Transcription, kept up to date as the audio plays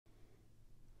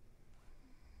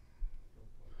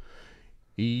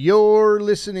You're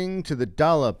listening to the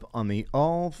Dollop on the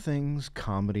All Things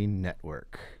Comedy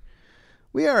Network.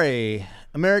 We are a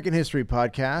American history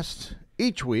podcast.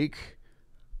 Each week,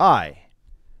 man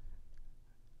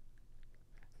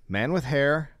with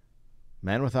hair,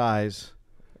 man with eyes,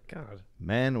 God,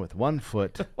 man with 1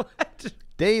 foot, what?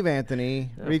 Dave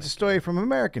Anthony reads a story from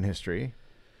American history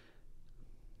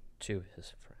To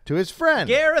his friend.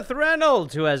 Gareth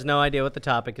Reynolds, who has no idea what the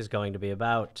topic is going to be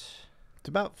about. It's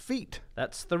about feet.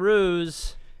 That's the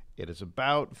ruse. It is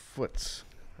about foots.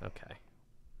 Okay.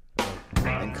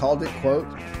 And called it, quote,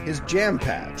 his jam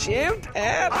pad. Jam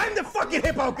pad? I'm the fucking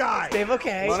hippo guy! Dave,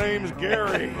 okay. My name's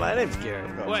Gary. My name's Gary.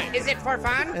 Wait, is it for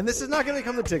fun? And this is not going to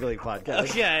become the Tiggly podcast.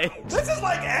 Okay. This is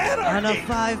like anarchy! On a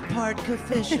 5-part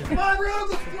coefficient. My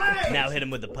room's aflame! Now hit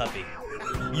him with the puppy.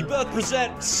 You both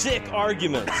present sick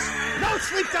arguments. No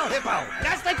sleep till hippo!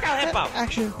 No sleep till hippo.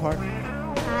 Action part.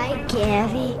 Hi,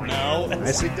 Gary. No.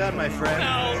 Nicely done, my friend.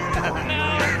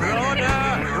 Broder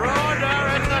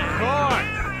in the court.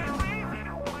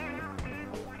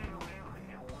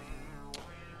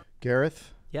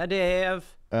 Gareth, Yeah, Dave.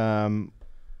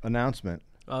 announcement.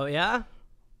 Oh, yeah?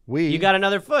 We You got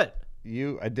another foot.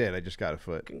 I did. I just got a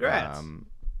foot. Congrats.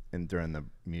 And during the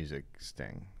music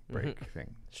sting break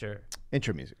thing. Sure.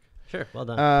 Intro music. Sure. Well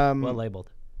done. Well labeled.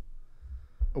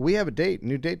 We have a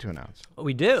new date to announce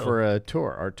We do. for a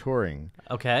tour. Our touring.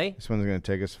 Okay. This one's going to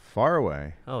take us far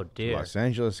away. Oh, to dear. Los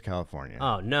Angeles, California.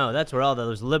 Oh, no. That's where all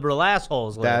those liberal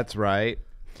assholes live. That's right.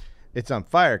 It's on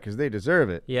fire because they deserve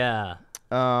it. Yeah.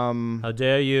 How How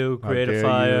dare you create a dare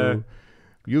fire?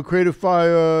 You create a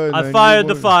fire. and I then fired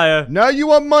you the fire. Now you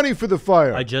want money for the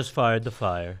fire. I just fired the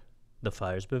fire. The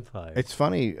fire's been fired. It's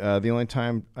funny. The only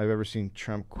time I've ever seen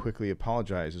Trump quickly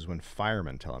apologize is when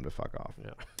firemen tell him to fuck off.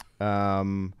 Yeah.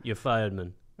 You're fired,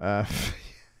 man.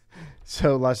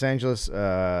 So Los Angeles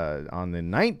on the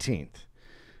 19th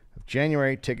of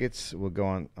January. Tickets will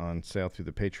go on sale through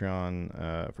the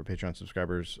Patreon for Patreon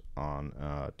subscribers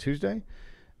on Tuesday,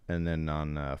 and then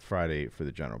on Friday for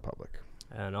the general public.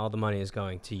 And all the money is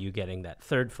going to you getting that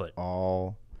third foot.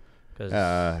 All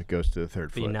Because goes to the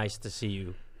third be foot. nice to see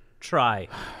you try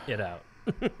it out.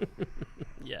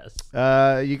 Yes.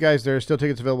 You guys, there are still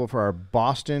tickets available for our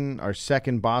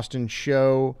second Boston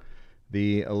show,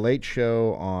 the late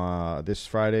show on this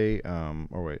Friday,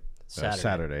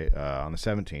 Saturday on the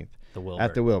 17th The Wilbur.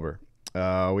 at the Wilbur.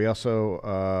 We also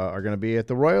are going to be at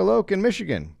the Royal Oak in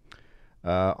Michigan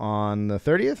on the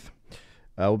 30th.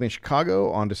 We'll be in Chicago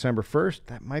on December 1st.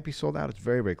 That might be sold out. It's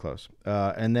very, very close.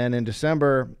 And then in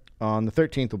December, on the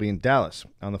 13th, we'll be in Dallas.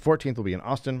 On the 14th, we'll be in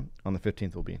Austin. On the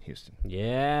 15th, we'll be in Houston.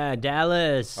 Yeah,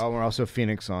 Dallas. Oh, we're also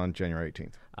Phoenix on January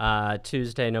 18th.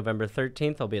 Tuesday, November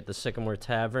 13th, I'll be at the Sycamore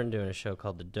Tavern doing a show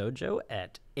called The Dojo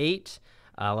at 8.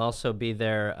 I'll also be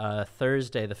there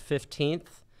Thursday, the 15th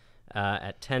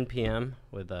at 10 p.m.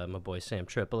 with my boy Sam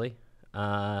Tripoli.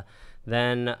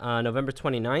 Then November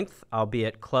 29th, I'll be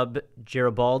at Club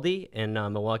Garibaldi in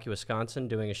Milwaukee, Wisconsin,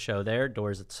 doing a show there.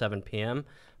 Doors at 7 p.m.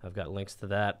 I've got links to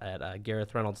that at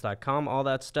GarethReynolds.com, all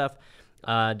that stuff.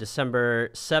 December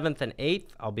 7th and 8th,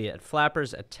 I'll be at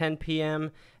Flappers at 10 p.m.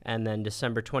 And then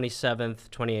December 27th,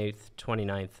 28th,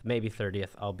 29th, maybe 30th,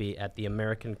 I'll be at the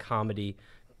American Comedy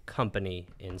Company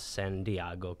in San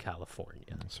Diego,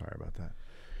 California. Sorry about that.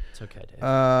 It's okay, Dave.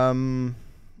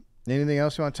 Anything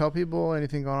else you want to tell people?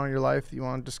 Anything going on in your life that you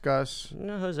want to discuss?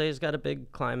 No, Jose's got a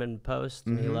big climbing post,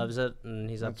 and he loves it, and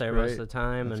he's up That's there great. most of the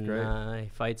time, That's and great. he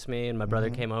fights me, and my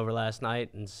brother came over last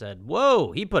night and said,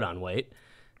 whoa, he put on weight.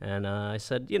 And I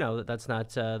said, that's not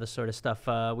the sort of stuff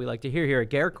we like to hear here at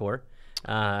GareCore,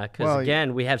 because,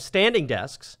 again, we have standing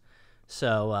desks,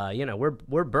 so,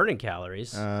 we're burning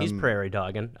calories. He's prairie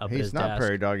dogging up at his He's not desk.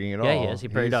 prairie dogging at all. Yeah, he is. He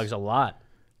prairie dogs a lot.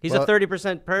 He's Well, a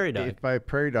 30% prairie dog. If by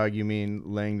prairie dog you mean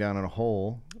laying down in a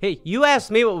hole, Hey, you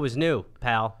asked me what was new,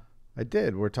 pal. I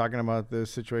did. We're talking about the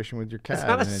situation with your cat. It's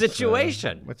not a and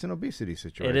situation. It's an obesity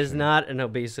situation. It is not an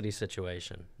obesity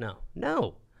situation.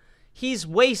 No. He's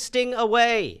wasting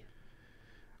away.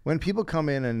 When people come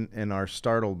in and are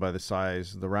startled by the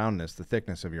size, the roundness, the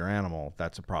thickness of your animal,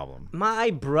 that's a problem.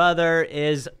 My brother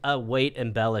is a weight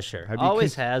embellisher.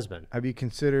 Always has been. Have you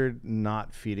considered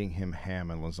not feeding him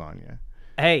ham and lasagna?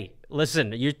 Hey,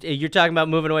 listen, you're talking about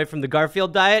moving away from the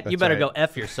Garfield diet? You That's better right. go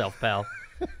F yourself, pal.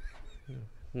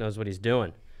 Knows what he's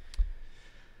doing.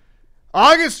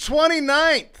 August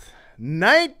 29th,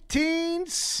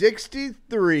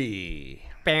 1963.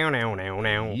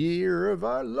 Bow. Year of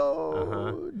our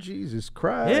Lord Jesus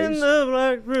Christ. In the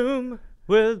black room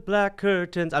with black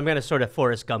curtains. I'm going to sort of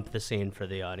Forrest Gump the scene for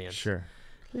the audience. Sure.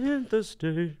 In the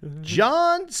station.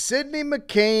 John Sidney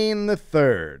McCain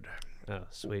III Oh,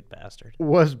 sweet bastard.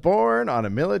 was born on a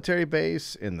military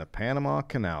base in the Panama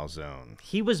Canal Zone.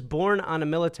 He was born on a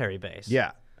military base.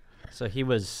 Yeah. So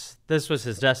this was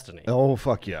his destiny. Oh,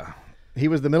 fuck yeah. He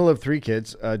was the middle of 3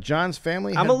 kids. John's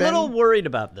family I'm had a little worried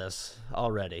about this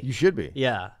already. You should be.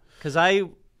 Yeah, because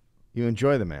You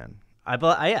enjoy the man. I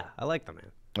like the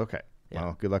man. Okay. Yeah.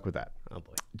 Well, good luck with that. Oh,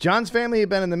 boy. John's family had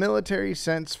been in the military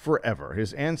since forever.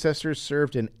 His ancestors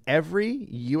served in every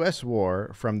U.S.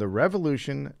 war from the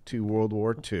Revolution to World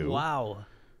War II. Wow.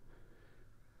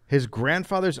 His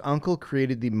grandfather's uncle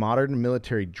created the modern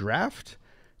military draft.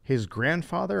 His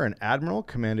grandfather, an admiral,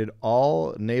 commanded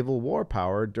all naval war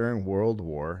power during World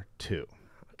War II.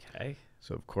 Okay.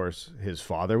 So, of course, his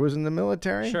father was in the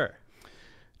military. Sure.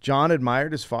 John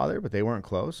admired his father, but they weren't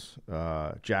close.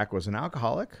 Jack was an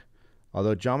alcoholic,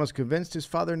 although John was convinced his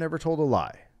father never told a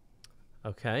lie.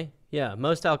 Okay. Yeah,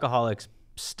 most alcoholics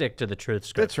stick to the truth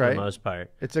script That's right. for the most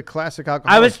part. It's a classic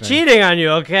alcoholic I was thing. cheating on you,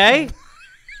 okay?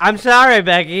 I'm sorry,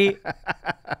 Becky.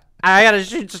 I got to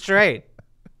shoot straight.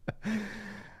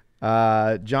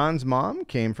 John's mom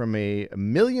came from a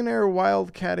millionaire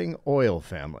wildcatting oil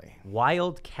family.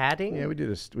 Wildcatting? Yeah, we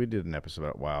did an episode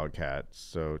about wildcats.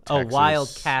 So Oh, Texas.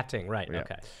 wildcatting. Right, Yeah.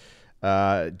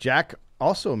 okay. Jack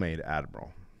also made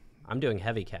admiral. I'm doing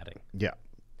heavy catting. Yeah.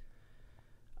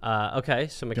 Okay,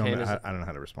 so McCain is... I don't know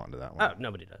how to respond to that one. Oh,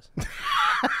 nobody does.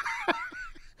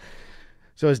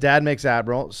 So his dad makes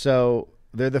admiral. So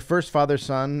they're the first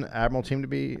father-son admiral team to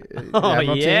be Oh,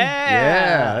 admiral team. yeah.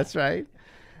 Yeah, that's right.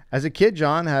 As a kid,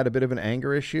 John had a bit of an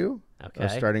anger issue, Okay.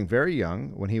 starting very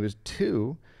young. When he was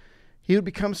 2, he would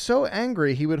become so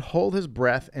angry he would hold his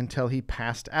breath until he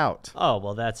passed out. Oh,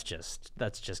 well, that's just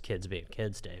kids being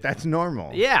kids, Dave. That's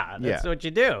normal. Yeah, that's what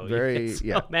you do. Very- It's so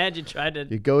yeah. mad you tried to...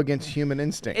 You go against human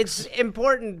instincts. It's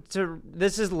important to...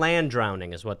 This is land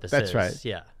drowning is what this is. That's right.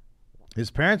 Yeah. His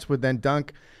parents would then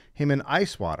dunk him in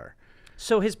ice water.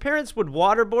 So his parents would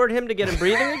waterboard him to get him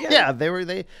breathing again? Yeah,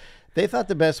 they thought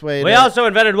the best way We also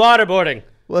invented waterboarding.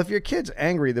 Well, if your kid's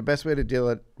angry, the best way to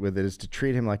deal with it is to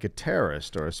treat him like a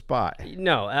terrorist or a spy.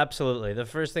 No, absolutely. The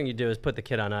first thing you do is put the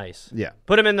kid on ice. Yeah.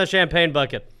 Put him in the champagne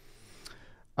bucket.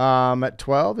 At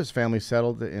 12, his family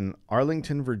settled in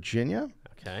Arlington, Virginia,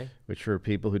 Okay, which for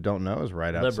people who don't know is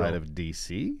right outside of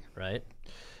D.C. right.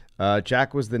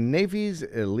 Jack was the Navy's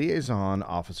liaison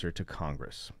officer to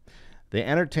Congress. They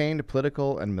entertained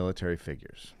political and military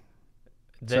figures.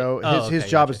 His job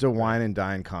gotcha. is to wine and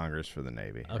dine Congress for the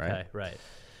Navy. Okay, right.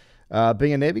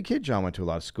 Being a Navy kid, John went to a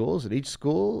lot of schools. At each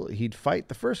school, he'd fight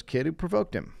the first kid who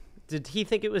provoked him. Did he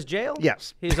think it was jail?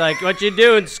 Yes. He's like, what you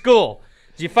do in school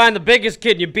is you find the biggest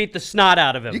kid and you beat the snot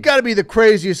out of him. You got to be the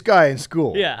craziest guy in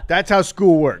school. Yeah. That's how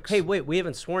school works. Hey, wait, we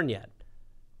haven't sworn yet.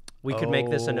 We could make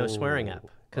this a no swearing app.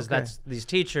 Because okay. that's these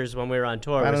teachers, when we were on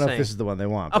tour, I were don't know saying, if this is the one they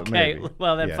want. But okay, maybe.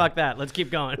 well then Yeah. fuck that. Let's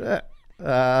keep going.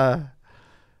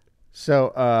 So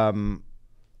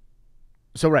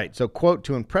quote,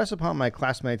 to impress upon my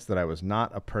classmates that I was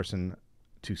not a person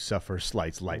to suffer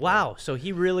slights lightly. Wow, so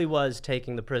he really was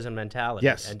taking the prison mentality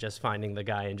Yes. and just finding the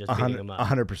guy and just beating him up.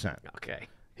 100%. Okay.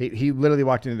 He literally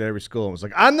walked into every school and was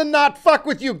like, I'm the not fuck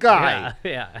with you guy.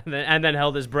 Yeah. And then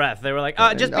held his breath. They were like,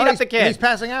 just beat up the kid. He's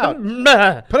passing out.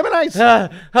 Put Put him in ice. Oh,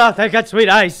 thank God, sweet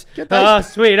ice. Get the ice.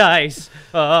 Oh, sweet ice.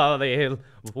 Oh, the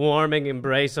warming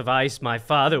embrace of ice my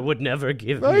father would never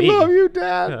give I me. love you,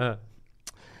 Dad.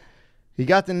 He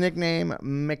got the nickname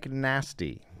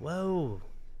McNasty. Whoa.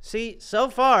 See,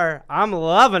 so far, I'm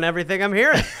loving everything I'm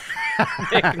hearing.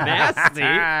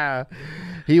 McNasty.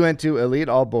 He went to elite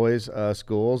all-boys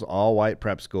schools, all-white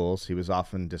prep schools. He was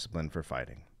often disciplined for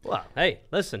fighting. Well, hey,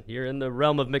 listen, you're in the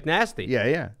realm of McNasty.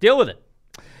 Yeah. Deal with it.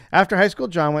 After high school,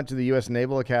 John went to the U.S.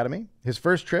 Naval Academy. His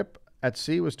first trip at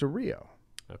sea was to Rio.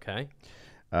 Okay.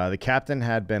 The captain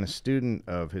had been a student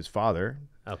of his father.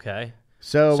 Okay.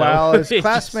 So So while his he just-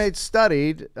 classmates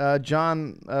studied,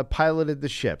 John piloted the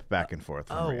ship back and forth.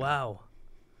 From Oh, Rio. wow.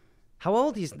 How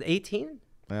old? He's 18?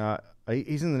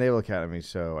 He's in the Naval Academy,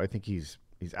 so I think he's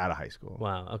out of high school.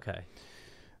 Wow, okay.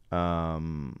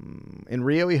 In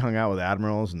Rio, he hung out with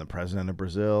admirals and the president of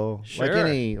Brazil, like Sure.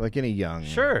 any young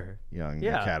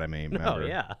Yeah. academy No, member.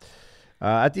 yeah.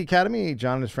 At the academy,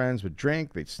 John and his friends would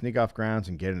drink, they'd sneak off grounds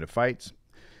and get into fights.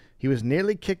 He was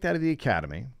nearly kicked out of the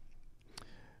academy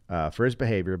for his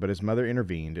behavior, but his mother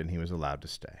intervened and he was allowed to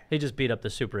stay. He just beat up the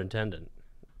superintendent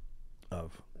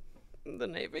Of the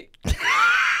Navy.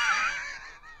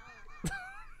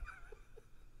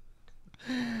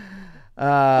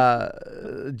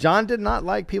 John did not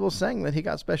like people saying that he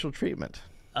got special treatment.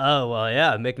 Oh, well,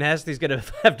 yeah. McNasty's going to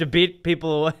have to beat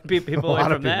people away lot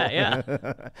from of that. people.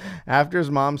 Yeah. After his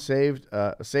mom saved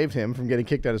him from getting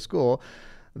kicked out of school,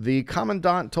 The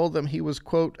commandant told them he was,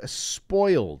 quote,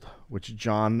 spoiled, which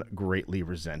John greatly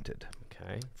resented.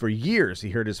 Okay. For years,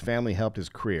 he heard his family helped his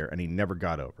career, and he never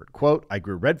got over it. Quote, I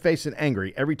grew red-faced and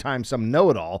angry every time some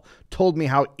know-it-all told me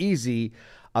how easy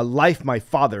a life my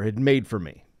father had made for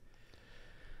me.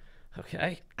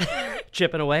 Okay.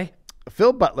 Chipping away.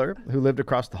 Phil Butler, who lived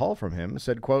across the hall from him,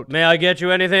 said, quote, May I get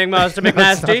you anything, Master No, it's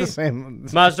not McNasty? the same.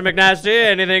 Master McNasty,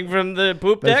 anything from the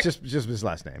poop deck? That's just his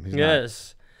last name. He's not-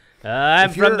 Yes. I'm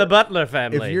If from you're- the Butler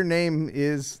family. If your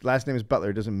last name is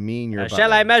Butler, it doesn't mean you're a Shall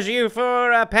butler. I measure you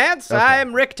for pants? Okay.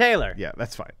 I'm Rick Taylor. Yeah,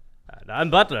 that's fine. I'm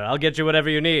Butler. I'll get you whatever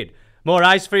you need. More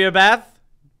ice for your bath?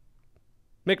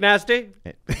 McNasty?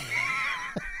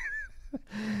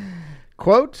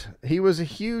 Quote, he was a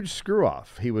huge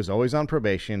screw-off. He was always on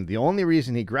probation. The only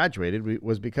reason he graduated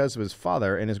was because of his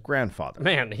father and his grandfather.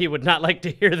 Man, he would not like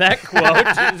to hear that quote.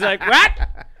 He's like, what?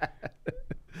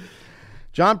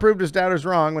 John proved his doubters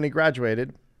wrong when he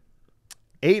graduated.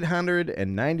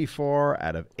 894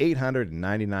 out of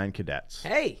 899 cadets.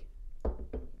 Hey,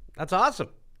 that's awesome.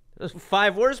 There's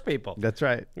 5 worse people. That's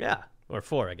right. Yeah. Or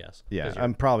 4, I guess. Yeah, 'Cause you're-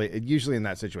 I'm probably, usually in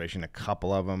that situation, a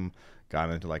couple of them got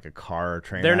into like a car or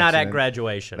train They're not at accident.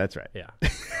 graduation. That's right. Yeah.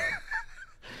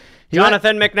 He went-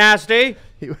 Jonathan McNasty.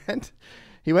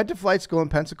 He went to flight school in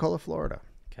Pensacola, Florida.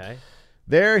 Okay.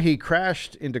 There, he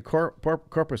crashed into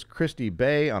Corpus Christi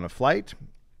Bay on a flight.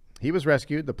 He was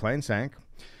rescued. The plane sank.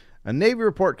 A Navy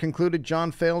report concluded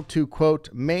John failed to, quote,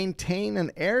 maintain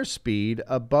an airspeed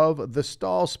above the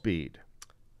stall speed.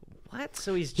 What?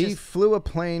 So he's He just... flew a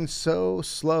plane so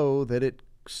slow that it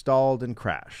stalled and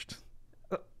crashed.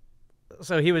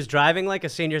 So he was driving like a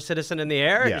senior citizen in the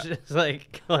air? Yeah. Just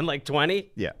like going like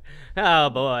 20? Yeah. Oh,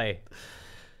 boy.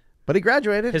 But he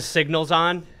graduated. His signal's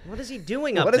on. What is he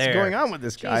doing up What there? is going on with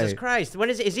this guy? Jesus Christ. When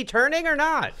is he turning or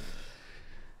not?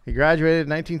 He graduated in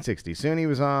 1960. Soon he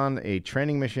was on a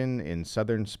training mission in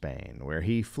southern Spain where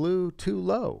he flew too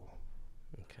low.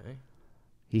 Okay.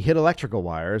 He hit electrical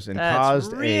wires and That's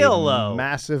caused real a low.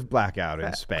 massive blackout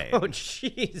in Spain. Oh,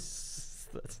 jeez.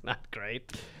 That's not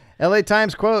great. LA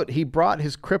Times quote, he brought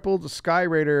his crippled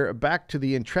Skyraider back to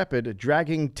the Intrepid,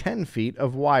 dragging 10 feet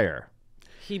of wire.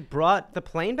 He brought the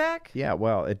plane back? Yeah,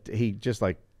 well, he just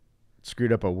like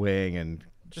screwed up a wing and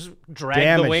Just dragged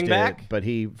damaged the wing it, back? but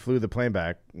he flew the plane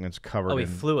back and it's covered Oh, he in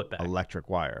flew it back. electric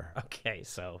wire. Okay,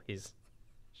 so he's...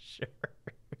 Sure.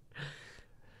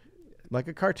 Like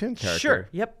a cartoon character. Sure.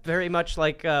 Yep, very much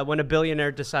like when a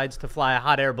billionaire decides to fly a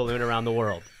hot air balloon around the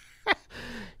world.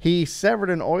 He severed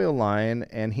an oil line,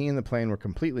 and he and the plane were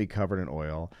completely covered in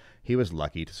oil. He was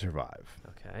lucky to survive.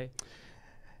 Okay.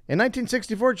 In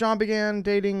 1964, John began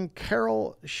dating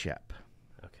Carol Shep.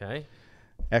 Okay.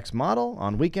 Ex-model.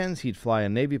 On weekends, he'd fly a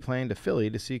Navy plane to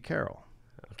Philly to see Carol.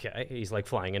 Okay. He's like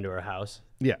flying into her house.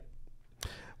 Yeah.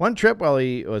 One trip while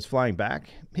he was flying back,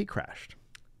 he crashed.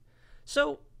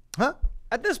 So Huh?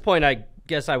 at this point, I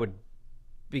guess I would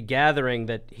be gathering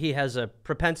that he has a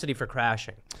propensity for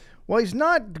crashing. Well, he's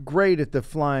not great at the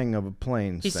flying of a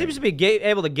plane. He seems to be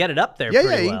able to get it up there Yeah,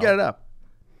 pretty he well. can get it up.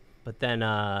 But then,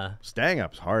 Staying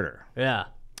up's harder. yeah.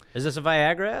 Is this a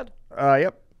Viagra ad?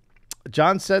 Yep.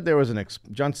 John said there was an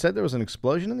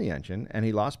explosion in the engine, and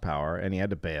he lost power, and he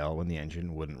had to bail when the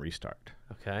engine wouldn't restart.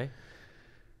 Okay.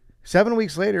 7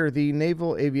 weeks later, the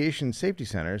Naval Aviation Safety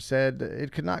Center said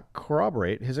it could not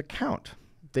corroborate his account.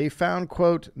 They found,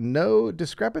 quote, no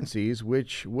discrepancies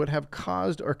which would have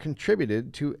caused or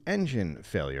contributed to engine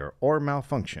failure or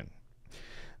malfunction.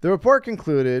 The report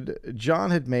concluded John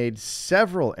had made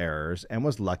several errors and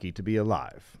was lucky to be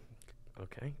alive.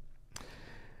 Okay.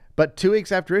 But 2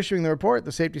 weeks after issuing the report,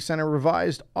 the Safety Center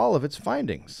revised all of its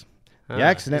findings. The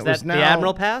accident Is that was now... the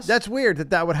Admiral Pass? That's weird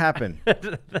that would happen.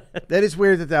 That is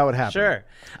weird that would happen. Sure.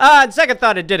 On second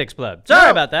thought, it did explode.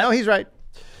 Sorry about that. No, he's right.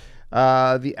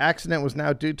 The accident was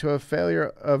now due to a failure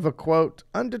of a, quote,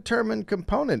 undetermined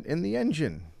component in the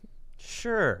engine.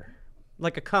 Sure.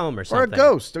 Like a comb or Or something. a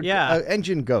ghost. Yeah. An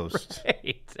engine ghost.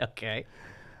 Right. Okay.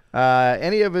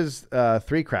 Any of his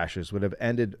 3 crashes would have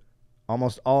ended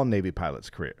almost all Navy pilots'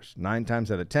 careers. 9 times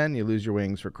out of 10, you lose your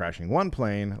wings for crashing one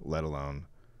plane, let alone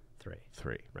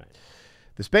 3. Right.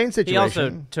 The Spain He situation...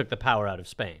 also took the power out of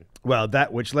Spain. Well,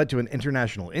 that which led to an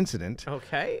international incident...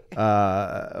 Okay.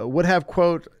 would have,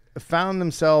 quote, found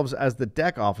themselves as the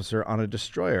deck officer on a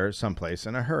destroyer someplace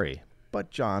in a hurry.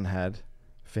 But John had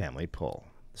family pull.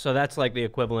 So that's like the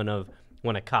equivalent of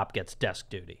when a cop gets desk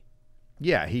duty.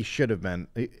 Yeah, he should have been.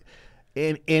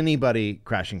 Anybody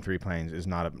crashing 3 planes is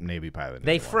not a Navy pilot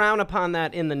They anymore. frown upon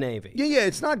that in the Navy. Yeah,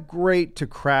 it's not great to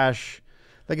crash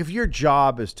Like if your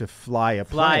job is to fly a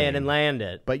Fly plane, it and land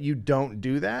it. but you don't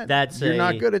do that, You're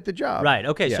not good at the job. Right.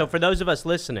 Okay. Yeah. So for those of us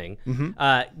listening,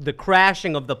 the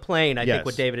crashing of the plane, I think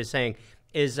what David is saying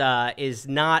is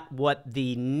not what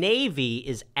the Navy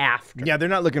is after. Yeah, they're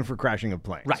not looking for crashing of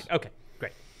planes. Right. Okay.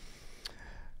 Great.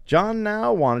 John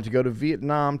now wanted to go to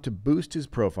Vietnam to boost his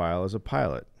profile as a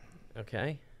pilot,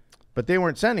 Okay. but they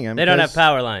weren't sending him. They don't have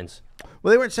power lines.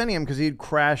 Well, they weren't sending him because he had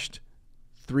crashed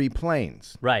 3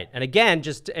 planes. Right. And again,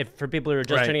 for people who are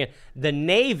just tuning in, the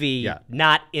Navy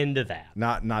not into that.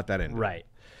 Not that into it. Right.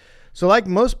 So like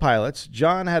most pilots,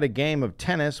 John had a game of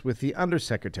tennis with the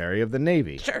Undersecretary of the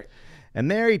Navy. Sure. And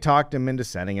there he talked him into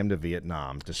sending him to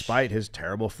Vietnam, despite his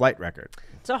terrible flight record.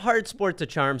 It's a hard sport to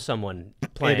charm someone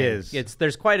playing. It is.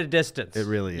 There's quite a distance. It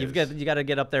really is. You got to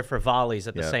get up there for volleys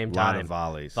at the same time. A lot of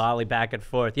volleys. Volley back and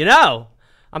forth. You know,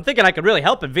 I'm thinking I could really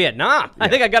help in Vietnam. I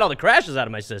think I got all the crashes out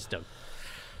of my system.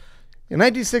 In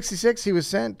 1966, he was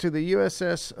sent to the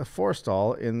USS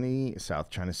Forrestal in the South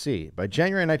China Sea. By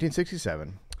January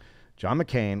 1967, John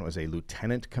McCain was a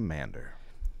lieutenant commander.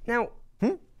 Now,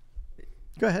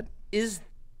 Go ahead. Is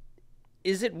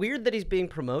it weird that he's being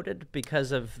promoted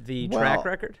because of the track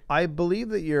record? I believe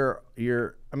that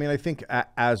I mean, I think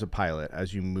as a pilot,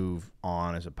 as you move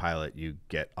on as a pilot, you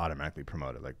get automatically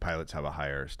promoted. Like pilots have a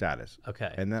higher status.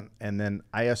 Okay. And then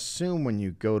I assume when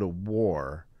you go to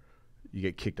war, you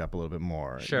get kicked up a little bit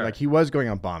more. Sure. Like he was going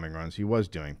on bombing runs. He was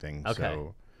doing things. Okay.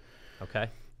 So. Okay.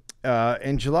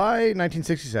 In July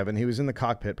 1967, he was in the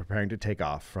cockpit preparing to take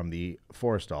off from the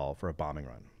Forrestal for a bombing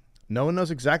run. No one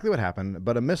knows exactly what happened,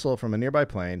 but a missile from a nearby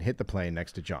plane hit the plane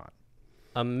next to John.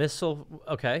 A missile.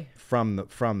 Okay. From the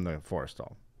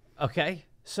Forrestal. Okay.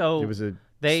 So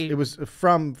It was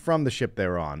from the ship they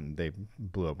were on. They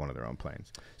blew up one of their own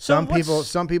planes. So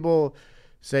Some people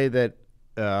say that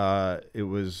it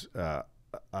was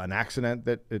an accident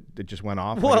that it just went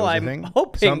off. Well, I'm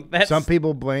hoping some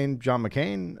people blame John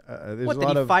McCain. There's What, a that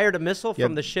lot he of fired a missile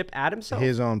from the ship at himself?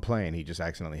 his own plane. He just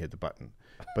accidentally hit the button.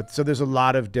 But so there's a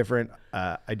lot of different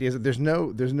ideas. There's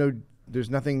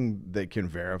nothing that can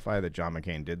verify that John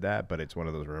McCain did that, but it's one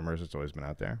of those rumors that's always been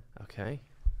out there. Okay.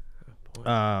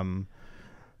 Oh, boy.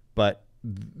 But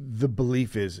the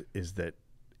belief is that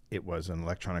it was an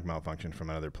electronic malfunction from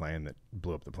another plane that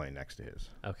blew up the plane next to his.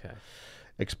 Okay.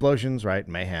 Explosions, right?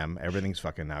 Mayhem. Everything's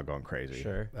fucking now going crazy.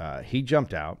 Sure. He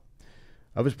jumped out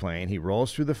of his plane. He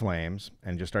rolls through the flames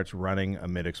and just starts running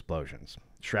amid explosions.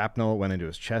 Shrapnel went into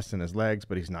his chest and his legs,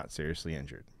 but he's not seriously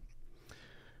injured.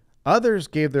 Others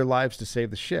gave their lives to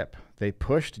save the ship. They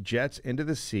pushed jets into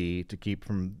the sea to keep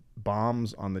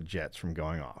bombs on the jets from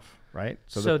going off, right?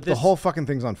 So the whole fucking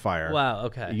thing's on fire. Wow,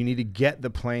 okay. You need to get the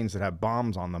planes that have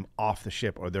bombs on them off the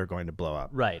ship or they're going to blow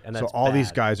up. Right, and so that's all these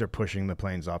bad. guys are pushing the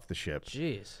planes off the ship.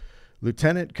 Jeez.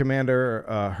 Lieutenant Commander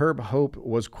Herb Hope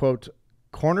was, quote,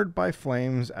 cornered by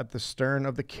flames at the stern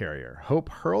of the carrier. Hope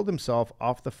hurled himself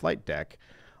off the flight deck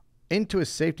into a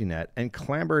safety net and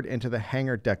clambered into the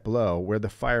hangar deck below where the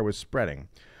fire was spreading.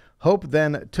 Hope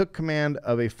then took command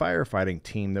of a firefighting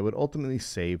team that would ultimately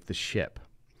save the ship.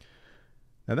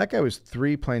 Now, that guy was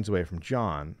 3 planes away from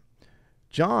John.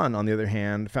 John, on the other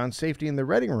hand, found safety in the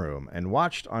Reading Room and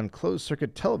watched on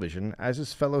closed-circuit television as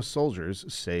his fellow soldiers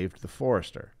saved the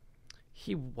Forester.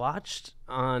 He watched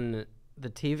on the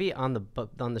TV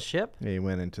on the ship? Yeah, he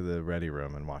went into the Ready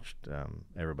Room and watched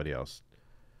everybody else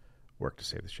work to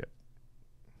save the ship.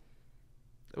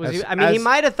 He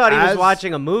might have thought he was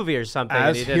watching a movie or something. As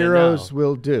and he didn't heroes know.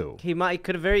 will do. He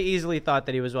could have very easily thought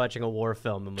that he was watching a war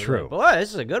film. And was True. like, boy, this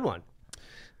is a good one.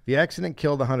 The accident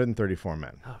killed 134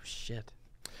 men. Oh, shit.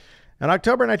 In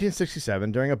October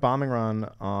 1967, during a bombing run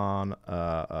on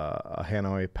a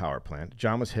Hanoi power plant,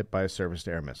 John was hit by a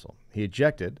surface-to-air missile. He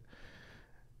ejected.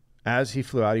 As he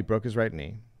flew out, he broke his right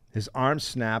knee. His arm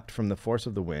snapped from the force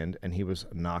of the wind, and he was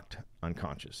knocked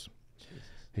unconscious. Jesus.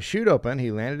 His chute opened.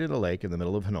 He landed in a lake in the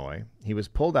middle of Hanoi. He was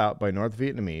pulled out by North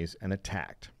Vietnamese and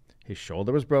attacked. His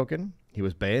shoulder was broken. He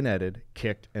was bayoneted,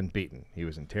 kicked, and beaten. He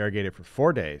was interrogated for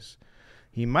 4 days.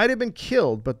 He might have been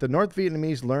killed, but the North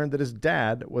Vietnamese learned that his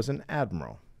dad was an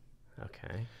admiral.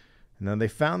 Okay. And then they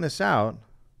found this out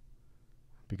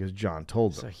because John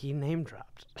told them. So he name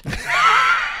dropped.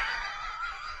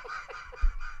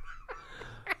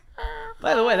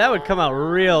 By the way, that would come out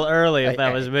real early if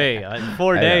that was me.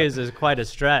 4 days is quite a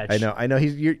stretch. I know.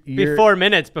 You're be 4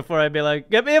 minutes before I'd be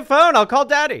like, "Get me a phone. I'll call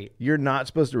Daddy." You're not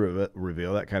supposed to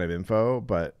reveal that kind of info,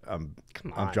 but I'm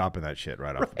on. dropping that shit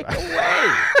right off the bat. No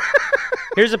way.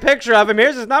 Here's a picture of him.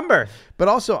 Here's his number. But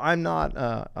also, I'm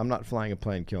not flying a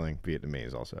plane killing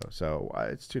Vietnamese. Also, so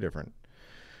it's too different.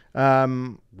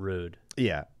 Rude.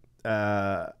 Yeah.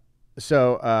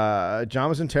 So John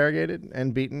was interrogated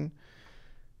and beaten.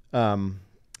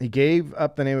 He gave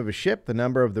up the name of his ship, the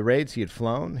number of the raids he had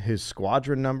flown, his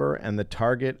squadron number, and the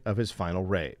target of his final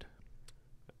raid.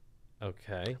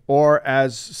 Okay. Or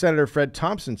as Senator Fred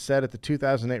Thompson said at the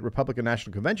 2008 Republican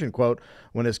National Convention, quote,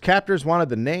 when his captors wanted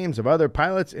the names of other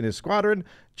pilots in his squadron,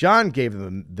 John gave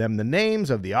them the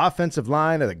names of the offensive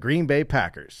line of the Green Bay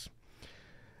Packers.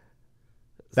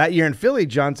 That year in Philly,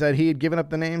 John said he had given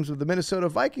up the names of the Minnesota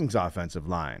Vikings offensive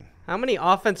line. How many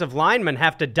offensive linemen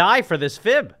have to die for this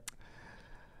fib?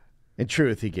 In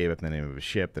truth, he gave up the name of his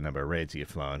ship, the number of raids he had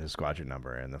flown, his squadron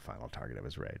number, and the final target of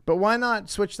his raid. But why not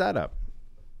switch that up?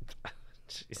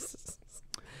 Jesus.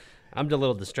 I'm a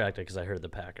little distracted because I heard the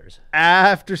Packers.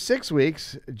 After 6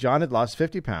 weeks, John had lost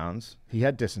 50 pounds. He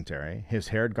had dysentery. His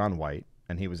hair had gone white,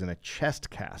 and he was in a chest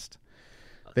cast.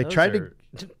 They tried to...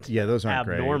 Yeah, those aren't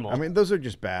abnormal. great. I mean, those are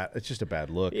just bad. It's just a bad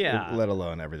look, Yeah. let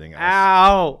alone everything else.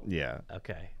 Ow! Yeah.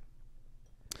 Okay.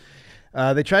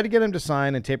 They tried to get him to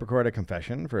sign and tape record a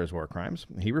confession for his war crimes.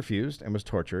 He refused and was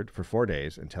tortured for 4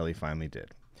 days until he finally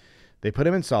did. They put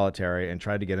him in solitary and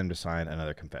tried to get him to sign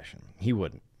another confession. He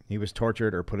wouldn't. He was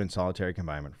tortured or put in solitary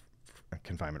confinement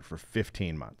for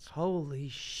 15 months. Holy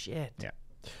shit.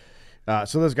 Yeah.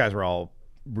 So those guys were all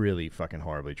really fucking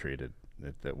horribly treated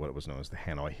at what was known as the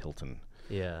Hanoi Hilton.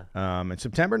 Yeah. In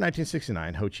September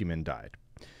 1969, Ho Chi Minh died.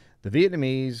 The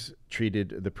Vietnamese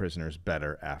treated the prisoners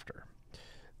better after.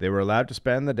 They were allowed to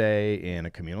spend the day in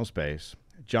a communal space.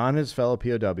 John and his fellow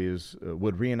POWs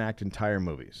would reenact entire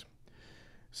movies.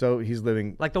 So he's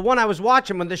living... Like the one I was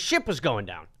watching when the ship was going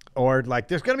down. Or like,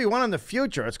 there's going to be one in the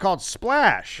future. It's called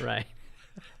Splash. Right.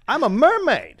 I'm a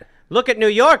mermaid. Look at New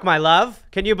York, my love.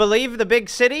 Can you believe the big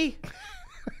city?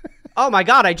 Oh, my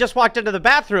God, I just walked into the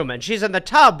bathroom, and she's in the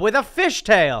tub with a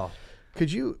fishtail.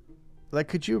 Could you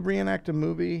reenact a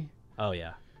movie? Oh,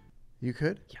 yeah. You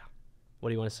could? Yeah. What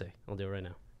do you want to see? I'll do it right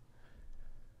now.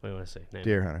 What do you want to see? Name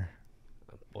Deer Hunter.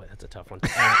 Oh, boy, that's a tough one. All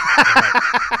right.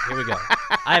 Here we go.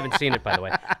 I haven't seen it, by the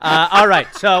way. All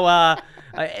right, so,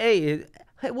 hey,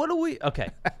 what do we... Okay.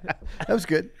 That was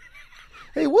good.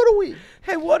 Hey, what are we?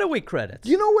 Hey, what are we credits?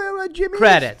 You know where Jimmy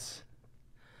Credits.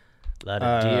 A lot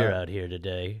of deer out here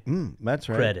today. That's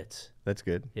right. Credits. That's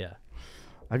good. Yeah.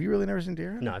 Have you really never seen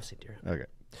Deer Hunter? No, I've seen Deer Hunter.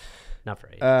 Okay. Not for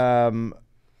ages.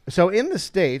 So in the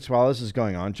States, while this is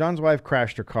going on, John's wife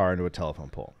crashed her car into a telephone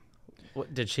pole.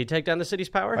 What, did she take down the city's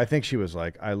power? I think she was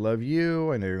like, I love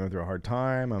you. I know you're going through a hard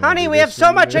time. Honey, we have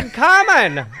so much in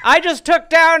common. I just took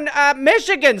down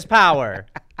Michigan's power.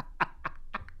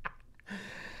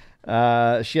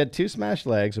 She had 2 smashed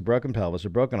legs, a broken pelvis, a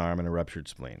broken arm, and a ruptured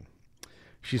spleen.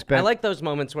 She spent... I like those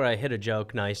moments where I hit a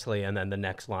joke nicely, and then the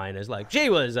next line is like, she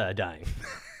was dying.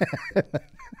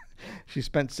 She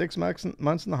spent 6 months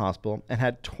in the hospital and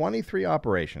had 23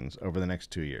 operations over the next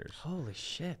 2 years. Holy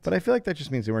shit. But I feel like that just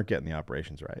means they weren't getting the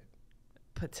operations right.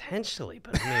 Potentially,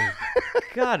 but I mean,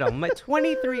 God, my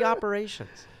 23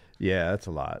 operations. Yeah, that's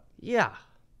a lot. Yeah.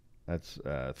 That's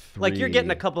 3. Like you're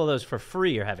getting a couple of those for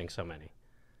free. You're having so many.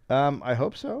 I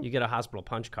hope so. You get a hospital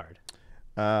punch card.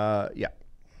 Yeah.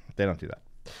 They don't do that.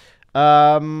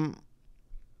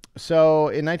 So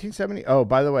in 1970, oh,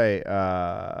 by the way,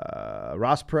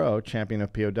 Ross Perot, champion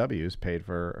of POWs, paid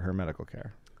for her medical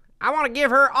care. I want to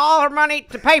give her all her money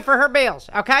to pay for her bills,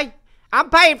 okay? I'm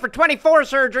paying for 24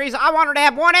 surgeries. I want her to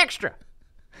have 1 extra.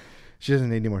 She doesn't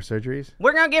need any more surgeries?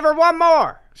 We're going to give her 1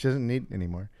 more. She doesn't need any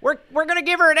more. We're going to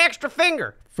give her an extra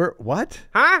finger. For what?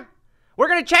 Huh? We're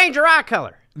going to change her eye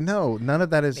color. No, none of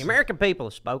that is... The American people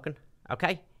have spoken,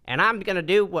 okay? And I'm going to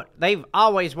do what they've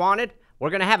always wanted. We're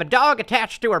going to have a dog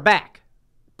attached to her back.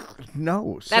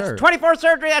 No, sir. That's 24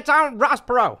 surgery. That's on Ross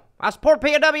Perot. I support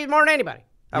POWs more than anybody.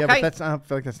 Okay? Yeah, but that's not, I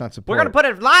feel like that's not support. We're going to put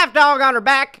a live dog on her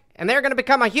back, and they're going to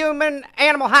become a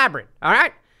human-animal hybrid, all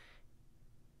right?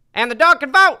 And the dog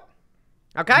can vote,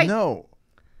 okay? No.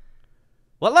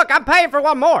 Well, look, I'm paying for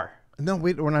 1 more. No,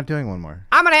 we're not doing 1 more.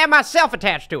 I'm going to have myself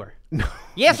attached to her. No.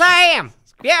 Yes, I am.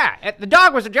 Yeah, the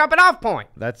dog was a jumping-off point.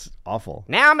 That's awful.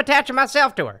 Now I'm attaching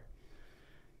myself to her.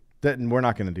 We're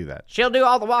not going to do that. She'll do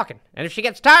all the walking. And if she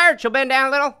gets tired, she'll bend down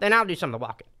a little, then I'll do some of the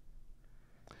walking.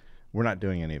 We're not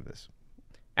doing any of this.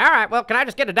 All right, well, can I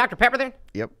just get a Dr. Pepper then?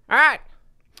 Yep. All right.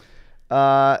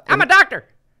 I'm a doctor.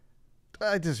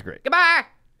 I disagree. Goodbye.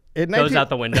 Goes out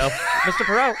the window. Mr.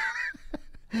 Perot.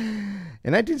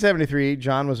 In 1973,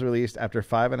 John was released after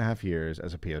 5.5 years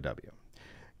as a POW.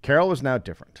 Carol was now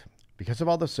different. Because of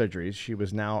all the surgeries, she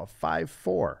was now 5'4".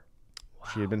 Wow.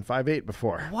 She had been 5'8"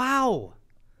 before. Wow.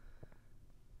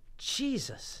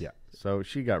 Jesus. Yeah. So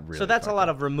she got really... So that's a lot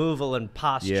of removal and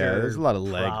posture. Yeah, there's a lot of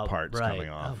leg parts coming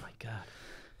off. Oh, my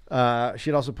God.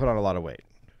 She had also put on a lot of weight.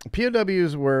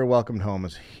 POWs were welcomed home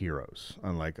as heroes,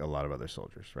 unlike a lot of other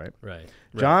soldiers, right? Right.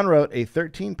 John wrote a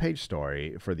 13-page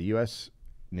story for the U.S.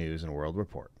 News and World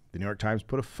Report. The New York Times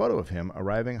put a photo of him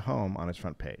arriving home on its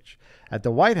front page. At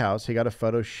the White House, he got a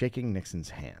photo shaking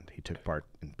Nixon's hand. He took part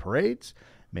in parades,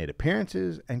 made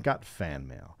appearances, and got fan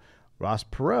mail. Ross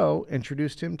Perot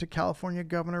introduced him to California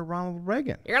Governor Ronald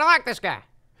Reagan, You're gonna like this guy.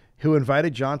 who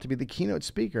invited John to be the keynote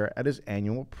speaker at his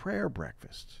annual prayer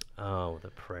breakfast. Oh, the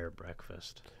prayer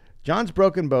breakfast. John's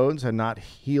broken bones had not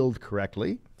healed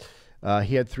correctly.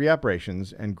 He had 3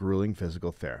 operations and grueling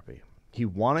physical therapy. He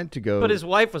wanted to go... But his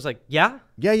wife was like, yeah?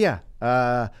 Yeah.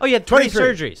 Oh, you had 3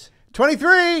 surgeries.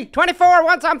 23! 24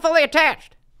 once I'm fully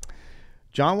attached.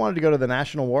 John wanted to go to the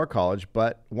National War College,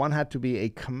 but one had to be a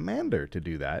commander to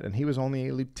do that, and he was only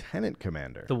a lieutenant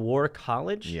commander. The War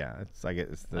College? Yeah, it's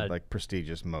the like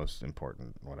prestigious, most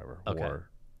important, whatever. Okay. War.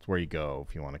 It's where you go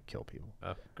if you want to kill people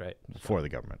Oh, great. for the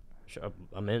government. Sure,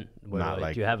 I'm in. Not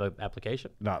like- do you have an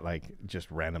application? Not like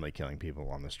just randomly killing people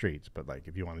on the streets, but like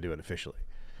if you want to do it officially.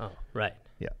 Oh, right.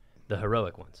 Yeah. The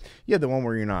heroic ones. Yeah, the one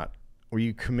where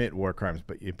you commit war crimes,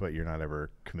 but you're not ever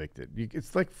convicted.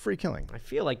 It's like free killing. I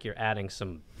feel like you're adding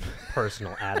some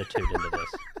personal attitude into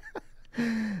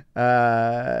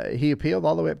this. He appealed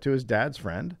all the way up to his dad's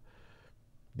friend.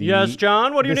 Yes,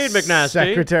 John? What do you the need, McNasty?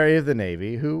 Secretary of the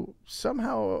Navy, who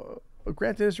somehow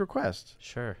granted his request.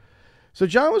 Sure. So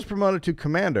John was promoted to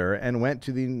commander and went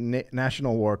to the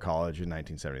National War College in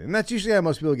 1970. And that's usually how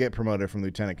most people get promoted from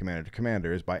lieutenant commander to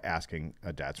commander, is by asking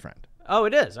a dad's friend. Oh,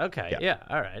 it is? Okay. Yeah. Yeah.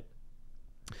 All right.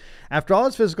 After all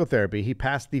his physical therapy, he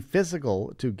passed the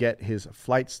physical to get his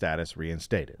flight status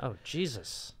reinstated. Oh,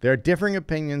 Jesus. There are differing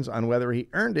opinions on whether he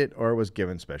earned it or was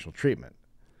given special treatment.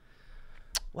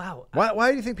 Wow.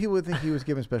 Why do you think people would think he was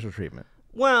given special treatment?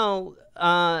 Well,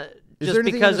 Is just there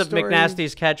anything in because the of story-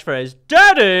 McNasty's catchphrase,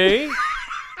 Daddy!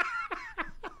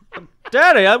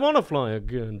 Daddy, I want to fly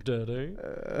again, Daddy.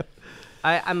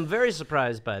 I'm very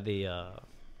surprised by the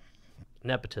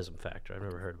nepotism factor. I've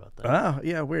never heard about that. Oh,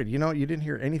 yeah, weird. You know, you didn't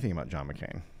hear anything about John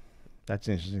McCain. That's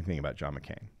the interesting thing about John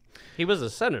McCain. He was a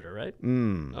senator, right?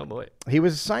 Oh, boy. He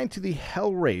was assigned to the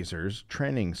Hellraisers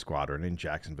training squadron in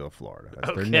Jacksonville, Florida. That's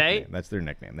their Okay. nickname. That's their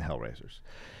nickname, the Hellraisers.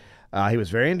 He was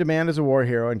very in demand as a war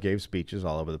hero and gave speeches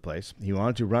all over the place. He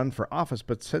wanted to run for office,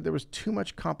 but said there was too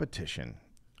much competition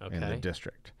in the Okay.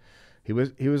 district. He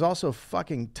was also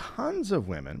fucking tons of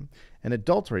women, and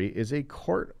adultery is a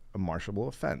court-martialable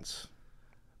offense.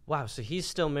 Wow, so he's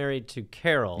still married to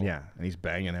Carol. Yeah, and he's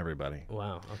banging everybody.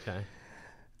 Wow, okay.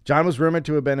 John was rumored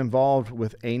to have been involved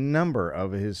with a number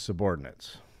of his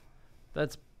subordinates.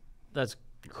 That's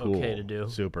Cool. okay to do.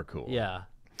 Super cool. Yeah.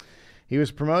 He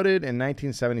was promoted in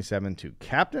 1977 to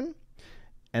captain,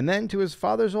 and then to his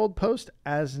father's old post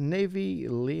as Navy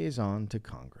liaison to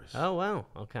Congress. Oh, wow,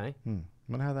 okay.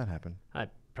 Wonder how that happened.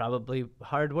 Probably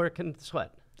hard work and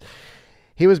sweat.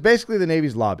 He was basically the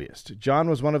Navy's lobbyist. John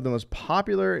was one of the most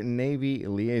popular Navy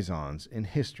liaisons in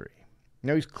history.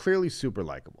 Now, he's clearly super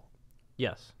likable.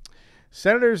 Yes.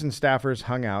 Senators and staffers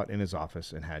hung out in his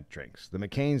office and had drinks. The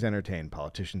McCains entertained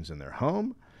politicians in their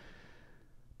home.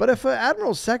 But if an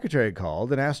admiral's secretary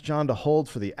called and asked John to hold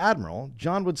for the admiral,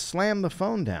 John would slam the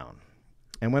phone down.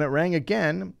 And when it rang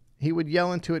again, he would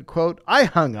yell into it, quote, "I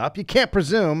hung up. You can't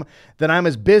presume that I'm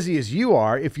as busy as you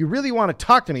are. If you really want to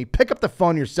talk to me, pick up the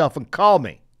phone yourself and call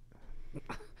me."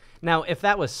 Now, if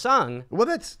that was sung, Well,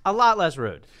 a lot less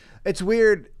rude. it's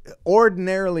weird.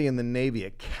 Ordinarily in the Navy, a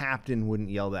captain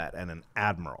wouldn't yell that at an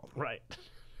admiral. Right.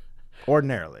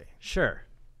 Ordinarily. Sure.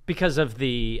 Because of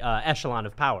the echelon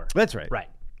of power. That's right. Right.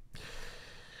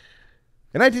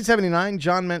 In 1979,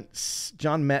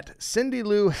 John met Cindy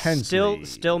Lou Hensley.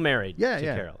 Still married Yeah, to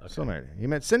yeah. Carol. Okay. Still married. He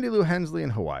met Cindy Lou Hensley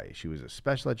in Hawaii. She was a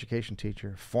special education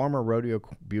teacher, former rodeo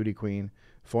beauty queen,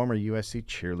 former USC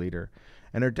cheerleader,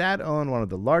 and her dad owned one of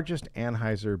the largest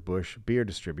Anheuser-Busch beer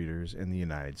distributors in the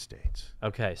United States.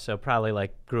 Okay, so probably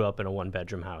like grew up in a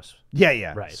one-bedroom house.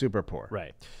 Yeah. Right. Super poor.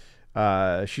 Right.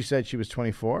 She said she was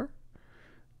 24.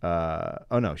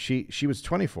 She was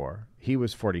 24. He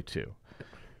was 42.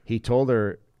 He told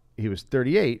her he was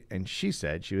 38, and she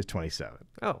said she was 27.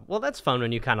 Oh, well, that's fun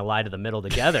when you kind of lie to the middle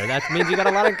together. That means you got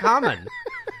a lot in common.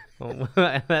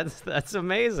 That's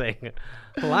amazing.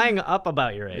 Lying up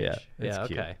about your age. Yeah, it's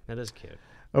cute. Okay. That is cute.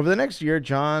 Over the next year,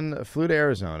 John flew to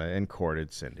Arizona and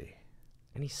courted Cindy.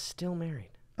 And he's still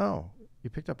married. Oh, you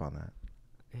picked up on that.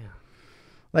 Yeah.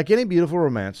 Like any beautiful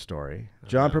romance story,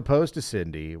 John proposed to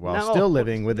Cindy while still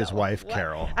living with his wife,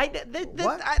 Carol. We've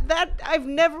had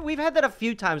that a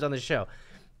few times on the show.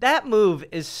 That move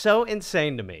is so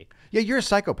insane to me. Yeah, you're a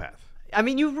psychopath. I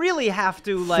mean, you really have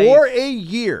to, like... For a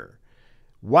year,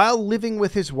 while living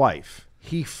with his wife,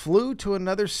 He flew to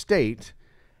another state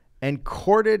and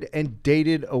courted and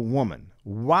dated a woman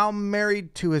while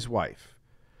married to his wife.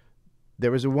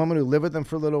 There was a woman who lived with them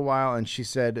for a little while, and she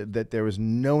said that there was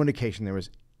no indication there was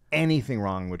anything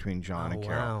wrong between John and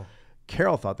Carol. Wow.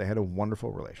 Carol thought they had a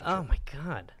wonderful relationship. Oh, my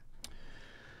God.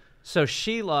 So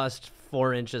she lost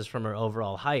 4 inches from her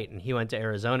overall height, and he went to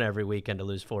Arizona every weekend to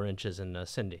lose 4 inches in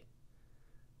Cindy.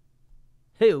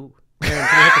 Who? Aaron,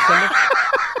 can you hit the Cindy?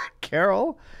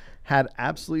 Carol had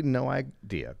absolutely no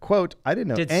idea. Quote, I didn't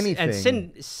know anything.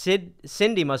 And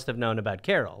Cindy must have known about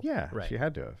Carol. Yeah, right. she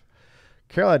had to have.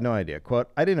 Carol had no idea. Quote,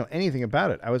 I didn't know anything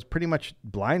about it. I was pretty much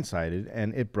blindsided,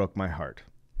 and it broke my heart.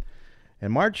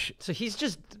 In March... So he's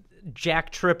just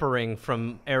Jack Trippering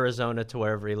from Arizona to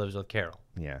wherever he lives with Carol.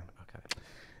 Yeah. Okay.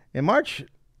 In March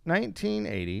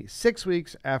 1980, 6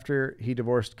 weeks after he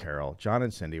divorced Carol, John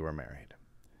and Cindy were married.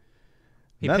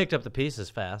 He picked up the pieces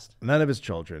fast. None of his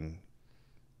children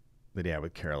that he had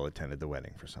with Carol attended the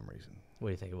wedding for some reason. What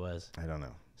do you think it was? I don't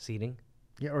know. Seating?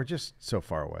 Yeah, or just so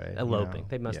far away. Eloping.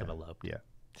 They must have eloped. Yeah.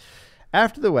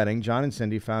 After the wedding, John and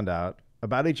Cindy found out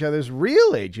about each other's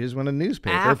real ages when a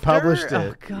newspaper published it.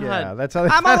 Oh, God. Yeah, that's how they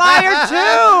I'm a liar,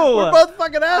 too! We're both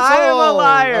fucking assholes! I am a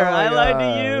liar. Oh, my I lied to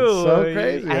God. you. It's so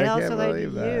crazy. I I also can't lied to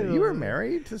believe that. you. You were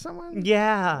married to someone?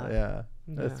 Yeah. Yeah.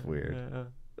 That's weird.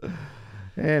 Yeah.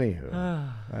 Anywho,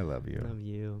 I love you. Love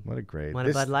you. What a great... Want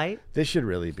a Bud Light? This should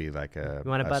really be like a, You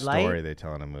want a Bud story Light? they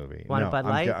tell in a movie. Want no, a Bud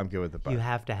Light? I'm good with the Bud. You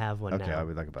have to have one now. Okay, I'll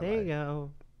be like a Bud There Light. you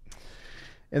go.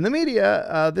 In the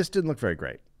media, this didn't look very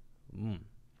great.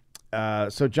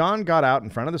 So John got out in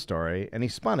front of the story, and he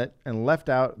spun it and left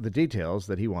out the details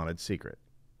that he wanted secret.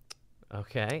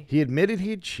 Okay. He admitted he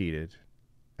had cheated,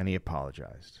 and he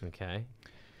apologized. Okay.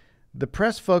 The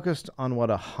press focused on what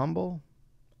a humble,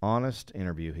 honest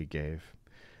interview he gave,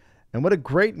 and what a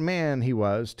great man he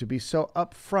was to be so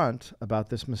upfront about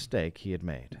this mistake he had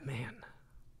made. Man,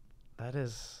 that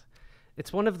is...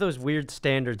 It's one of those weird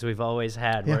standards we've always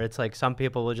had where it's like some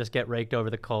people will just get raked over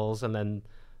the coals and then,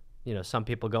 you know, some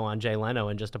people go on Jay Leno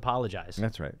and just apologize.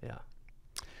 That's right. Yeah.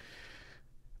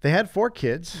 They had 4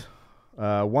 kids.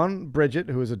 One, Bridget,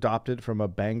 who was adopted from a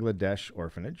Bangladesh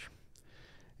orphanage.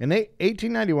 In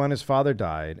 1891, his father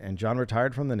died, and John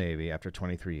retired from the Navy after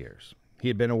 23 years. He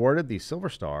had been awarded the Silver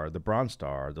Star, the Bronze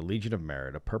Star, the Legion of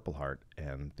Merit, a Purple Heart,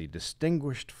 and the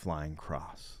Distinguished Flying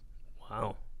Cross.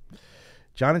 Wow.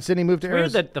 John and Cindy moved to It's weird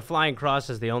Arizona. that the Flying Cross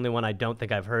is the only one I don't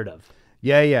think I've heard of.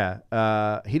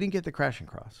 Yeah. He didn't get the crashing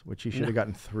cross, which he should have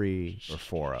gotten 3 or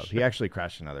 4 of. He actually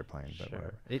crashed another plane, but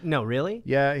whatever. No, really?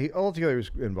 Yeah, he altogether was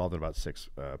involved in about 6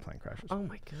 plane crashes. Oh,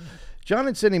 my God. John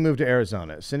and Cindy moved to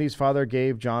Arizona. Cindy's father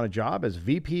gave John a job as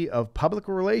VP of Public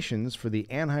Relations for the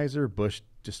Anheuser-Busch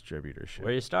distributorship.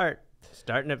 Where you start?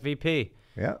 Starting at VP.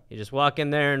 Yeah, You just walk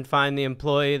in there and find the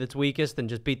employee that's weakest and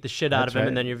just beat the shit out That's of him, right.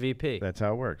 and then you're VP. that's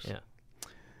how it works. Yeah.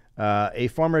 A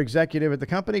former executive at the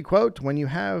company, quote, when you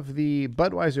have the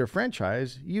Budweiser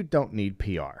franchise, you don't need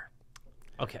PR.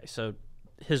 Okay, so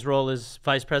his role is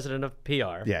vice president of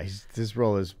PR. Yeah, his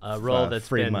role is A role that's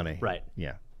free been- money. right.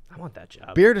 Yeah. I want that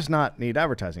job. Beer does not need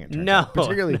advertising, it turns No. out,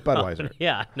 particularly Budweiser.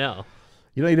 Yeah, no.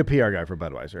 You don't need a PR guy for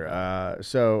Budweiser.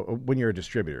 So when you're a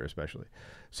distributor, especially.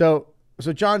 So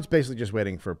John's basically just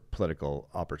waiting for political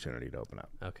opportunity to open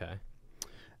up. Okay.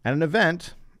 At an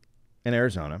event in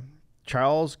Arizona,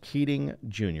 Charles Keating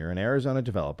Jr., an Arizona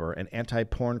developer and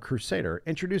anti-porn crusader,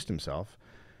 introduced himself,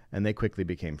 and they quickly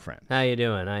became friends. How you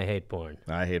doing? I hate porn.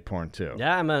 I hate porn, too.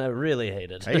 Yeah, I'm gonna really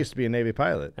hate it. I used to be a Navy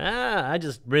pilot. I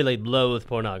just really loathe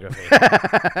pornography.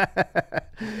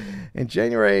 In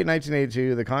January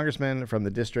 1982, the congressman from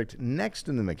the district next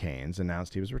to the McCains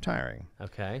announced he was retiring.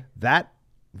 Okay. That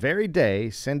very day,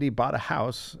 Cindy bought a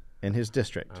house in his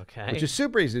district, Okay. which is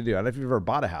super easy to do. I don't know if you've ever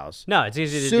bought a house. No, it's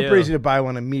easy to do. Super easy to buy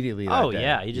one immediately that Oh day.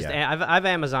 yeah, you just I've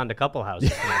Amazoned a couple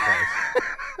houses in my place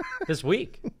this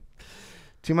week.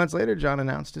 2 months later, John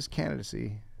announced his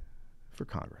candidacy for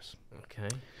Congress. Okay.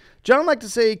 John liked to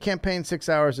say he campaigned 6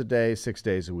 hours a day, 6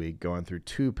 days a week, going through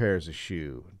 2 pairs of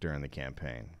shoes during the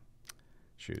campaign.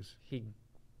 Shoes.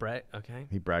 Okay.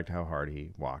 He bragged how hard he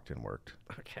walked and worked.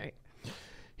 Okay.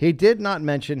 He did not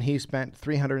mention he spent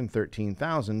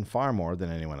 $313,000, far more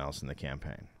than anyone else in the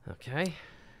campaign. Okay.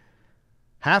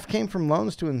 Half came from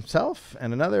loans to himself,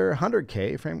 and another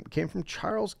 $100K came from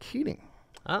Charles Keating.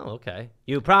 Oh, okay.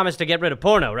 You promised to get rid of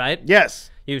porno, right?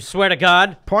 Yes, You swear to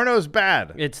God, porno's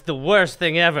bad. it's the worst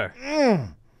thing ever. I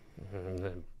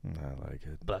like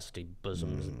it. Busty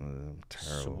bosoms,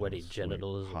 Terrible, sweaty sweet,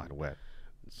 genitals, hot, wet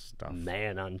stuff.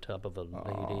 man on top of a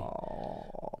lady.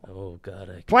 Oh God,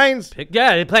 I Planes. pick.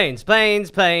 Yeah, planes.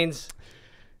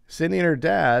 Cindy and her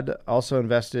dad also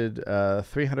invested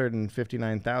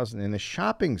 $359,000 in a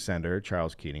shopping center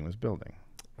Charles Keating was building.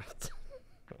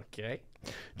 Okay.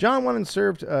 John won and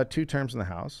served 2 terms in the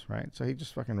House, right? So he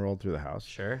just fucking rolled through the House.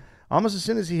 Sure. Almost as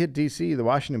soon as he hit D.C., the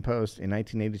Washington Post in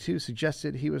 1982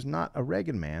 suggested he was not a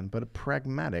Reagan man, but a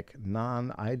pragmatic,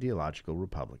 non-ideological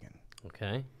Republican.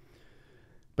 Okay.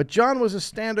 But John was a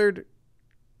standard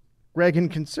Reagan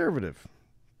conservative,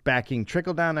 backing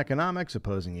trickle-down economics,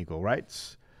 opposing equal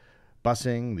rights,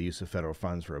 busing, the use of federal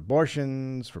funds for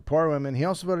abortions, for poor women. He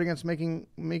also voted against making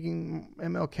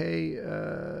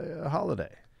MLK a holiday.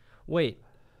 Wait,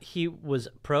 he was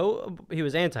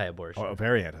anti-abortion. Oh,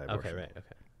 very anti-abortion. Okay, right,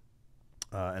 okay.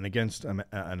 And against an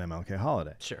MLK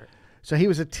holiday. Sure. So he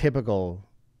was a typical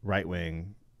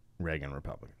right-wing Reagan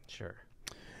Republican. Sure.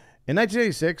 In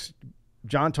 1986,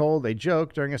 John told a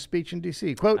joke during a speech in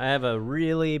D.C. Quote, I have a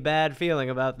really bad feeling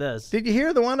about this. "Did you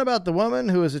hear the one about the woman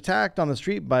who was attacked on the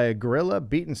street by a gorilla,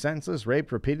 beaten senseless,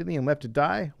 raped repeatedly, and left to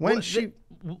die? What?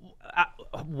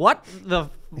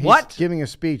 He's giving a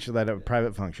speech at a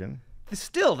private function.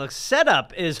 Still, the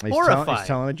setup is He's horrifying.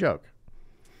 telling a joke.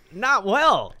 Not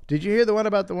well. Did you hear the one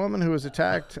about the woman who was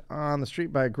attacked on the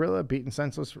street by a gorilla, beaten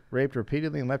senseless, raped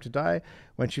repeatedly, and left to die?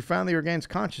 When she finally regains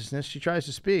consciousness, she tries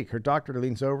to speak. Her doctor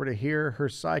leans over to hear her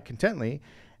sigh contently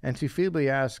and to feebly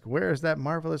ask, 'Where is that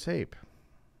marvelous ape?'"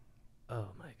 Oh,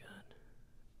 my God.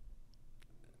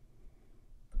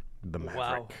 The Maverick.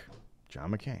 Wow.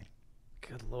 John McCain.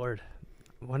 Good Lord.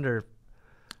 I wonder,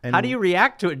 And, how do you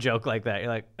react to a joke like that?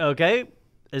 You're like, okay,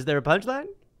 is there a punchline?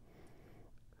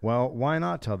 well, why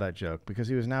not tell that joke? Because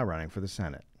he was now running for the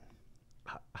Senate.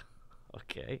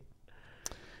 Okay.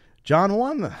 John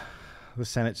won the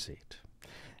Senate seat.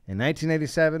 In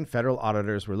 1987, federal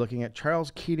auditors were looking at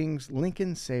Charles Keating's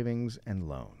Lincoln Savings and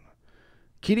Loan.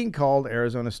 Keating called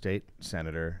Arizona State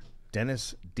Senator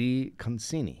Dennis D.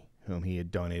 Concini, whom he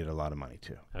had donated a lot of money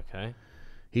to. Okay.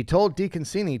 He told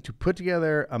DeConcini to put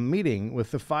together a meeting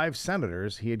with the 5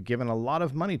 senators he had given a lot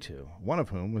of money to, one of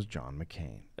whom was John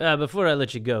McCain. Before I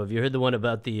let you go, have you heard the one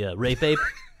about the rape ape?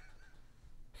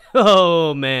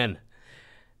 Oh, man.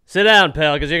 Sit down,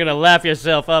 pal, because you're going to laugh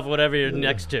yourself off whatever you're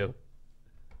next to.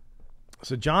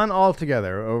 So John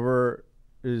altogether, over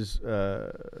his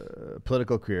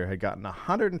political career, had gotten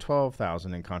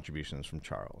 $112,000 in contributions from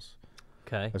Charles.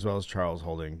 Okay. As well as Charles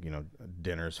holding,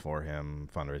 dinners for him,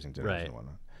 fundraising dinners Right. and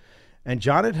whatnot. And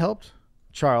John had helped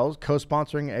Charles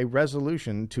co-sponsoring a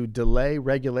resolution to delay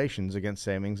regulations against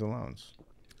savings and loans.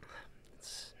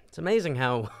 It's amazing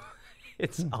how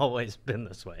it's always been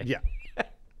this way. Yeah.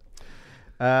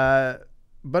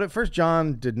 But at first,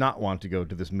 John did not want to go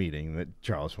to this meeting that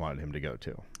Charles wanted him to go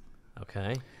to.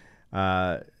 Okay.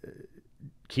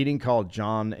 Keating called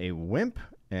John a wimp,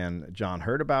 and John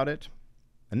heard about it.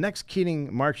 And next,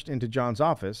 Keating marched into John's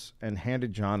office and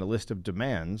handed John a list of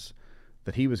demands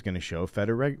that he was going to show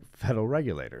federal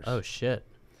regulators. Oh, shit.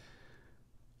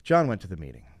 John went to the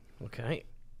meeting. Okay.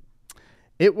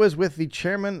 It was with the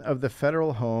chairman of the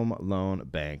Federal Home Loan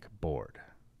Bank Board.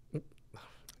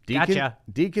 Gotcha.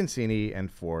 DeConcini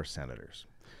and 4 senators.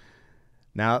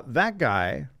 Now, that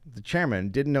guy, the chairman,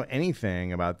 didn't know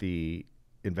anything about the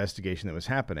investigation that was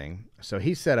happening, so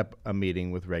he set up a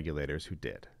meeting with regulators who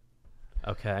did.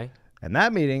 Okay. And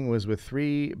that meeting was with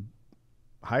 3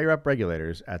 higher-up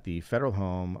regulators at the Federal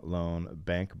Home Loan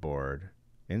Bank Board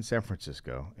in San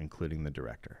Francisco, including the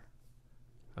director.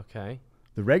 Okay.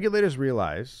 The regulators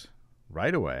realized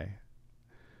right away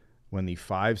when the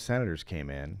 5 senators came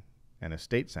in and a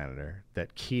state senator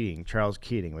that Charles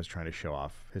Keating was trying to show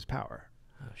off his power.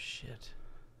 Oh, shit.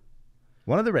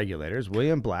 One of the regulators,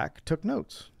 William Black, took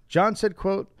notes. John said,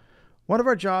 quote, "One of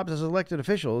our jobs as elected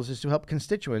officials is to help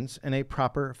constituents in a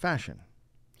proper fashion.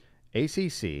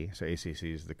 ACC," so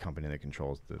ACC is the company that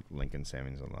controls the Lincoln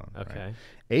Savings and Loan. Okay.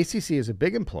 Right? ACC is a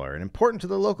big employer and important to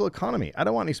the local economy. I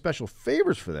don't want any special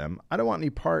favors for them. I don't want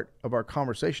any part of our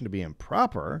conversation to be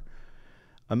improper.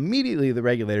 Immediately, the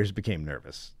regulators became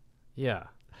nervous. Yeah.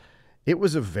 It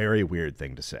was a very weird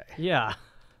thing to say. Yeah.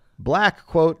 Black,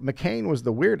 quote, "McCain was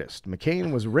the weirdest.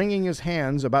 McCain was wringing his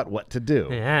hands about what to do."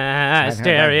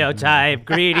 Stereotype.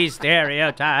 Greedy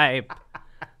stereotype.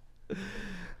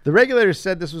 The regulators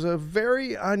said this was a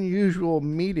very unusual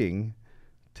meeting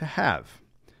to have.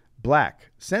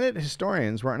 Black, Senate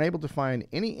historians were unable to find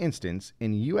any instance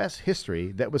in U.S.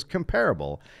 history that was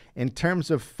comparable in terms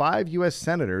of 5 U.S.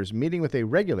 senators meeting with a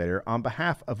regulator on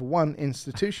behalf of one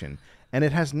institution, and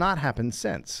it has not happened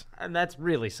since. And that's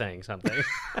really saying something.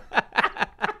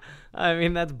 I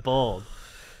mean, that's bold.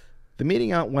 The meeting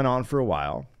went on for a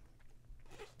while.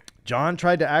 John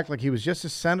tried to act like he was just a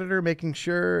senator, making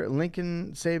sure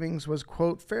Lincoln Savings was,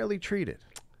 quote, fairly treated.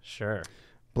 Sure.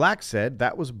 Black said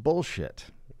that was bullshit.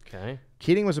 Okay.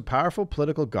 Keating was a powerful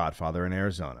political godfather in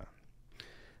Arizona.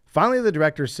 Finally, the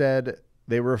director said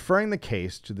they were referring the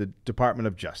case to the Department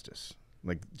of Justice.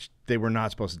 Like, they were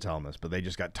not supposed to tell him this, but they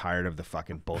just got tired of the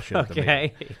fucking bullshit at the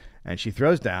meeting. And she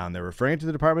throws down, they're referring to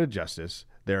the Department of Justice.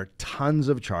 There are tons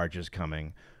of charges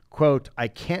coming. Quote, I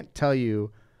can't tell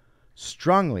you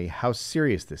strongly how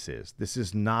serious this is. This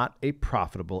is not a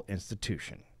profitable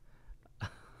institution.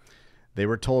 They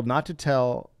were told not to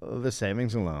tell the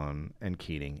savings and loan and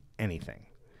Keating anything.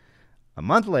 A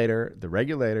month later, the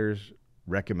regulators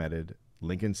recommended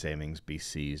Lincoln Savings be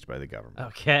seized by the government.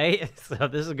 Okay, so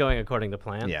this is going according to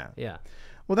plan? Yeah. Yeah.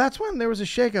 Well, that's when there was a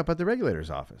shakeup at the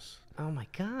regulator's office. Oh, my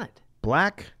God.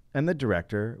 Black and the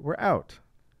director were out.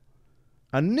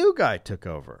 A new guy took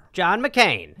over. John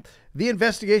McCain. The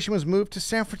investigation was moved to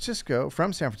San Francisco,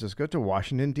 from San Francisco to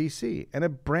Washington, D.C., and a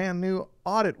brand new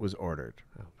audit was ordered.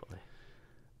 Oh, boy.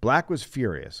 Black was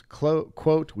furious.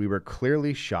 Quote, we were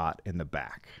clearly shot in the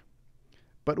back.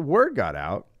 But word got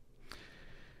out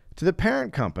to the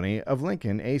parent company of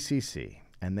Lincoln, ACC,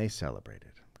 and they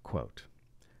celebrated. Quote,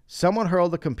 someone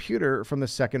hurled a computer from the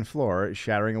second floor,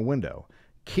 shattering a window.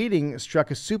 Keating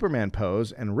struck a Superman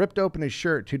pose and ripped open his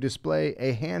shirt to display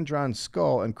a hand-drawn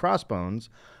skull and crossbones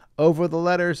over the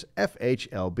letters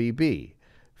FHLBB,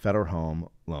 Federal Home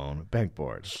Loan Bank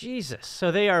Board. Jesus.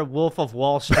 So they are Wolf of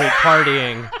Wall Street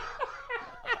partying.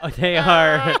 They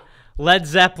are Led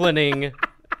Zeppelining.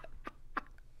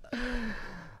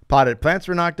 Potted plants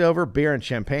were knocked over. Beer and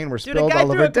champagne were Dude, a spilled guy all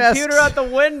threw over a desks. computer out the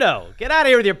window. Get out of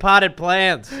here with your potted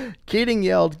plants. Keating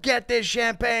yelled, get this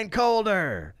champagne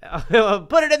colder.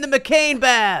 Put it in the McCain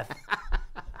bath.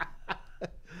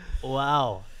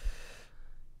 Wow.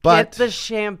 But, Get the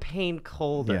champagne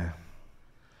colder.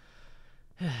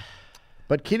 Yeah.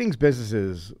 But Keating's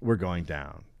businesses were going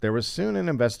down. There was soon an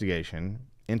investigation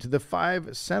into the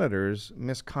 5 senators'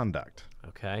 misconduct.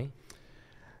 Okay.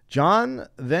 John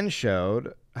then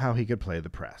showed how he could play the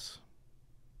press.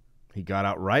 He got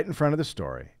out right in front of the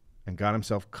story and got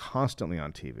himself constantly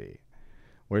on TV.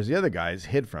 Whereas the other guys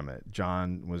hid from it.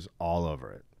 John was all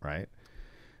over it, right?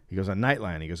 He goes on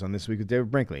Nightline. He goes on This Week with David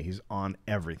Brinkley. He's on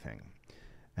everything.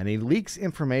 And he leaks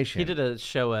information. He did a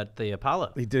show at the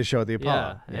Apollo. He did a show at the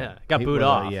Apollo. Yeah. Got booed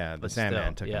off. Yeah, the but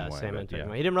Sandman still, took him away. Sandman took yeah. him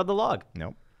away. He didn't rub the log.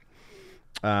 Nope.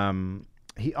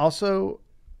 He also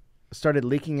started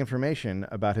leaking information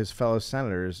about his fellow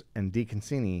senators and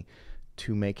DeConcini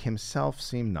to make himself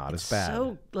seem not as bad.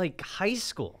 So, like, high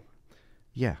school.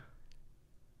 Yeah.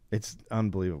 It's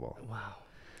unbelievable. Wow.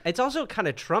 It's also kind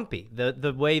of Trumpy,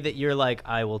 the way that you're like,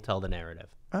 I will tell the narrative.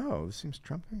 Oh, this seems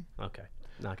Trumpy. Okay.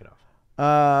 Knock it off.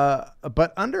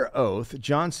 But under oath,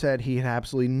 John said he had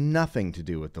absolutely nothing to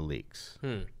do with the leaks.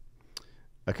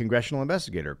 A congressional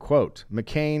investigator, quote,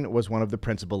 McCain was one of the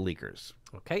principal leakers.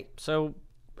 Okay. So,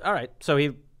 all right. So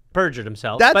he perjured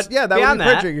himself. That but would be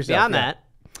perjuring yourself. Beyond yeah. that.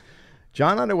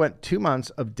 John underwent 2 months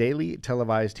of daily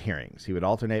televised hearings. He would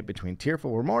alternate between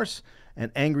tearful remorse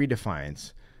and angry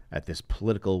defiance at this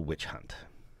political witch hunt.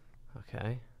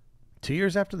 Okay. 2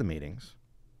 years after the meetings,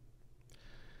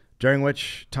 during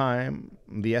which time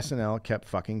the SNL kept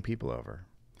fucking people over,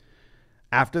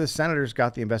 after the senators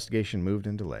got the investigation moved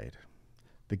and delayed,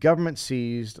 the government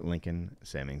seized Lincoln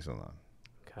Savings and Loan.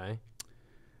 Okay.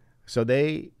 So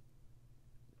they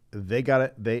got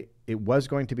it. It was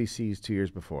going to be seized 2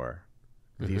 years before.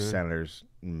 These senators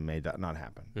made that not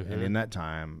happen. And in that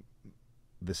time,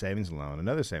 the savings and loan and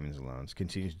other savings and loans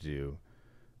continued to do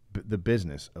the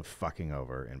business of fucking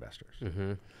over investors.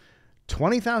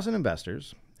 20,000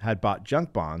 investors had bought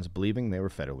junk bonds believing they were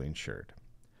federally insured.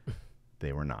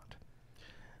 They were not.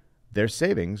 Their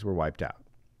savings were wiped out.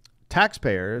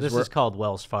 Taxpayers This were is called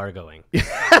Wells Fargoing.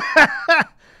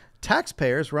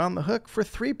 Taxpayers were on the hook for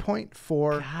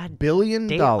 $3.4 God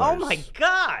billion. Oh, my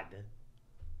God.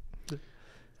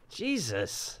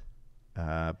 Jesus.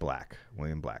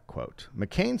 William Black, quote,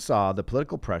 McCain saw the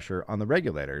political pressure on the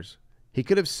regulators. He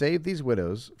could have saved these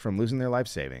widows from losing their life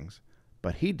savings,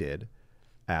 but he did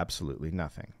absolutely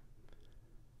nothing.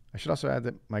 I should also add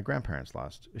that my grandparents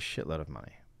lost a shitload of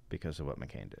money because of what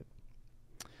McCain did.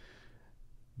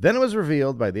 Then it was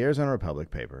revealed by the Arizona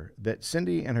Republic paper that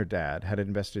Cindy and her dad had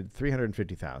invested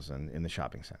 $350,000 in the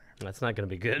shopping center. That's not going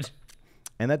to be good.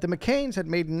 And that the McCains had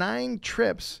made 9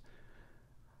 trips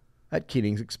at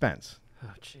Keating's expense.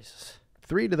 Oh, Jesus.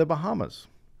 3 to the Bahamas.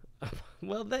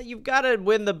 Well, that you've got to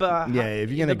win the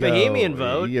If you're gonna the Bahamian go,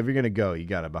 vote. If you're gonna go, you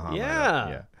got a Bahamas. Yeah.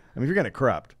 I mean, if you're gonna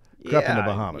corrupt in the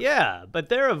Bahamas. Yeah, but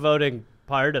they're a voting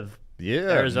part of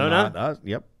Arizona. Not us.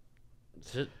 Yep.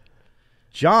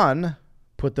 John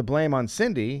put the blame on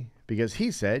Cindy because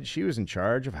he said she was in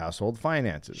charge of household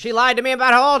finances. She lied to me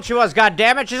about how old she was,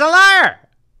 goddammit. She's a liar.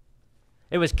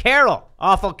 It was Carol.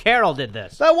 Awful Carol did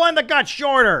this. The one that got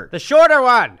shorter. The shorter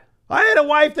one. I had a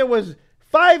wife that was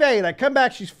 5'8". I come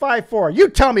back, she's 5'4". You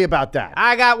tell me about that.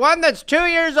 I got one that's 2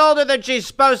 years older than she's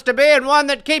supposed to be and one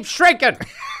that keeps shrinking.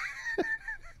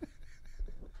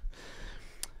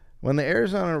 When the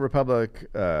Arizona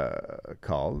Republic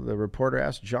called, the reporter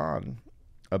asked John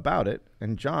about it,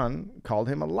 and John called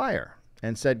him a liar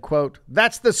and said, quote,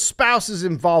 "That's the spouse's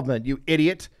involvement, you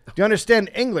idiot. Do you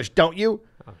understand English, don't you?"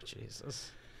 Oh,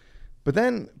 Jesus. But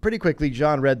then, pretty quickly,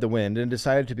 John read the wind and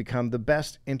decided to become the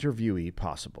best interviewee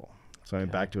possible. So he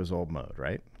went back to his old mode,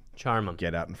 right? Charm him.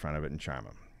 Get out in front of it and charm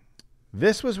him.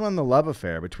 This was when the love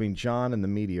affair between John and the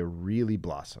media really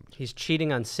blossomed. He's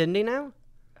cheating on Cindy now?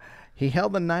 He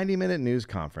held a 90-minute news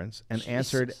conference and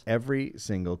answered every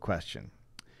single question.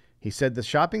 He said the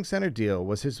shopping center deal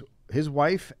was his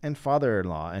wife and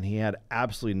father-in-law, and he had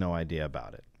absolutely no idea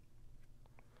about it.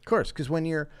 Of course, because when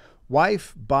your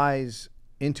wife buys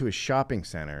into a shopping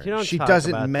center, she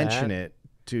doesn't mention it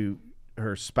to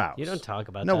her spouse. You don't talk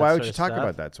about no, that why sort would you of talk stuff.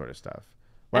 about that sort of stuff?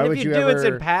 Why And would if you you do, ever... it's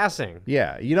in passing.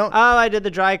 Yeah, you don't... Oh, I did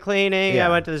the dry cleaning. Yeah. I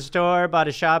went to the store, bought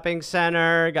a shopping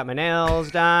center, got my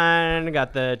nails done,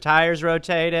 got the tires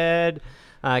rotated,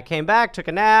 came back, took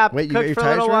a nap, Wait, you cooked got your for a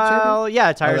tires little while. rotated?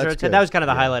 Yeah, tires that's rotated. good. That was kind of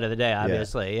the Yeah. highlight of the day,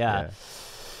 obviously. Yeah.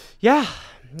 That's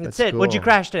That's it. What'd you cool.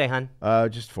 crash today, hon?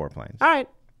 Just 4 planes. All right.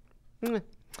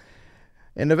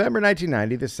 In November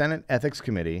 1990, the Senate Ethics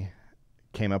Committee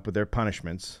came up with their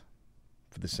punishments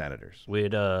for the senators.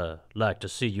 We'd like to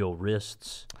see your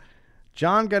wrists.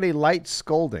 John got a light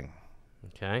scolding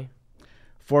Okay.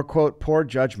 for, quote, poor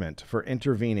judgment for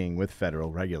intervening with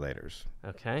federal regulators.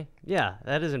 Okay. Yeah,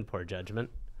 that isn't poor judgment.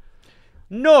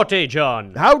 Naughty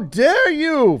John. How dare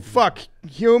you fuck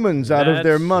humans out of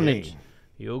their That's money? it.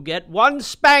 You'll get one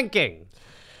spanking.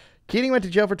 Keating went to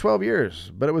jail for 12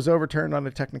 years, but it was overturned on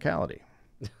a technicality.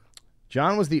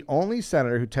 John was the only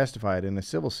senator who testified in a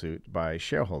civil suit by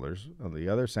shareholders, and the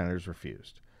other senators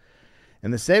refused.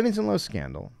 And the savings and loan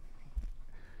scandal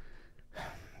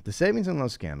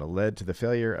led to the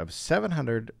failure of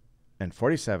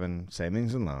 747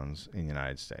 savings and loans in the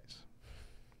United States.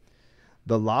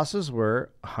 The losses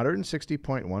were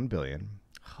 $160.1 billion.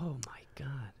 Oh my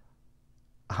God.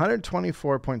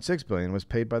 $124.6 billion was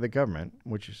paid by the government,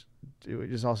 which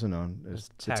is also known as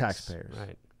the taxpayers.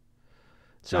 Right.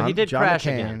 So he did John crash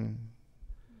McCain again.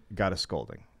 got a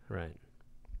scolding. Right.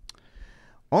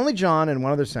 Only John and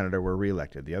one other senator were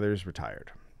reelected. The others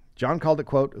retired. John called it,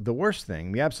 quote, the worst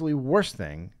thing, the absolutely worst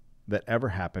thing that ever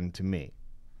happened to me.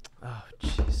 Oh,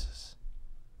 Jesus.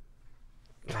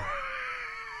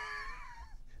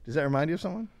 Does that remind you of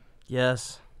someone?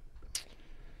 Yes.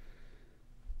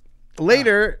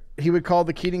 Later, he would call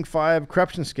the Keating 5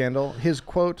 corruption scandal his,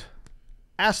 quote,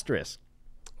 asterisk.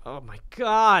 Oh my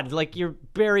God. Like you're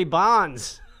Barry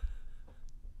Bonds.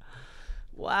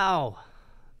 Wow.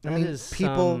 I mean, is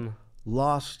people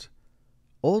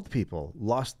old people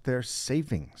lost their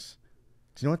savings.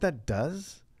 Do you know what that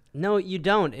does? No, you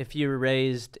don't if you're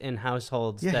raised in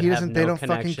households Yeah, that he have doesn't- no they don't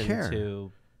fucking connection care.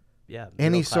 to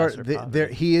Any middle class sort, or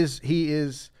poverty. he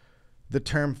is the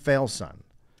term fail son.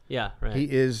 Yeah, right. He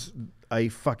is a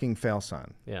fucking fail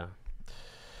son. yeah.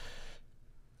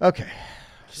 Okay.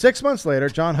 6 months later,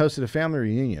 John hosted a family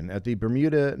reunion at the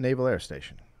Bermuda Naval Air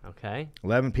Station. Okay.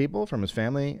 11 people from his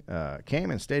family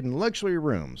came and stayed in luxury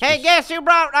rooms. Hey, guess who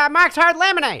brought Mike's Hard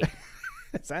Lemonade?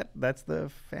 That's the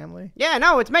family? Yeah,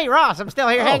 no, it's me, Ross. I'm still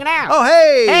here hanging out. Oh,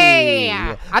 hey! Hey,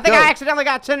 I think Go. I accidentally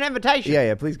got sent an invitation.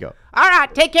 Yeah, please go. All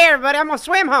right, take care, everybody. I'm going to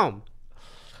swim home.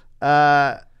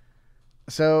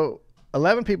 So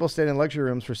 11 people stayed in luxury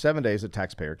rooms for 7 days at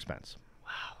taxpayer expense.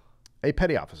 Wow. A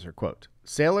petty officer, quote,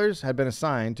 sailors had been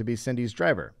assigned to be Cindy's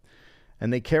driver,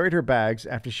 and they carried her bags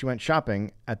after she went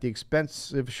shopping at the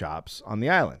expensive shops on the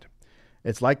island.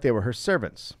 It's like they were her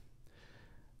servants.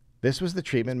 This was the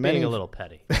treatment Being a little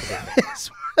petty. This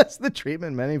was the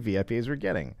treatment many VIPs were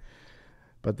getting.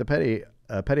 But the petty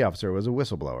officer was a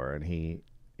whistleblower, and he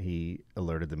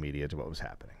alerted the media to what was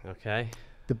happening. Okay.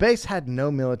 The base had no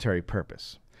military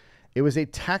purpose. It was a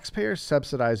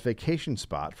taxpayer-subsidized vacation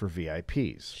spot for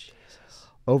VIPs. Jesus.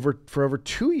 For over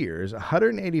 2 years,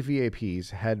 180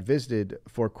 VIPs had visited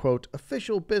for, quote,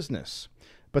 official business.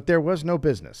 But there was no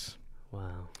business.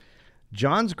 Wow.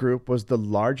 John's group was the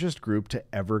largest group to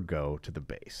ever go to the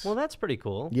base. Well, that's pretty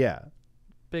cool. Yeah.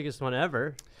 Biggest one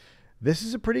ever. This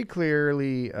is a pretty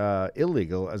clearly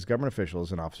illegal, as government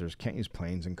officials and officers can't use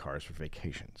planes and cars for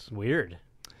vacations. Weird.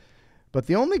 But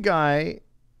only the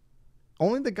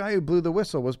guy who blew the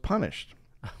whistle was punished.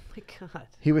 my God.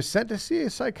 He was sent to see a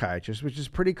psychiatrist, which is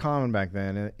pretty common back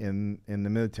then in the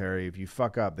military. If you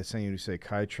fuck up, they send you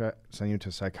to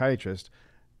a psychiatrist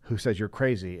who says you're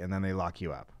crazy, and then they lock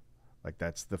you up. Like,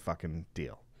 that's the fucking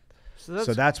deal.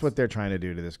 So that's what they're trying to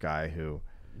do to this guy who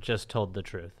just told the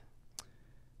truth.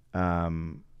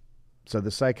 So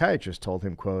the psychiatrist told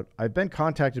him, quote, "I've been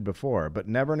contacted before, but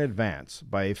never in advance,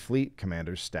 by a fleet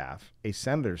commander's staff, a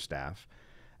senator's staff,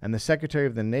 and the secretary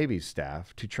of the Navy's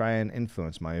staff to try and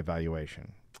influence my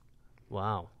evaluation."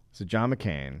 Wow. So John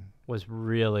McCain was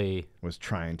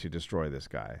trying to destroy this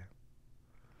guy.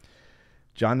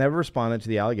 John never responded to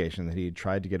the allegation that he had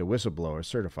tried to get a whistleblower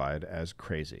certified as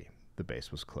crazy. The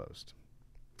base was closed.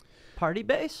 Party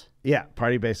base? Yeah,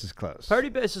 party base is closed. Party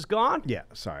base is gone? Yeah,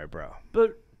 sorry, bro.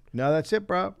 But no, that's it,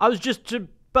 bro. I was just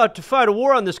about to fight a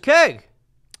war on this keg.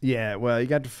 Yeah, well, you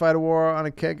got to fight a war on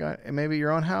a keg, maybe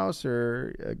your own house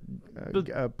or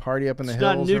a party up in the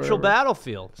hills. It's not a neutral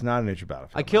battlefield. It's not a neutral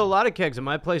battlefield. I kill a lot of kegs in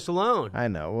my place alone. I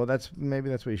know. Well, maybe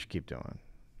that's what you should keep doing.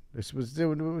 This was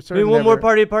sort of maybe one more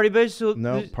party at party base? So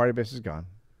no, party base is gone.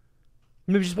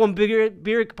 Maybe just one bigger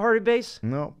beer at party base?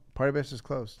 No, party base is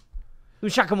closed. Let me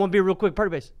shotgun one beer real quick, party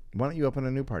base. Why don't you open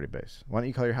a new party base? Why don't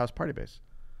you call your house party base?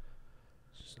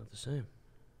 It's not the same.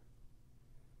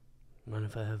 Mind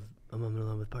if I'm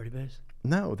alone with party base?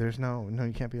 No, there's no,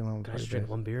 you can't be alone with Can I party just drink base.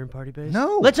 one beer in party base?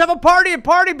 No. Let's have a party at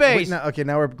party base. Wait, okay,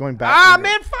 now we're going back. Ah,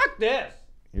 man, fuck this.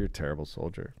 You're a terrible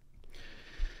soldier.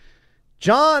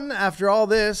 John, after all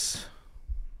this,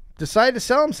 decided to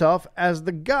sell himself as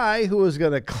the guy who was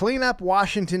going to clean up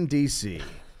Washington, D.C.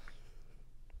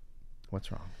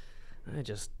 What's wrong?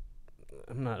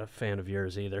 I'm not a fan of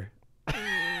yours either.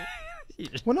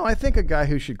 Well, no, I think a guy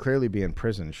who should clearly be in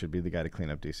prison should be the guy to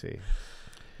clean up D.C.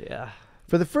 Yeah.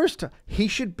 For the first time, he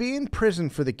should be in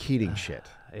prison for the Keating shit.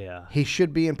 Yeah. He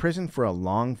should be in prison for a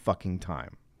long fucking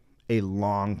time. A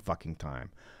long fucking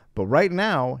time. But right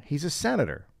now, he's a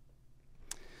senator.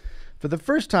 For the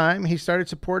first time, he started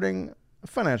supporting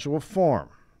financial reform.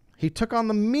 He took on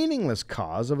the meaningless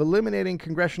cause of eliminating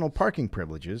congressional parking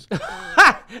privileges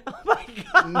Oh, my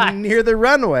God. near the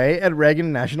runway at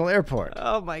Reagan National Airport.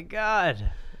 Oh, my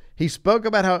God. He spoke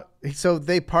about how, so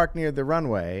they park near the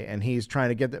runway, and he's trying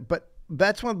to get that. But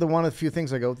that's one of the few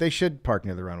things I go, they should park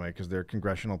near the runway because they're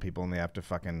congressional people and they have to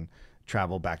fucking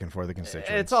travel back and forth the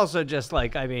constituents. It's also just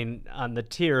like, I mean, on the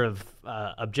tier of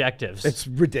objectives. It's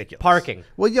ridiculous. Parking.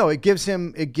 Well, it gives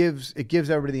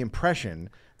everybody the impression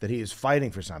that he is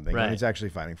fighting for something, Right. and he's actually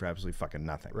fighting for absolutely fucking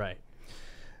nothing. Right.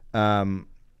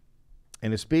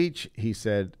 In his speech, he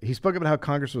spoke about how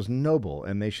Congress was noble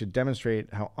and they should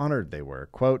demonstrate how honored they were.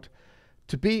 Quote,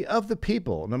 "To be of the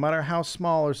people, no matter how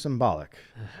small or symbolic."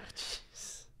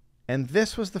 And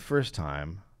this was the first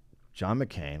time John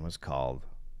McCain was called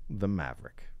the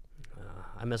Maverick.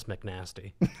 I miss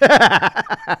McNasty.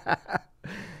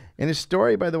 In his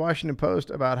story by the Washington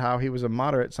Post about how he was a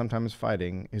moderate, sometimes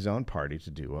fighting his own party to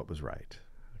do what was right.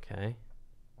 Okay.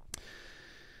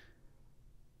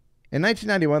 In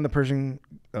 1991, the Persian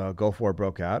Gulf War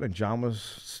broke out, and John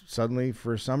was suddenly,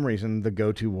 for some reason, the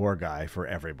go-to war guy for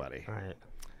everybody. All right.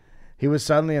 He was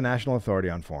suddenly a national authority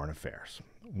on foreign affairs.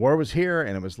 War was here,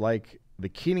 and it was like the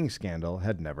Keating scandal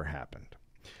had never happened.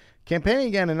 Campaigning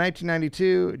again in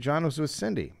 1992, John was with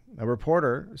Cindy. A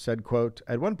reporter said, quote,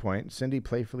 "At one point, Cindy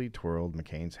playfully twirled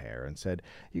McCain's hair and said,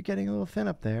 'You're getting a little thin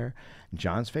up there.'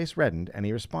 John's face reddened, and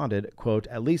he responded, quote,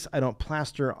 'At least I don't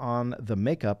plaster on the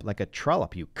makeup like a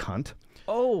trollop, you cunt.'"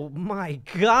 Oh, my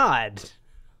God.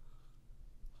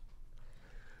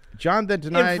 John then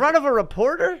denied... In front of a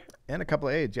reporter? And a couple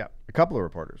of aides, yeah. A couple of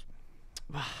reporters.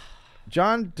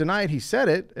 John denied he said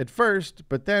it at first,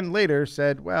 but then later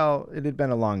said, well, it had been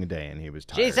a long day and he was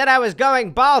tired. She said I was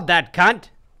going bald, that cunt.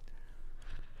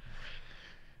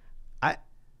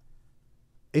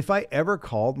 If I ever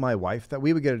called my wife that,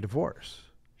 we would get a divorce.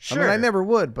 Sure. I mean, I never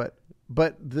would, but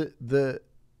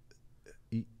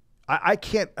I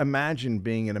can't imagine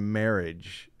being in a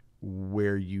marriage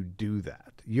where you do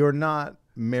that. You're not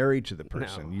married to the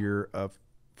person. No. You're a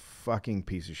fucking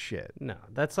piece of shit. No,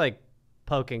 that's like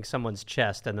poking someone's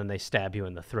chest and then they stab you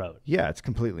in the throat. Yeah, it's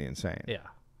completely insane. Yeah.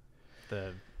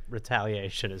 The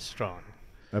retaliation is strong.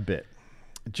 A bit.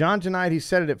 John denied he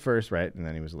said it at first, right? And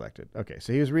then he was elected. Okay,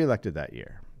 so he was reelected that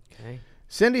year. Okay.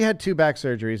 Cindy had 2 back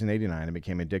surgeries in '89 and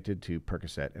became addicted to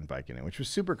Percocet and Vicodin, which was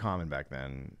super common back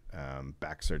then.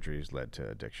 Back surgeries led to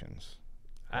addictions.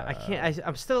 I can't.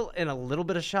 I'm still in a little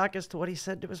bit of shock as to what he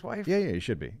said to his wife. Yeah, you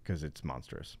should be, because it's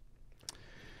monstrous.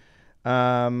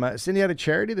 Cindy had a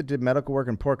charity that did medical work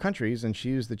in poor countries, and she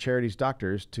used the charity's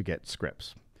doctors to get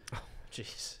scripts.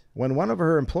 Jeez. When one of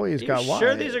her employees got Sure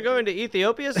wise, these are going to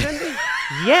Ethiopia, Cindy?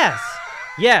 Yes.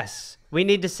 Yes. We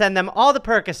need to send them all the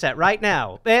Percocet right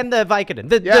now. And the Vicodin.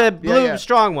 The blue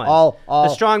strong ones. All the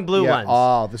strong blue ones.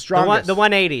 All the strongest. The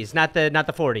 180s, not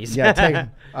the 40s. Yeah,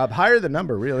 take higher the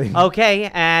number, really.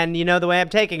 Okay, and you know the way I'm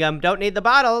taking them. Don't need the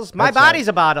bottles. My That's body's right.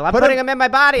 a bottle. I'm Put putting 'em- them in my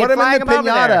body Put and them flying in the them over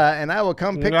there. pinata, and I will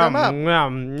come pick them up.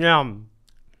 Yum, yum.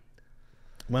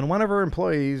 When one of her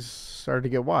employees started to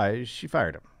get wise, she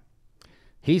fired him.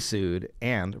 He sued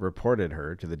and reported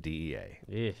her to the DEA.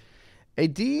 Yeah. A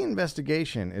DEA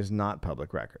investigation is not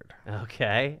public record.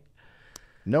 Okay.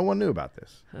 No one knew about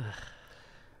this.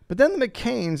 But then the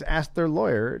McCains asked their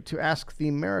lawyer to ask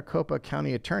the Maricopa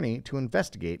County attorney to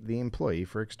investigate the employee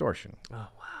for extortion. Oh,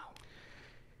 wow.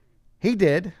 He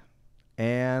did,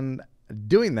 and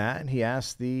doing that, he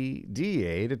asked the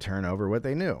DEA to turn over what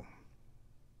they knew.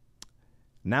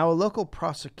 Now, a local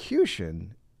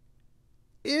prosecution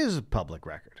is public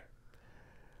record.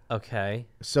 Okay.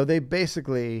 So they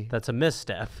basically... That's a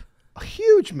misstep. A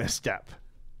huge misstep.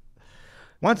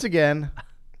 Once again,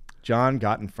 John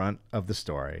got in front of the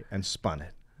story and spun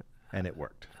it, and it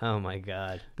worked. Oh, my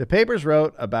God. The papers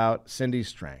wrote about Cindy's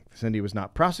strength. Cindy was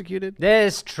not prosecuted.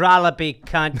 This trollopy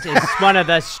cunt is one of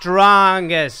the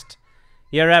strongest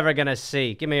you're ever going to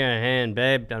see. Give me your hand,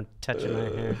 babe. Don't touch my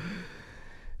hair.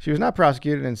 She was not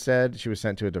prosecuted. Instead, she was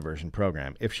sent to a diversion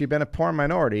program. If she'd been a poor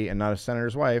minority and not a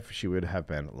senator's wife, she would have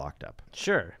been locked up.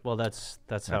 Sure. Well, that's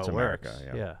how it America,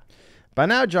 works. yeah. By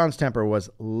now, John's temper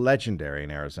was legendary in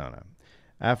Arizona.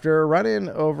 After a run-in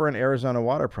over an Arizona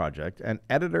water project, an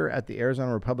editor at the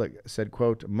Arizona Republic said,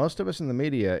 quote, "Most of us in the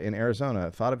media in Arizona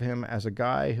thought of him as a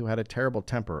guy who had a terrible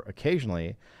temper,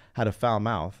 occasionally had a foul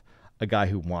mouth, a guy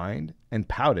who whined and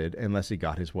pouted unless he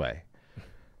got his way.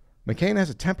 McCain has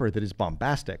a temper that is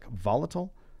bombastic,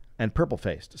 volatile, and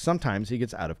purple-faced. Sometimes he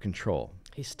gets out of control."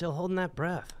 He's still holding that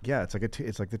breath. Yeah, it's like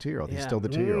the 2-year-old. He's Yeah. still the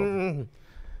 2-year-old.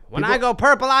 When I go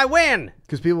purple, I win.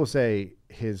 Because people say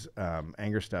his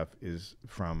anger stuff is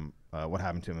from what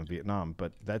happened to him in Vietnam,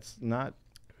 but that's not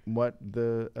what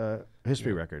the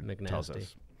history record tells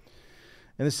us.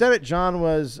 In the Senate, John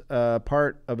was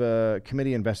part of a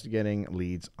committee investigating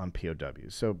leads on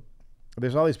POWs. So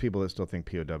there's all these people that still think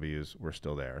POWs were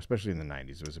still there, especially in the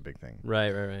 90s. It was a big thing.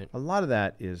 Right. A lot of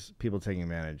that is people taking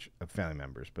advantage of family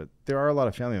members, but there are a lot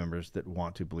of family members that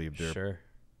want to believe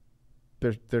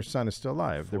their son is still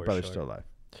alive, their brother's still alive.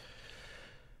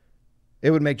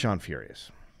 It would make John furious.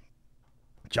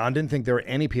 John didn't think there were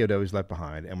any POWs left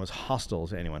behind and was hostile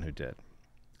to anyone who did.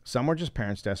 Some were just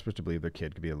parents desperate to believe their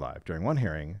kid could be alive. During one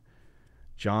hearing,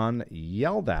 John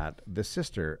yelled at the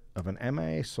sister of an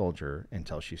MIA soldier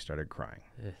until she started crying.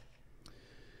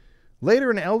 Later,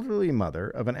 an elderly mother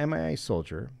of an MIA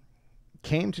soldier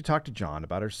came to talk to John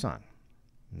about her son.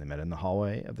 And they met in the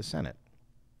hallway of the Senate.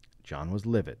 John was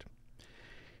livid.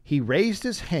 He raised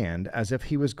his hand as if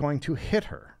he was going to hit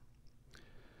her.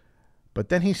 But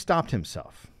then he stopped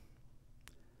himself.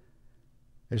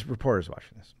 There's reporters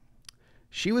watching this.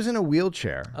 She was in a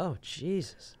wheelchair. Oh,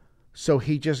 Jesus. So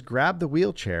he just grabbed the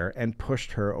wheelchair and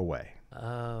pushed her away.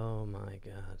 Oh, my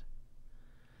God.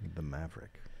 The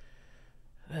Maverick.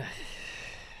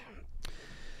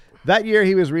 That year,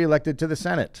 he was reelected to the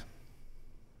Senate.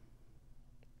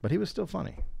 But he was still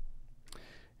funny.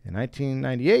 In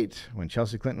 1998, when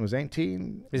Chelsea Clinton was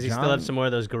 18... Does he still have some more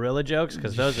of those gorilla jokes?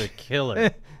 Because those are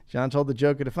killer. John told the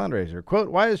joke at a fundraiser, quote,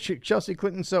 "Why is Chelsea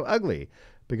Clinton so ugly?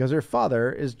 Because her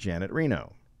father is Janet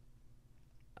Reno."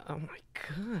 Oh, my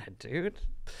God, dude.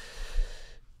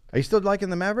 Are you still liking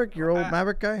the Maverick, your old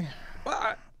Maverick guy?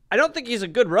 Well, I don't think he's a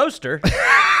good roaster.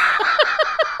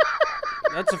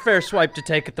 That's a fair swipe to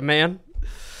take at the man.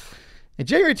 In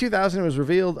January 2000, it was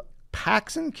revealed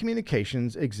Paxson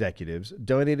Communications executives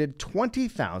donated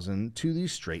 $20,000 to the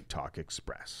Straight Talk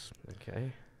Express.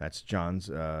 Okay. That's John's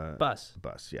Bus,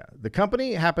 yeah. The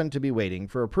company happened to be waiting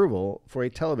for approval for a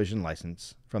television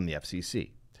license from the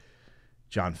FCC.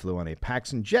 John flew on a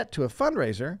Paxson jet to a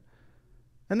fundraiser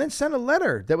and then sent a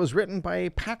letter that was written by a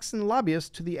Paxson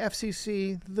lobbyist to the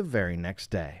FCC the very next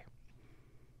day.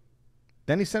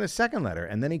 Then he sent a second letter,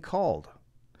 and then he called.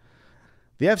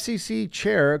 The FCC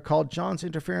chair called John's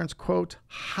interference, quote,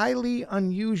 "highly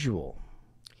unusual."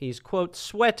 He's, quote,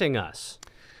 sweating us.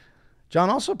 John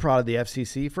also prodded the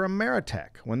FCC for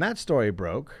Ameritech. When that story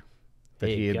broke, that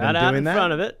he had got been out doing in that,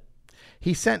 front of it.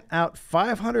 he sent out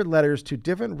 500 letters to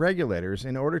different regulators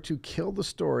in order to kill the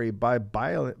story by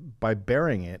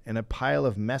burying it in a pile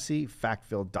of messy,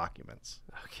 fact-filled documents.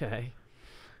 Okay.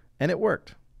 And it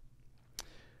worked.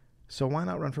 So why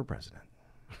not run for president?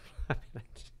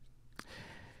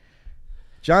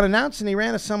 John announced and he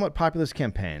ran a somewhat populist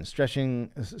campaign,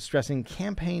 stressing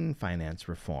campaign finance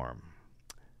reform,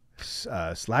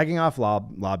 slagging off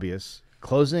lobbyists,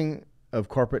 closing of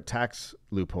corporate tax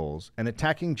loopholes, and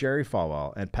attacking Jerry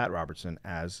Falwell and Pat Robertson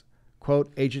as,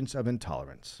 quote, agents of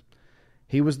intolerance.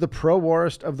 He was the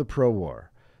pro-warist of the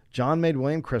pro-war. John made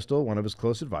William Kristol one of his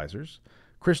close advisors.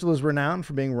 Kristol is renowned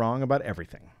for being wrong about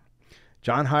everything.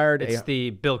 John hired It's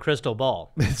the Bill Crystal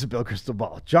Ball. It's a Bill Crystal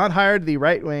Ball. John hired the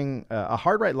right-wing, a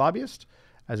hard-right lobbyist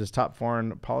as his top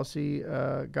foreign policy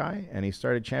guy, and he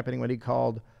started championing what he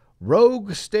called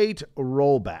rogue state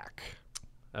rollback.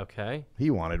 Okay. He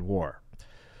wanted war.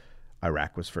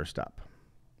 Iraq was first up.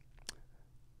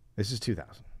 This is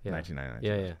 2000, Yeah.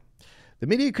 1999. Yeah. The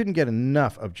media couldn't get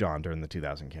enough of John during the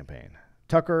 2000 campaign.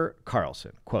 Tucker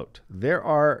Carlson, quote, there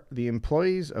are the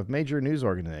employees of major news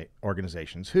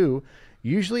organizations who,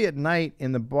 usually at night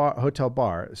in the hotel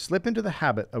bar, slip into the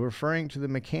habit of referring to the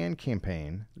McCain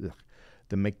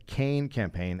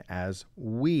campaign as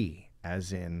we,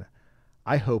 as in,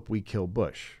 I hope we kill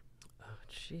Bush. Oh,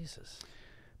 Jesus.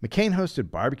 McCain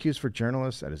hosted barbecues for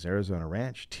journalists at his Arizona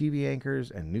ranch. TV anchors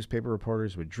and newspaper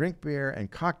reporters would drink beer and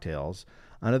cocktails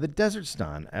under the desert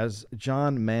sun as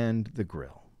John manned the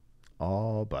grill.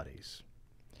 All buddies.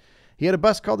 He had a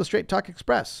bus called the Straight Talk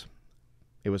Express.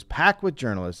 It was packed with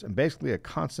journalists and basically a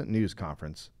constant news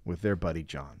conference with their buddy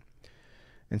John.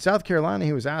 In South Carolina,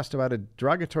 he was asked about a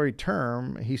derogatory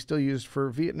term he still used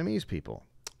for Vietnamese people.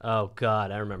 Oh, God,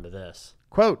 I remember this.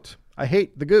 Quote, I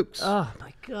hate the gooks. Oh,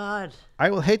 my God. I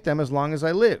will hate them as long as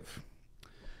I live.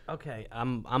 Okay,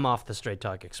 I'm off the Straight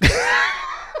Talk Express.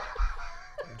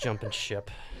 Jumping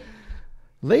ship.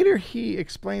 Later, he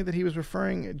explained that he was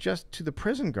referring just to the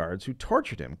prison guards who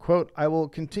tortured him. Quote, I will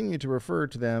continue to refer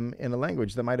to them in a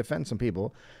language that might offend some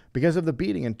people because of the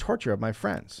beating and torture of my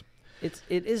friends. It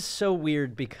is so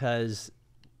weird because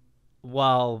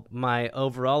while my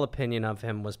overall opinion of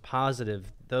him was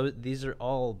positive, these are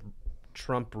all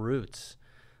Trump roots.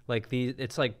 Like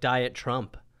it's like Diet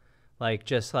Trump. Like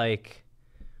just like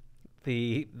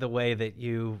the way that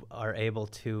you are able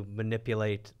to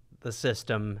manipulate the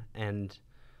system and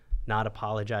not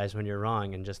apologize when you're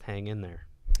wrong and just hang in there.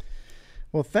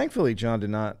 Well, thankfully, John did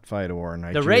not fight a war in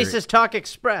Nigeria. The Racist Talk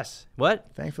Express. What?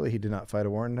 Thankfully, he did not fight a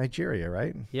war in Nigeria,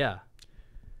 right? Yeah.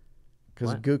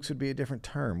 Because gooks would be a different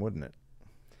term, wouldn't it?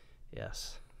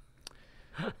 Yes.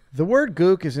 The word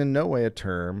gook is in no way a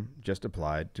term just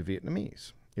applied to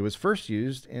Vietnamese. It was first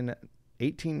used in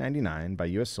 1899 by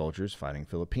U.S. soldiers fighting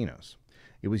Filipinos.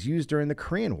 It was used during the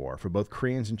Korean War for both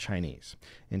Koreans and Chinese.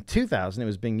 In 2000, it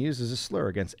was being used as a slur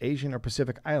against Asian or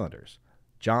Pacific Islanders.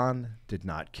 John did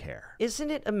not care. Isn't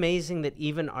it amazing that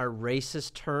even our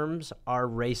racist terms are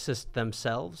racist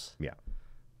themselves? Yeah.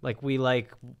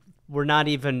 We're not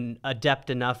even adept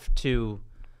enough to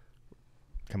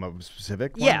Come up with a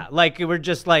specific one? Yeah, like we're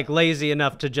just like lazy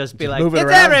enough to just be like, move it it's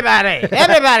around." everybody.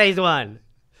 Everybody's one.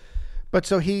 But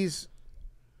so he's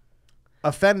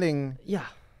offending Yeah.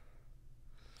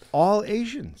 all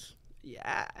Asians.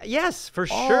 Yeah. Yes, for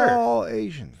sure. All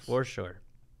Asians. For sure.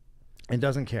 And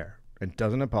doesn't care. And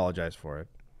doesn't apologize for it.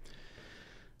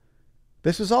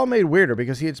 This was all made weirder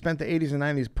because he had spent the 80s and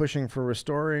 90s pushing for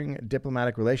restoring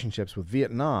diplomatic relationships with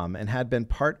Vietnam and had been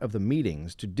part of the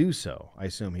meetings to do so. I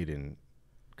assume he didn't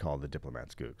call the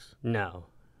diplomats gooks. No,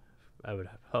 I would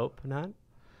hope not.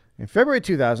 In February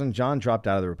 2000, John dropped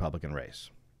out of the Republican race.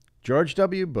 George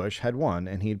W. Bush had won,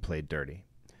 and he'd played dirty.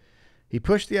 He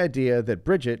pushed the idea that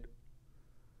Bridget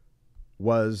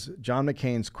was John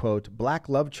McCain's, quote, black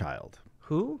love child.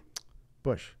 Who?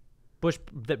 Bush. Bush,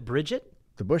 that Bridget?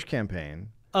 The Bush campaign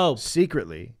Oh,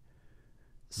 secretly,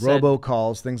 said-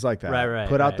 robocalls, things like that, Right,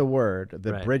 put out right. the word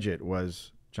that Right. Bridget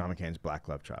was John McCain's black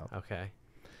love child. okay.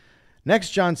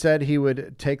 Next, John said he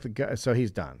would take the so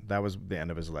he's done. That was the end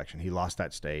of his election. He lost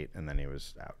that state, and then he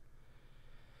was out.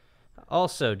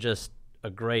 Also, just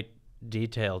a great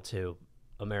detail to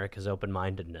America's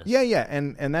open-mindedness. Yeah,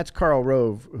 and that's Karl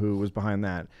Rove who was behind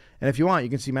that. And if you want, you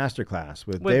can see Masterclass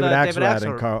with With, David David Axelrod Axelrod.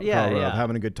 and Karl Yeah, Rove yeah.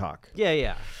 having a good talk. Yeah,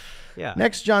 yeah. Yeah.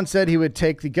 Next, John said he would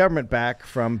take the government back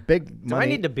from big Do money. I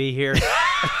need to be here?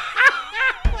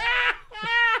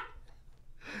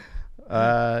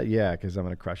 Yeah, because I'm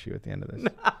going to crush you at the end of this.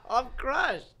 I'm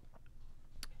crushed.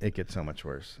 It gets so much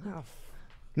worse. Oh,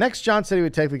 Next, John said he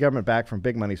would take the government back from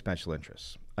big money special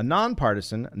interests. A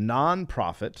nonpartisan,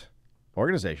 non-profit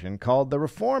organization called the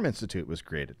Reform Institute was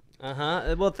created.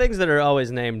 Uh-huh. Well, things that are always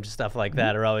named stuff like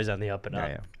that are always on the up and up.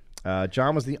 Yeah.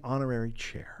 John was the honorary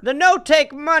chair. The No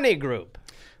Take Money Group.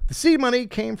 The seed money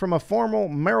came from a former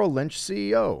Merrill Lynch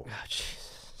CEO, Oh,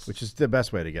 Jesus. which is the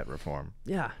best way to get reform.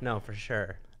 Yeah, no, for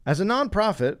sure. As a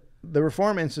nonprofit, the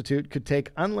Reform Institute could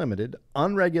take unlimited,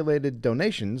 unregulated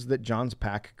donations that John's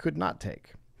PAC could not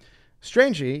take.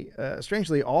 Strangely,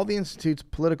 all the Institute's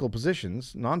political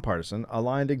positions, nonpartisan,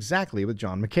 aligned exactly with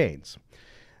John McCain's.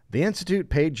 The Institute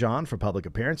paid John for public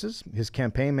appearances. His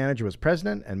campaign manager was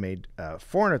president and made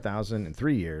 $400,000 in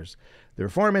 3 years. The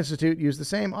Reform Institute used the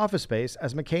same office space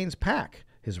as McCain's PAC,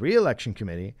 his re-election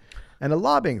committee, and a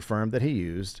lobbying firm that he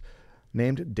used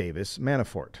named Davis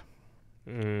Manafort.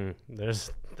 There's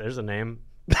a name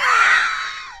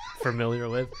familiar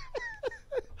with.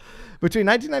 Between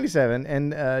 1997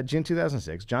 and June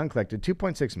 2006, John collected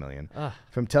 $2.6 million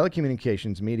from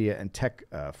telecommunications, media, and tech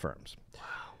firms. Wow.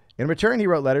 In return, he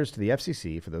wrote letters to the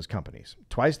FCC for those companies.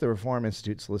 Twice, the Reform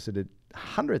Institute solicited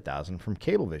 $100,000 from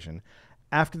Cablevision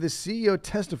after the CEO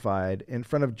testified in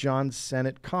front of John's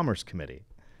Senate Commerce Committee.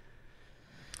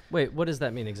 Wait, what does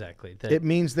that mean exactly? It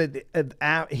means that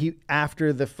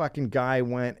after the fucking guy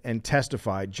went and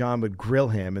testified, John would grill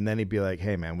him, and then he'd be like,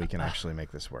 hey, man, we can actually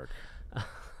make this work.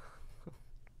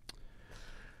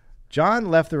 John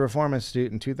left the Reform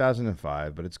Institute in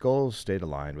 2005, but its goals stayed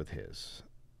aligned with his.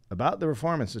 About the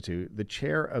Reform Institute, the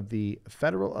chair of the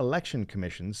Federal Election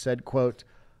Commission said, quote,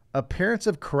 appearance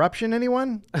of corruption,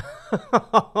 anyone?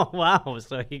 Wow,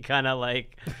 so he kind of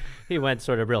he went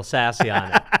sort of real sassy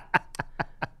on it.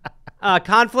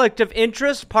 Conflict of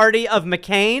interest, party of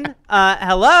McCain.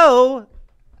 Hello?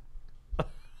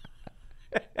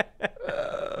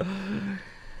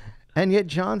 And yet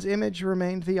John's image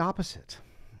remained the opposite.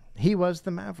 He was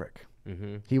the Maverick.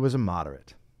 Mm-hmm. He was a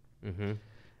moderate. Mm-hmm.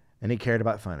 And he cared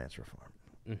about finance reform.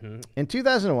 Mm-hmm. In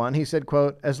 2001, he said,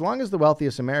 quote, as long as the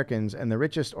wealthiest Americans and the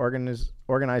richest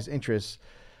organized interests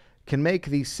can make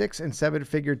the 6- and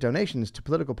 7-figure donations to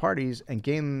political parties and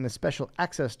gain the special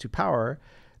access to power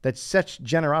that such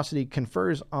generosity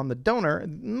confers on the donor,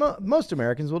 most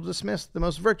Americans will dismiss the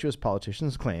most virtuous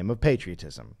politician's claim of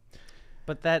patriotism.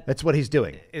 But that's what he's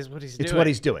doing. Is what he's doing. It's what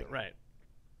he's doing. Right.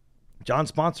 John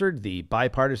sponsored the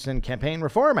Bipartisan Campaign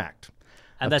Reform Act.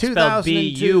 And that's spelled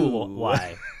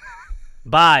B-U-Y.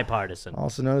 Bipartisan.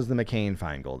 Also known as the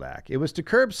McCain-Feingold Act. It was to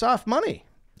curb soft money.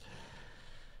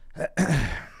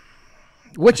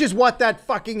 Which is what that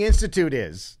fucking institute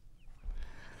is.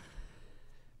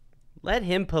 Let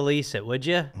him police it, would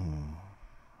you?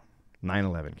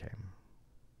 9/11 came.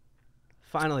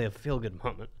 Finally, a feel-good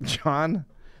moment. John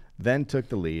then took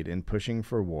the lead in pushing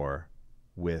for war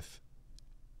with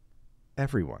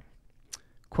everyone.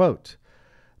 Quote,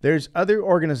 there's other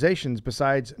organizations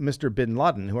besides Mr. Bin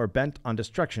Laden who are bent on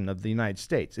destruction of the United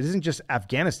States. It isn't just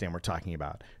Afghanistan we're talking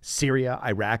about. Syria,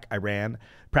 Iraq, Iran,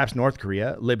 perhaps North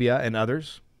Korea, Libya, and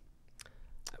others.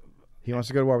 He wants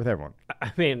to go to war with everyone.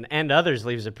 I mean, and others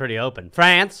leaves it pretty open.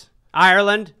 France,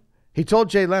 Ireland. He told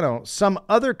Jay Leno some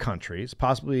other countries,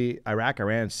 possibly Iraq,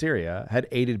 Iran, Syria, had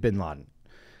aided Bin Laden.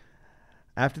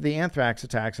 After the anthrax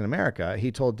attacks in America,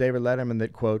 he told David Letterman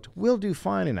that, quote, we'll do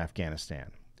fine in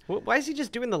Afghanistan. Why is he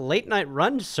just doing the late-night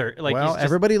run, sir? Well,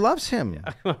 everybody loves him.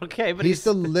 Okay, but he's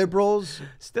the liberals.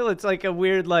 Still, it's like a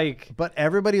weird, But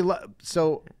everybody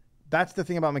so that's the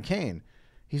thing about McCain.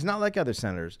 He's not like other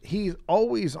senators. He's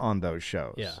always on those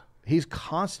shows. Yeah. He's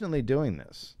constantly doing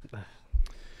this.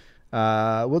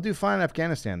 We'll do fine in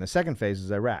Afghanistan. The second phase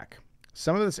is Iraq.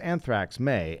 Some of this anthrax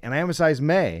may, and I emphasize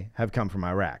may, have come from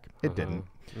Iraq. It didn't.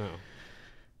 No.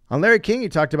 On Larry King, he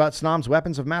talked about Saddam's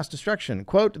weapons of mass destruction.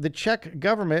 Quote, the Czech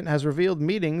government has revealed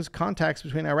meetings, contacts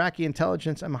between Iraqi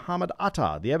intelligence and Mohammed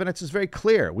Atta. The evidence is very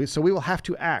clear, so we will have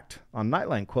to act. On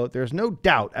Nightline, quote, there is no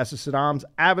doubt as to Saddam's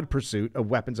avid pursuit of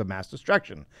weapons of mass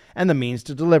destruction and the means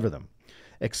to deliver them.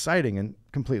 Exciting and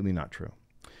completely not true.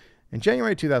 In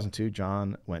January 2002,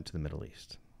 John went to the Middle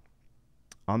East.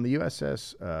 On the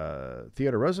USS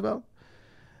Theodore Roosevelt,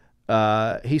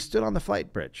 he stood on the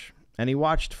flight bridge and he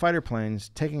watched fighter planes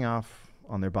taking off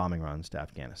on their bombing runs to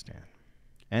Afghanistan.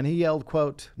 And he yelled,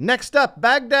 quote, next up,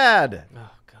 Baghdad! Oh,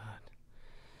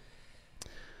 God.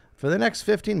 For the next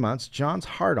 15 months, John's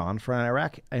hard-on for an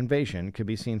Iraq invasion could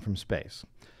be seen from space.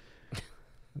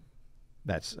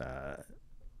 That's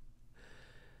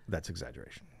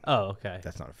exaggeration. Oh, okay.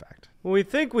 That's not a fact. We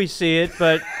think we see it,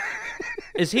 but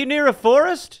is he near a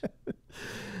forest?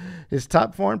 His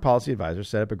top foreign policy advisor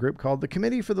set up a group called the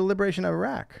Committee for the Liberation of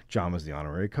Iraq. John was the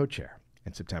honorary co-chair.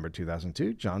 In September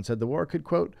 2002, John said the war could,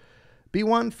 quote, be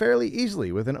won fairly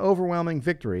easily with an overwhelming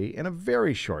victory in a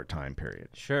very short time period.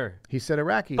 Sure. He said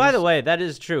Iraqis... By the way, that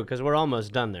is true, because we're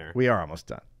almost done there. We are almost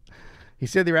done. He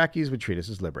said the Iraqis would treat us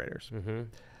as liberators. Mm-hmm.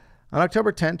 On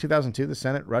October 10, 2002, the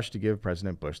Senate rushed to give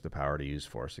President Bush the power to use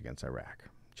force against Iraq.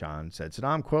 John said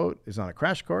Saddam, quote, is on a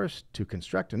crash course to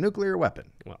construct a nuclear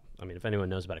weapon. Well, I mean, if anyone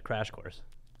knows about a crash course.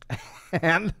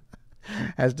 And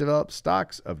has developed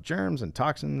stocks of germs and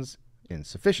toxins in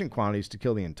sufficient quantities to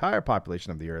kill the entire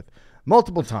population of the Earth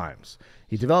multiple times.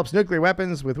 He develops nuclear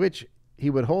weapons with which he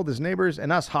would hold his neighbors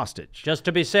and us hostage. Just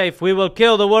to be safe, we will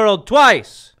kill the world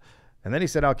twice. And then he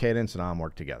said Al-Qaeda and Saddam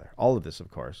worked together. All of this,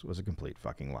 of course, was a complete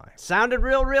fucking lie. Sounded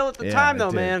real at the time, though,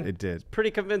 man. It did.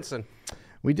 Pretty convincing.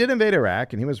 We did invade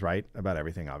Iraq, and he was right about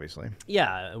everything, obviously.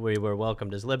 Yeah, we were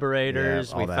welcomed as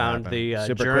liberators. Yeah, we that found happened. the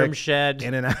Super germ quick, shed.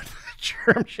 In and out of the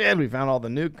germ shed. We found all the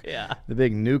the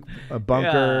big nuke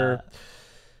bunker.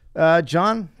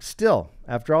 John, still,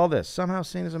 after all this, somehow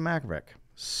seen as a maverick.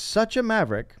 Such a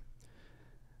maverick.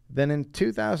 Then in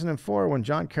 2004, when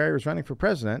John Kerry was running for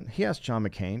president, he asked John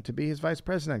McCain to be his vice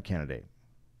president candidate.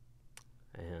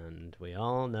 And we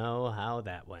all know how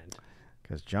that went.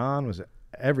 Because John was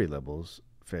every liberal's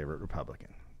favorite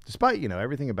Republican. Despite,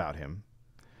 everything about him.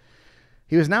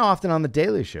 He was now often on The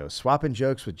Daily Show, swapping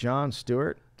jokes with Jon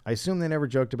Stewart. I assume they never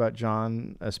joked about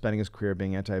John spending his career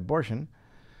being anti-abortion.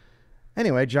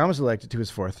 Anyway, John was elected to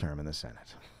his 4th term in the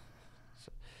Senate.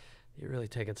 You're really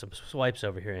taking some swipes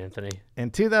over here, Anthony.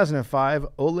 In 2005,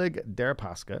 Oleg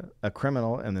Deripaska, a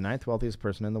criminal and the 9th wealthiest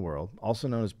person in the world, also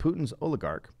known as Putin's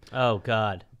oligarch, Oh,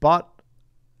 God. bought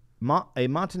a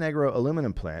Montenegro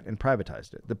aluminum plant and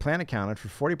privatized it. The plant accounted for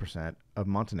 40% of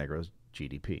Montenegro's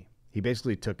GDP. He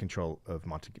basically took control of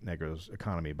Montenegro's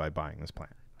economy by buying this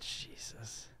plant.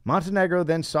 Jesus. Montenegro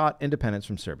then sought independence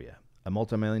from Serbia. A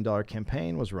multi-million-dollar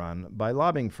campaign was run by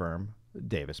lobbying firm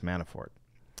Davis Manafort.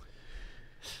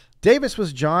 Davis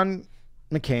was John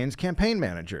McCain's campaign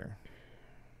manager.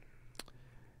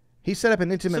 He set up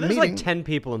an intimate So there's meeting. like 10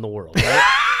 people in the world,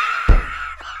 right?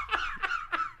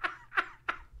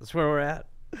 That's where we're at.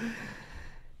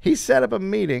 He set up a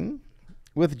meeting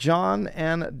with John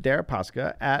and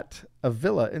Deripaska at a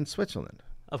villa in Switzerland.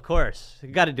 Of course. You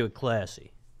got to do it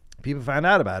classy. People found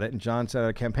out about it, and John sent out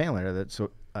a campaign letter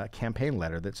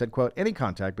that said, quote, any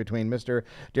contact between Mr.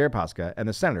 Deripaska and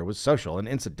the senator was social and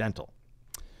incidental.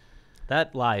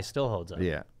 That lie still holds up.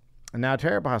 Yeah. And now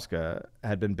Deripaska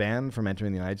had been banned from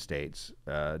entering the United States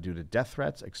due to death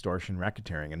threats, extortion,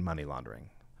 racketeering, and money laundering.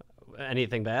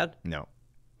 Anything bad? No.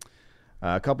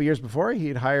 A couple years before, he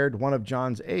had hired one of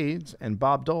John's aides and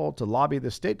Bob Dole to lobby the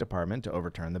State Department to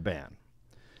overturn the ban.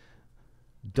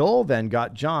 Dole then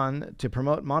got John to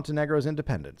promote Montenegro's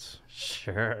independence.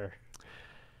 Sure.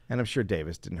 And I'm sure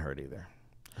Davis didn't hurt either.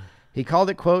 He called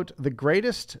it, quote, the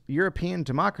greatest European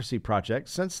democracy project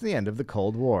since the end of the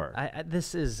Cold War.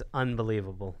 This is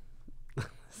unbelievable.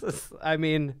 I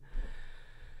mean,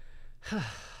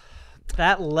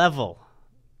 that level.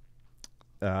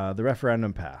 The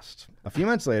referendum passed. A few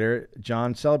months later,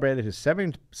 John celebrated his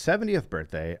 70th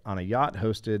birthday on a yacht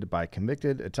hosted by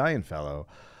convicted Italian fellow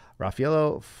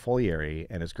Raffaello Folieri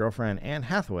and his girlfriend Anne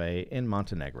Hathaway in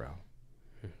Montenegro.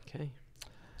 Okay.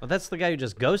 Well, that's the guy who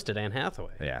just ghosted Anne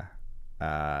Hathaway. Yeah.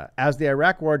 As the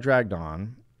Iraq War dragged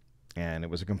on, and it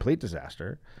was a complete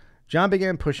disaster, John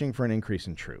began pushing for an increase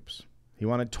in troops. He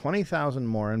wanted 20,000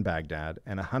 more in Baghdad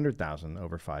and 100,000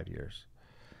 over 5 years.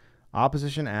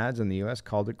 Opposition ads in the U.S.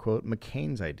 called it, quote,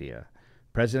 McCain's idea.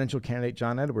 Presidential candidate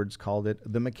John Edwards called it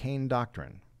the McCain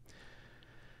Doctrine.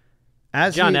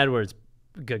 John Edwards,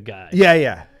 good guy.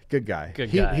 Yeah. Good guy.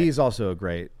 Good guy. He's also a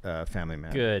great family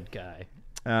man. Good guy.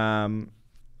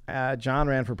 John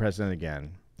ran for president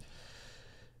again.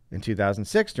 In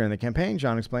 2006, during the campaign,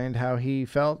 John explained how he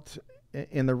felt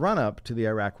in the run-up to the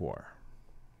Iraq War.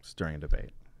 It's during a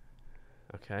debate.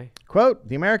 Okay. Quote,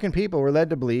 the American people were led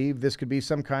to believe this could be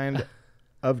some kind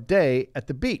of day at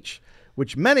the beach,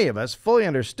 which many of us fully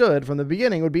understood from the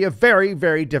beginning would be a very,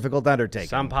 very difficult undertaking.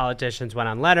 Some politicians went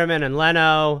on Letterman and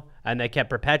Leno, and they kept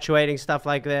perpetuating stuff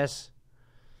like this.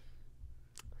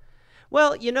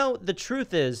 Well, the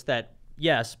truth is that,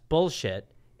 yes, bullshit.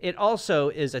 It also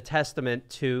is a testament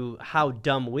to how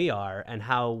dumb we are and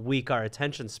how weak our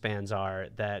attention spans are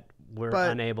that we're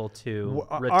unable to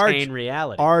retain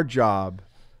reality. Our job,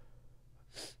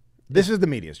 this is the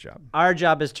media's job. Our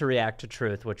job is to react to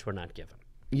truth, which we're not given.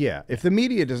 Yeah. If the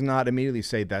media does not immediately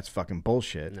say that's fucking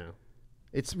bullshit, No.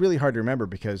 it's really hard to remember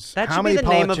because That how should many be the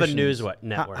name of a politicians- news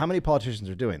network. How many politicians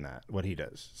are doing that? What he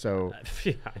does. So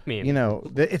I mean,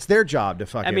 it's their job to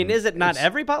fucking. is it not it's-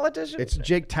 every politician? It's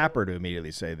Jake Tapper to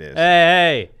immediately say this,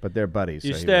 Hey, but they're buddies.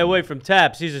 you so he stay away wouldn't. from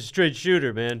Taps. He's a straight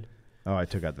shooter, man. Oh, I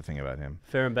took out the thing about him.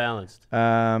 Fair and balanced.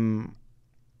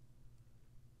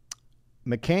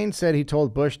 McCain said he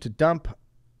told Bush to dump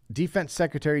Defense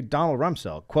Secretary Donald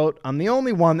Rumsfeld. Quote, I'm the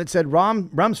only one that said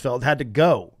Rumsfeld had to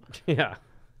go. Yeah.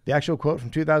 The actual quote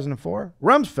from 2004,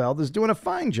 Rumsfeld is doing a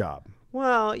fine job.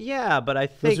 Well, yeah, but I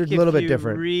think are a if little bit you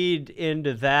different. read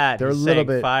into that, They're a he's little saying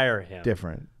bit fire him.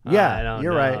 different. I Yeah, don't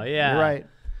you're know. right. Yeah. You're right.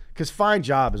 Because fine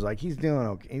job is like, he's doing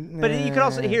okay. But you could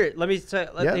also here. Let me say.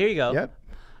 Yep, Here you go. Yep.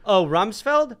 Oh,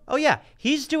 Rumsfeld. Oh yeah,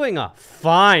 he's doing a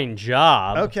fine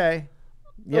job. Okay.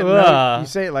 Yeah, no, you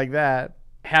say it like that.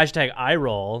 Hashtag eye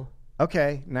roll.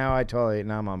 Okay, now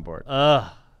I'm on board.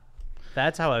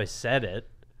 That's how I said it.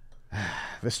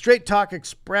 The Straight Talk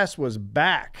Express was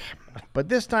back, but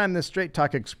this time the Straight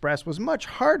Talk Express was much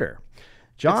harder.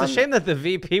 John, It's a shame that the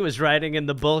VP was riding in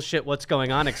the bullshit "What's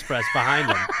Going On" Express behind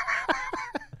him.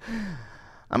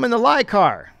 I'm in the lie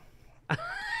car.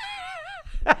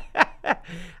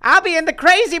 I'll be in the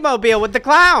crazy mobile with the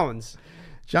clowns.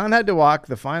 John had to walk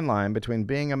the fine line between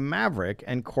being a maverick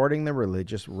and courting the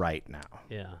religious right now.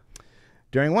 Yeah.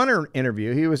 During one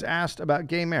interview, he was asked about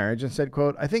gay marriage and said,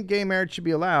 quote, I think gay marriage should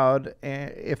be allowed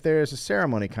if there's a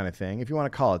ceremony kind of thing, if you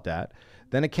want to call it that.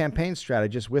 Then a campaign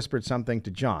strategist whispered something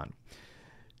to John.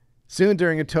 Soon,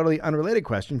 during a totally unrelated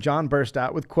question, John burst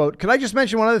out with, quote, could I just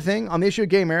mention one other thing? On the issue of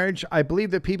gay marriage, I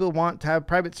believe that people want to have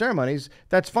private ceremonies.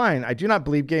 That's fine. I do not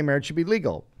believe gay marriage should be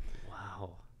legal.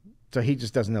 Wow. So he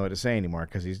just doesn't know what to say anymore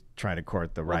because he's trying to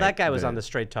court the right. Well, that guy was on the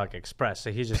Straight Talk Express,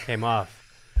 so he just came off.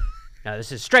 Now,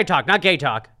 this is straight talk, not gay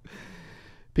talk.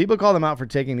 People called him out for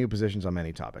taking new positions on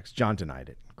many topics. John denied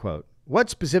it. Quote, what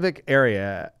specific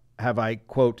area have I,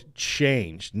 quote,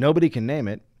 changed? Nobody can name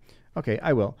it. Okay,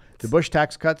 I will. The Bush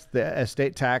tax cuts, the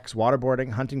estate tax,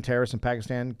 waterboarding, hunting terrorists in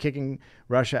Pakistan, kicking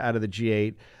Russia out of the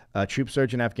G8, troop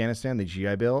surge in Afghanistan, the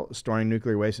GI Bill, storing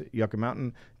nuclear waste at Yucca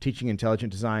Mountain, teaching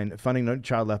intelligent design, funding No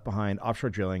Child Left Behind,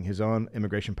 offshore drilling, his own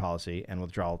immigration policy, and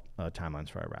withdrawal timelines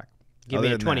for Iraq. Give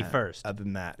me a 21st. Other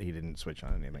than that, he didn't switch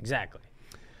on anything. Exactly.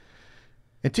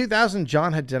 In 2000,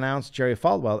 John had denounced Jerry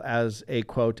Falwell as a,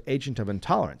 quote, agent of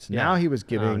intolerance. Yeah. Now he was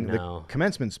giving the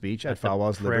commencement speech at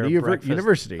Falwell's prayer Liberty breakfast.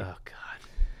 University. Oh, God.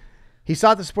 He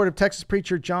sought the support of Texas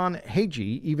preacher John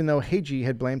Hagee, even though Hagee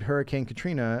had blamed Hurricane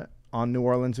Katrina on New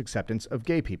Orleans' acceptance of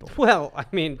gay people. Well, I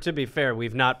mean, to be fair,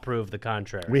 we've not proved the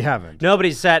contrary. We haven't.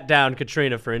 Nobody's sat down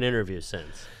Katrina for an interview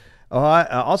since.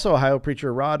 Also, Ohio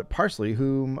preacher Rod Parsley,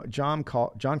 whom John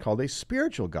called a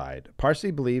spiritual guide.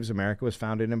 Parsley believes America was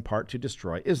founded in part to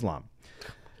destroy Islam.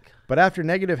 But after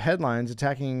negative headlines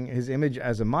attacking his image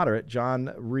as a moderate,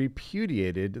 John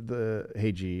repudiated the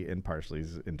Hagee and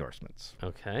Parsley's endorsements.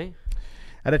 Okay.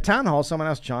 At a town hall, someone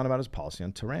asked John about his policy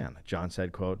on Tehran. John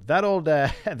said, quote, that old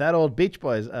Beach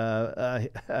Boys, bomb,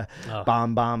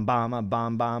 bomb, bomb,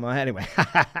 bomb, bomb. Anyway.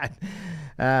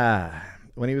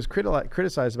 When he was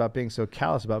criticized about being so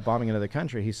callous about bombing another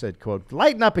country, he said, quote,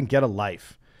 lighten up and get a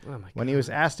life. Oh, my God. When he was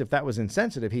asked if that was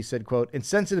insensitive, he said, quote,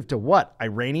 insensitive to what?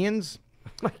 Iranians?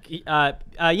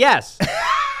 Yes.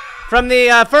 From the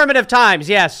affirmative times,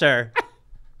 yes, sir.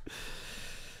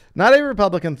 Not every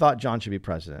Republican thought John should be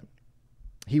president.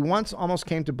 He once almost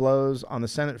came to blows on the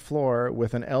Senate floor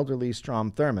with an elderly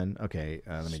Strom Thurmond. Okay,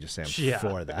 let me just say I'm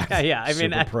for that. Yeah, I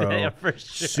mean, super pro, yeah, for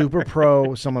sure. super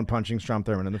pro. Someone punching Strom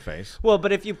Thurmond in the face. Well,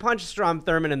 but if you punch Strom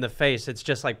Thurmond in the face, it's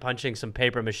just like punching some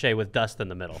paper mache with dust in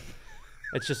the middle.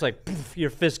 It's just like poof, your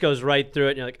fist goes right through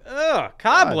it, and you're like, ugh,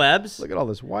 cobwebs. God, look at all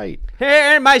this white.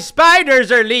 Hey, my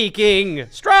spiders are leaking.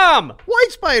 Strom,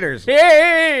 White spiders.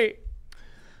 hey.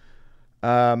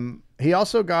 He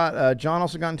also got John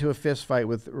also got into a fist fight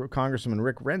with Congressman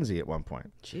Rick Renzi at one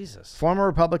point. Jesus. Former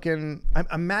Republican.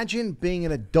 Imagine being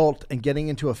an adult and getting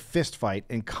into a fist fight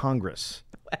in Congress.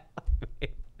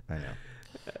 I know.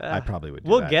 I probably would do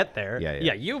We'll that. get there.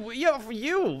 Yeah.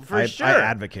 You for sure. I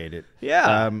advocate it.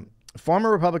 Yeah.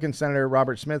 Former Republican Senator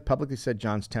Robert Smith publicly said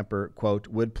John's temper, quote,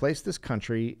 would place this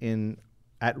country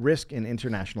at risk in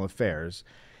international affairs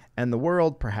and the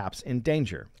world perhaps in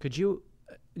danger. Could you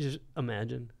just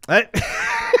imagine?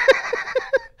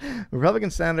 Republican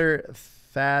Senator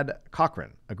Thad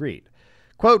Cochran agreed.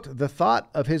 Quote, the thought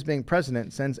of his being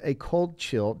president sends a cold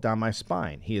chill down my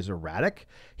spine. He is erratic.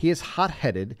 He is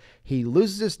hot-headed. He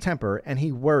loses his temper, and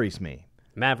he worries me.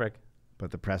 Maverick.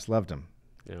 But the press loved him.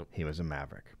 Yep. He was a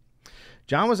maverick.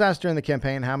 John was asked during the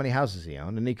campaign how many houses he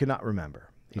owned, and he could not remember.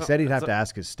 He said he'd have to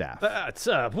ask his staff. That's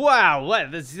wow.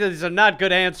 These are not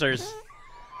good answers.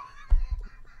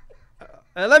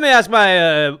 Let me ask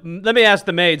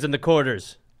the maids in the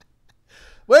quarters.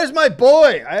 Where's my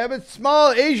boy? I have a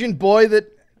small Asian boy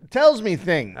that tells me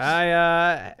things.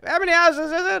 How many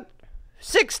houses is it?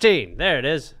 16. There it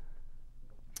is.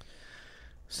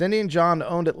 Cindy and John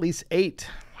owned at least 8.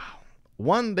 Wow.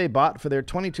 One they bought for their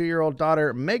 22-year-old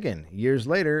daughter, Megan. Years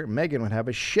later, Megan would have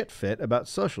a shit fit about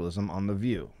socialism on The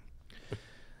View.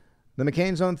 The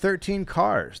McCains owned 13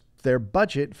 cars. Their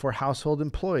budget for household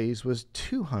employees was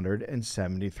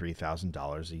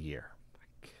 $273,000 a year.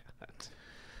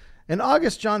 In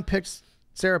August, John picked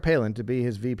Sarah Palin to be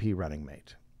his VP running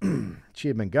mate. She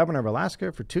had been governor of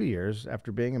Alaska for 2 years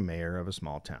after being a mayor of a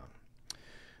small town.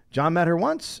 John met her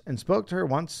once and spoke to her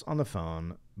once on the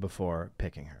phone before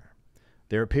picking her.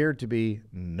 There appeared to be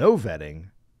no vetting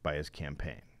by his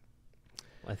campaign.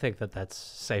 I think that's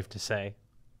safe to say.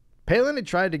 Palin had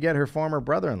tried to get her former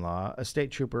brother-in-law, a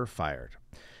state trooper, fired.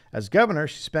 As governor,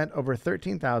 she spent over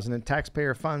 $13,000 in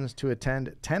taxpayer funds to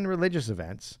attend 10 religious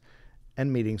events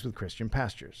and meetings with Christian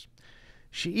pastors.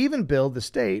 She even billed the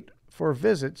state for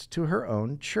visits to her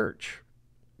own church.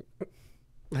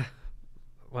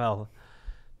 Well,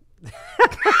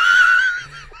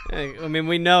 I mean,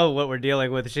 we know what we're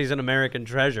dealing with. She's an American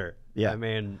treasure. Yeah, I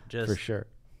mean, just for sure.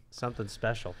 Something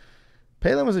special.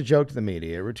 Palin was a joke to the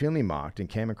media, routinely mocked, and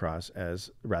came across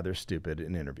as rather stupid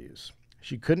in interviews.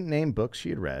 She couldn't name books she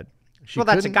had read. Well,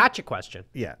 that's a gotcha question.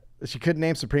 Yeah. She couldn't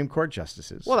name Supreme Court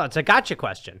justices. Well, that's a gotcha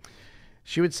question.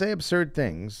 She would say absurd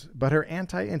things, but her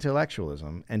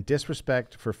anti-intellectualism and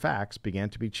disrespect for facts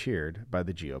began to be cheered by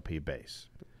the GOP base.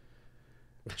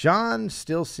 John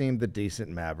still seemed the decent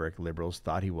maverick liberals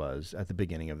thought he was at the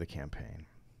beginning of the campaign,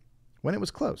 when it was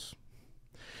close.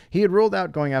 He had ruled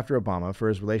out going after Obama for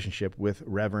his relationship with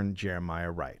Reverend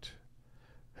Jeremiah Wright,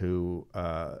 who,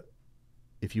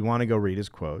 if you want to go read his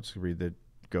quotes,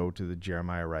 go to the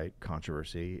Jeremiah Wright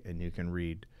controversy, and you can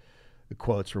read the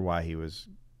quotes for why he was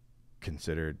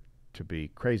considered to be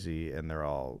crazy, and they're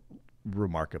all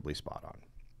remarkably spot on.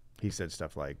 He said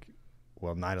stuff like,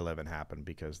 well, 9/11 happened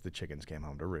because the chickens came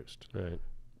home to roost. Right.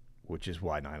 Which is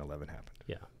why 9/11 happened.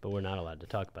 Yeah, but we're not allowed to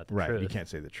talk about the truth. truth. Right, you can't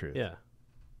say the truth. Yeah.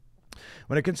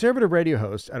 When a conservative radio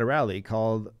host at a rally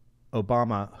called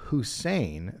Obama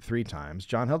Hussein 3 times,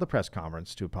 John held a press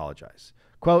conference to apologize.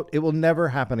 Quote, "It will never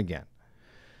happen again."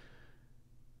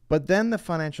 But then the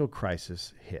financial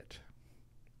crisis hit.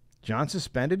 John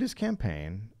suspended his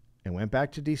campaign and went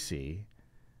back to D.C.,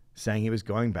 saying he was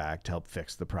going back to help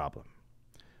fix the problem.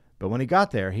 But when he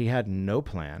got there, he had no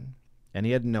plan, and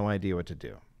he had no idea what to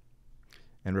do.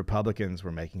 And Republicans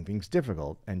were making things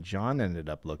difficult, and John ended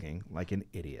up looking like an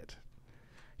idiot.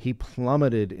 He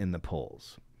plummeted in the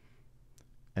polls.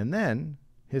 And then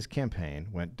his campaign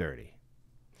went dirty.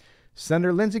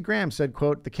 Senator Lindsey Graham said,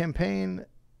 quote, "The campaign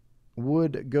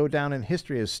would go down in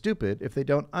history as stupid if they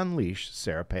don't unleash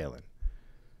Sarah Palin."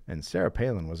 And Sarah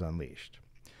Palin was unleashed.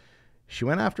 She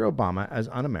went after Obama as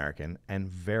un-American and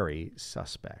very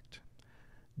suspect.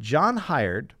 John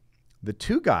hired the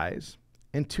 2 guys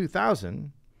in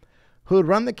 2000 who had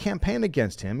run the campaign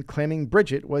against him, claiming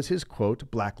Bridget was his, quote,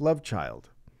 black love child.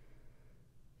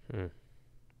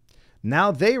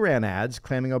 Now they ran ads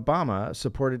claiming Obama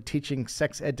supported teaching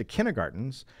sex ed to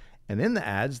kindergartens, and in the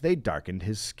ads, they darkened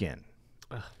his skin.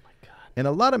 Oh, my God. In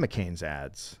a lot of McCain's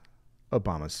ads,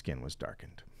 Obama's skin was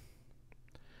darkened.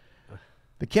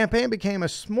 The campaign became a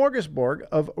smorgasbord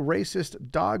of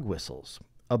racist dog whistles.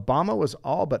 Obama was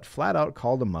all but flat out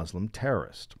called a Muslim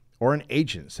terrorist or an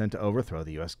agent sent to overthrow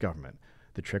the U.S. government.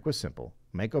 The trick was simple.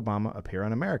 Make Obama appear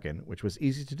un-American, which was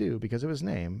easy to do because of his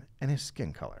name and his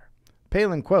skin color.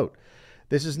 Palin, quote,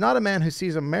 "This is not a man who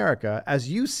sees America as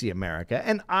you see America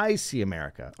and I see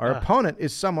America. Our opponent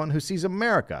is someone who sees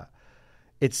America,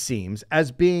 it seems,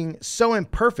 as being so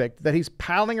imperfect that he's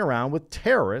palling around with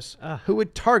terrorists who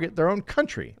would target their own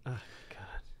country." Oh,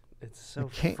 God. It's so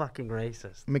fucking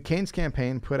racist. McCain's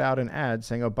campaign put out an ad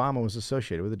saying Obama was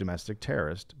associated with a domestic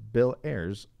terrorist, Bill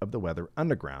Ayers of the Weather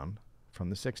Underground from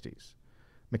the 60s.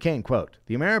 McCain, quote,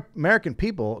 "The American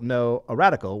people know a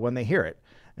radical when they hear it,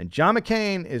 and John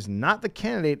McCain is not the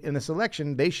candidate in this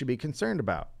election they should be concerned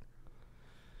about."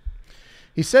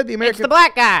 He said the American... It's the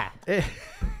black guy.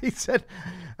 He said...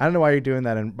 I don't know why you're doing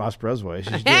that in Ross Perot's voice.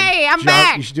 Hey, I'm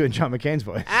back. You should do it in John McCain's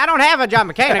voice. I don't have a John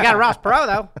McCain. I got a Ross Perot,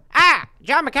 though.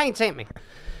 John McCain sent me.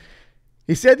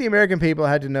 He said the American people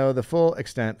had to know the full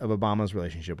extent of Obama's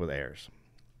relationship with Ayers.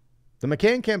 The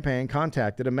McCain campaign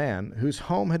contacted a man whose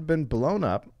home had been blown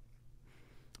up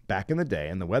back in the day,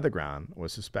 and the weather ground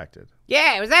was suspected.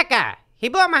 Yeah, it was that guy. He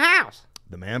blew up my house.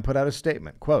 The man put out a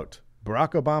statement, quote,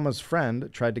 "Barack Obama's friend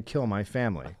tried to kill my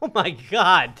family." Oh, my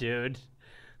God, dude.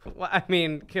 Well, I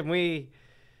mean, can we...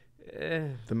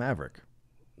 The Maverick.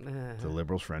 The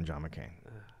liberals' friend, John McCain.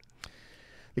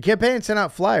 The campaign sent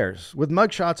out flyers with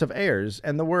mugshots of Ayers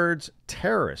and the words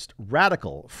terrorist,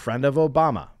 radical, friend of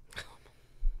Obama.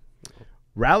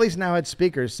 Rallies now had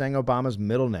speakers saying Obama's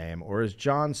middle name, or as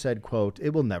John said, quote,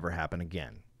 "It will never happen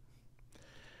again."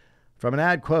 From an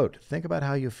ad, quote, "Think about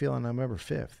how you feel on November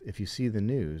 5th if you see the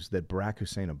news that Barack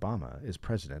Hussein Obama is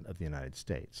president of the United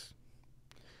States."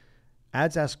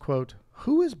 Ads asked, quote,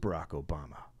 "Who is Barack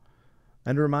Obama?"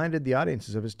 and reminded the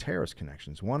audiences of his terrorist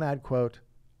connections. One ad, quote,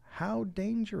 "How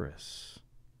dangerous?"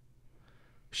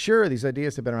 Sure, these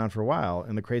ideas have been around for a while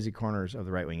in the crazy corners of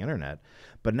the right-wing internet,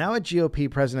 but now a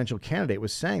GOP presidential candidate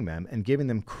was saying them and giving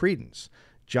them credence.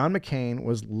 John McCain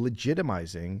was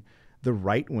legitimizing the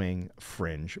right-wing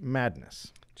fringe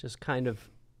madness. Just kind of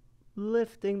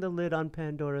lifting the lid on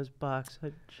Pandora's box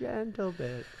a gentle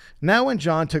bit. Now when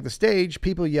John took the stage,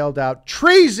 people yelled out,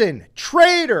 "Treason!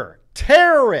 Traitor!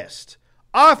 Terrorist!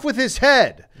 Off with his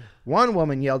head!" One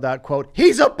woman yelled out, quote,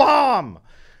 "He's a bomb!"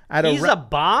 He's a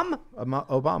bomb?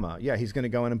 Obama. Yeah, he's going to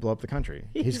go in and blow up the country.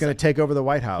 He's going to take over the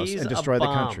White House and destroy the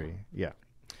country. Yeah.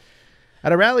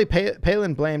 At a rally,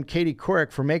 Palin blamed Katie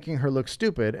Couric for making her look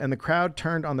stupid, and the crowd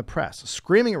turned on the press,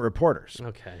 screaming at reporters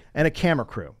and a camera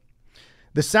crew.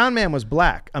 The sound man was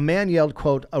black. A man yelled,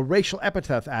 quote, a racial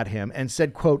epithet at him and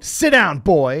said, quote, "Sit down,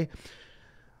 boy."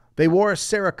 They wore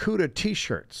Sarracuda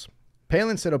T-shirts.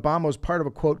 Palin said Obama was part of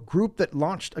a, quote, group that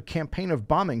launched a campaign of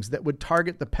bombings that would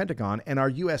target the Pentagon and our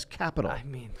U.S. Capitol. I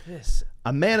mean, this.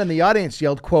 A man in the audience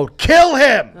yelled, quote, "Kill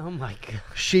him!" Oh, my God.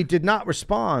 She did not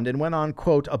respond and went on,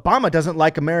 quote, "Obama doesn't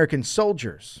like American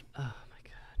soldiers." Oh, my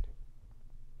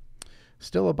God.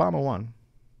 Still, Obama won.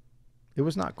 It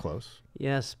was not close.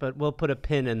 Yes, but we'll put a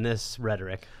pin in this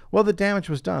rhetoric. Well, the damage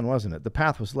was done, wasn't it? The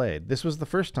path was laid. This was the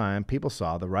first time people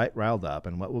saw the right riled up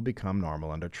and what will become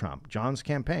normal under Trump. John's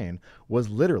campaign was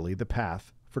literally the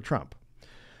path for Trump.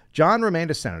 John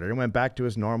remained a senator and went back to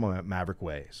his normal Maverick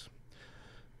ways.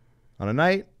 On a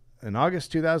night in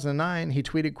August 2009, he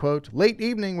tweeted, quote, "Late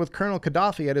evening with Colonel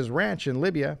Gaddafi at his ranch in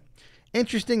Libya.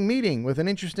 Interesting meeting with an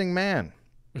interesting man."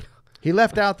 He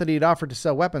left out that he'd offered to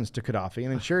sell weapons to Gaddafi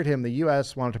and assured him the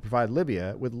U.S. wanted to provide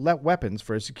Libya with weapons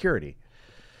for his security.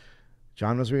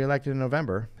 John was reelected in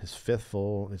November, his fifth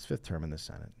term in the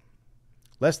Senate.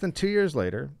 Less than 2 years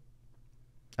later,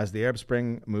 as the Arab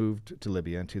Spring moved to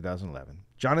Libya in 2011,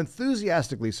 John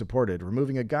enthusiastically supported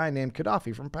removing a guy named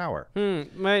Gaddafi from power.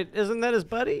 Wait, isn't that his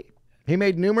buddy? He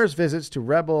made numerous visits to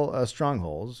rebel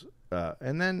strongholds,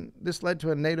 and then this led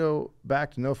to a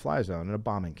NATO-backed no-fly zone and a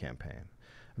bombing campaign.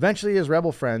 Eventually, his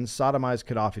rebel friends sodomized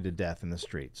Gaddafi to death in the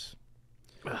streets.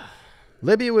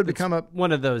 Libya would become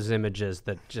one of those images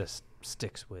that just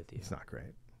sticks with you. It's not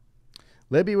great.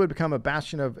 Libya would become a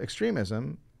bastion of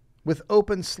extremism with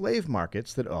open slave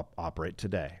markets that operate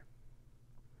today.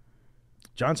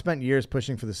 John spent years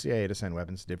pushing for the CIA to send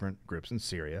weapons to different groups in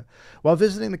Syria. While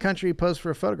visiting the country, he posed for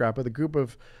a photograph with a group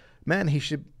of men he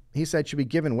said should be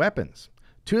given weapons.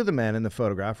 2 of the men in the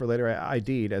photograph were later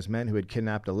ID'd as men who had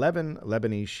kidnapped 11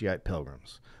 Lebanese Shiite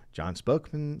pilgrims. John's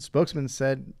spokesman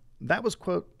said that was,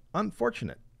 quote,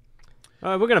 unfortunate.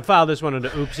 All right, we're going to file this one under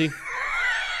oopsie.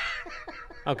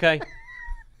 Okay.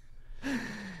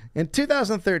 In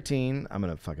 2013, I'm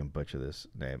going to fucking butcher this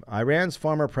name, Iran's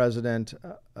former president,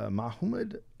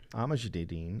 Ahmadinejad,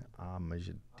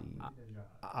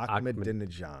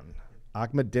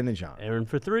 Aaron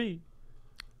for 3.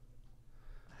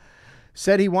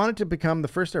 Said he wanted to become the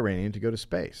first Iranian to go to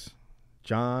space.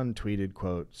 John tweeted,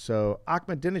 quote, "So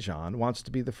Ahmadinejad wants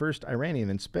to be the first Iranian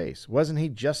in space. Wasn't he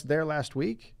just there last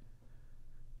week?"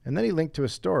 And then he linked to a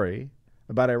story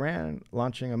about Iran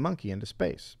launching a monkey into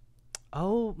space.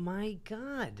 Oh, my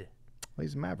God. Well,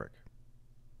 he's a Maverick.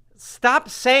 Stop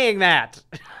saying that.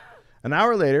 An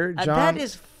hour later, John... that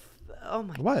is... oh,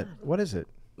 my What? God. What is it?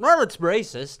 Well, it's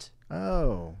racist.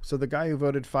 Oh, so the guy who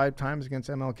voted 5 times against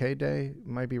MLK Day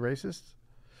might be racist?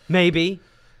 Maybe.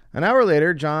 An hour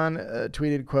later, John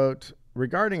tweeted, quote,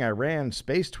 "Regarding Iran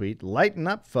space tweet, lighten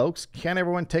up, folks. Can't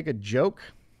everyone take a joke?"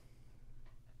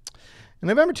 In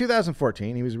November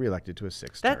 2014, he was reelected to a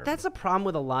 6th term. That's a problem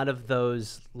with a lot of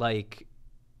those, like,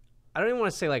 I don't even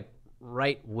want to say, like,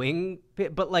 right-wing,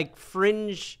 but, like,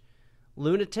 fringe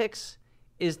lunatics,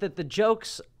 is that the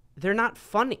jokes, they're not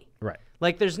funny. Right.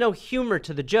 Like, there's no humor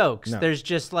to the jokes. No. There's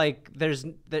just, like,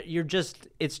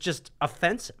 it's just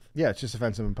offensive. Yeah, it's just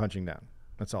offensive and punching down.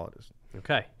 That's all it is.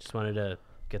 Okay. Just wanted to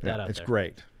get that out It's there.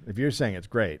 great. If you're saying it's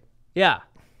great. Yeah.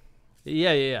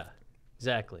 Yeah.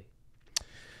 Exactly.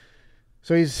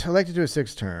 So he's elected to a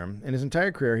 6th term. In his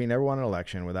entire career, he never won an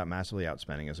election without massively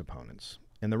outspending his opponents.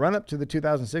 In the run-up to the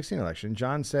 2016 election,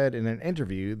 John said in an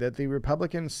interview that the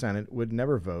Republican Senate would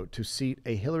never vote to seat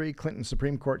a Hillary Clinton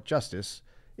Supreme Court justice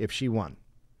if she won.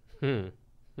 It's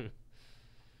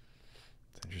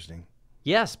interesting.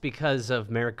 Yes, because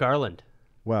of Merrick Garland.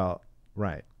 Well,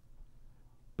 right.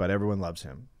 But everyone loves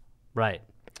him. Right.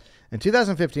 In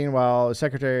 2015, while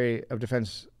Secretary of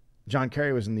Defense John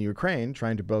Kerry was in the Ukraine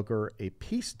trying to broker a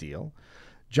peace deal,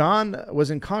 John was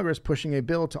in Congress pushing a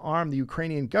bill to arm the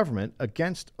Ukrainian government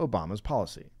against Obama's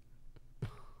policy.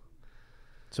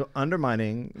 So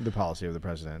undermining the policy of the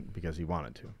president because he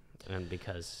wanted to. And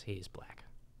because he's black.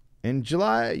 In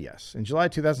July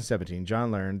 2017,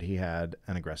 John learned he had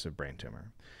an aggressive brain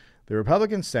tumor. The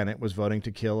Republican Senate was voting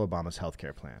to kill Obama's health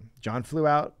care plan. John flew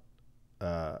out.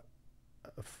 John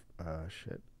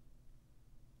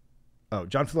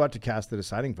flew out to cast the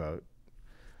deciding vote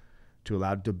to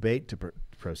allow debate to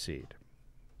proceed.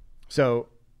 So,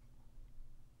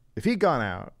 if he'd gone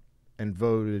out and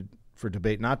voted for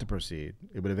debate not to proceed,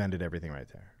 it would have ended everything right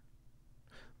there.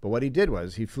 But what he did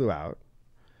was he flew out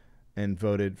and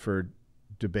voted for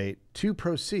debate to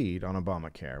proceed on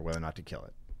Obamacare, whether or not to kill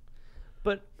it.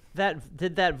 But that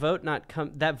vote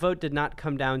did not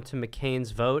come down to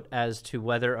McCain's vote as to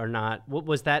whether or not, what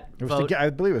was that vote? I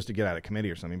believe it was to get out of committee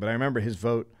or something, but I remember his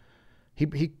vote. He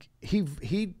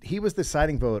was the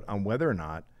deciding vote on whether or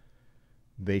not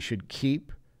they should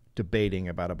keep debating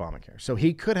about Obamacare. So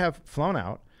he could have flown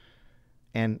out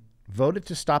and voted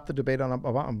to stop the debate on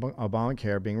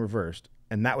Obamacare being reversed,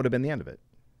 and that would have been the end of it.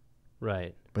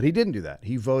 Right. But he didn't do that.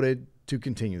 He voted to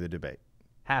continue the debate.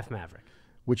 Half Maverick.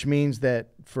 Which means that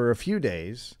for a few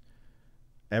days,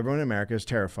 everyone in America is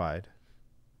terrified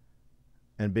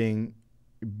and being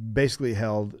basically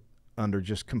held under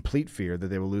just complete fear that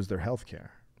they will lose their health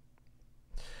care.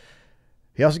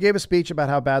 He also gave a speech about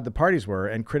how bad the parties were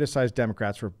and criticized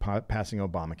Democrats for passing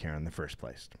Obamacare in the first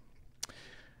place.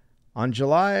 On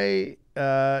July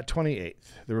 28th,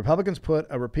 the Republicans put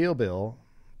a repeal bill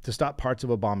to stop parts of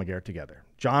Obamacare together.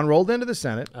 John rolled into the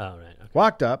Senate, Oh, right. Okay.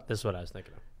 walked up, This is what I was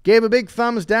thinking of. gave a big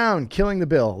thumbs down, killing the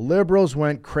bill. Liberals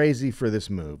went crazy for this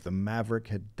move. The Maverick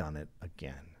had done it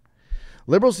again.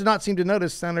 Liberals did not seem to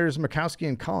notice Senators Murkowski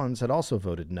and Collins had also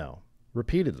voted no,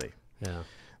 repeatedly. Yeah.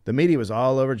 The media was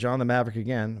all over John the Maverick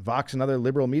again. Vox and other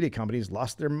liberal media companies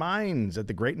lost their minds at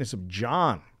the greatness of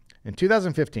John. In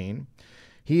 2015,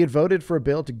 he had voted for a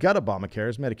bill to gut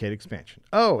Obamacare's Medicaid expansion.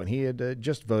 Oh, and he had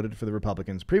just voted for the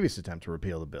Republicans' previous attempt to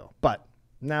repeal the bill. But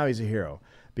now he's a hero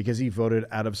because he voted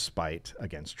out of spite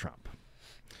against Trump.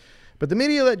 But the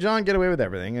media let John get away with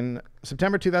everything. In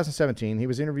September 2017, he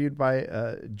was interviewed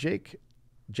by Jake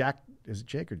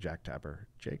Tapper?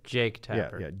 Jake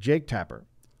Tapper. Yeah, Jake Tapper,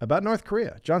 about North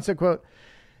Korea. John said, quote,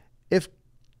 "If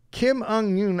Kim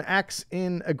Jong-un acts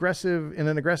in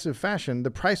an aggressive fashion,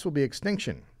 the price will be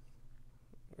extinction."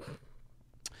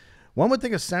 One would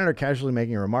think a senator casually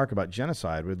making a remark about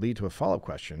genocide would lead to a follow-up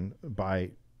question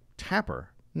by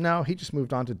Tapper. No, he just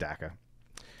moved on to DACA.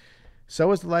 So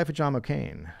was the life of John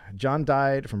McCain. John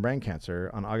died from brain cancer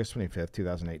on August 25th,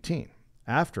 2018.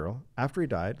 After he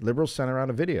died, liberals sent around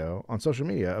a video on social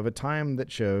media of a time that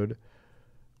showed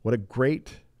what a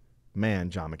great man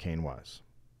John McCain was.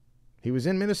 He was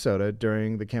in Minnesota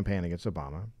during the campaign against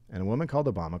Obama, and a woman called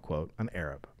Obama, quote, an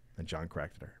Arab, and John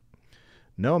corrected her.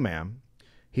 "No, ma'am.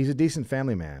 He's a decent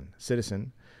family man,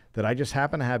 citizen, that I just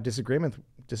happen to have disagreements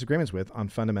with on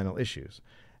fundamental issues.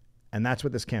 And that's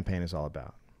what this campaign is all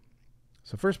about."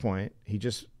 So first point, he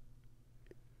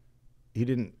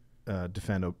didn't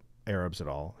defend Arabs at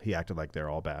all. He acted like they're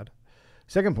all bad.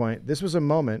 Second point, this was a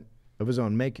moment of his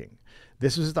own making.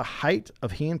 This was the height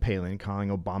of he and Palin calling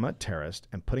Obama a terrorist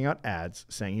and putting out ads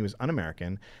saying he was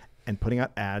un-American and putting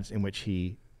out ads in which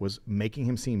he was making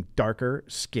him seem darker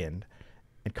skinned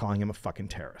and calling him a fucking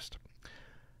terrorist.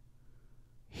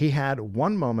 He had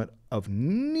one moment of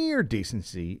near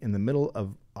decency in the middle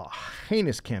of a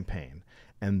heinous campaign,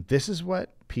 and this is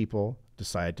what people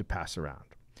decided to pass around.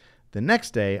 The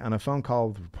next day, on a phone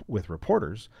call with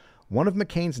reporters, one of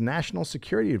McCain's national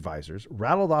security advisors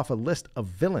rattled off a list of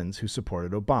villains who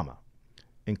supported Obama,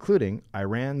 including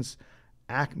Iran's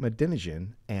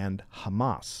Ahmadinejad and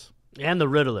Hamas. And the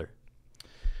Riddler.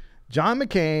 John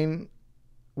McCain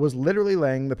was literally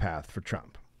laying the path for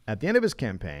Trump. At the end of his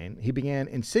campaign, he began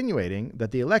insinuating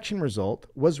that the election result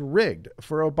was rigged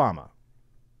for Obama.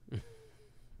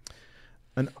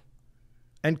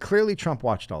 And clearly Trump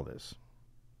watched all this.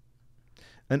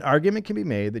 An argument can be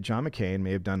made that John McCain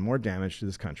may have done more damage to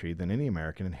this country than any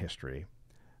American in history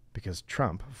because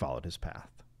Trump followed his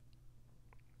path.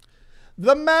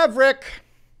 The Maverick.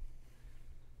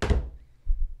 How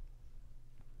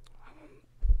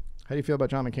do you feel about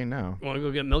John McCain now? Want to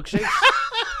go get milkshakes?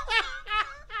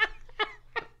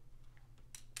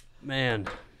 Man.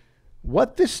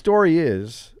 What this story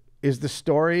is the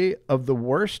story of the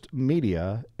worst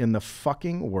media in the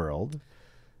fucking world.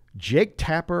 Jake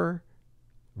Tapper,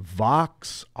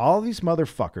 Vox, all these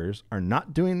motherfuckers are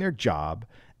not doing their job,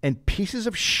 and pieces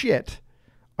of shit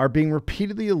are being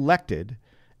repeatedly elected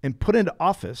and put into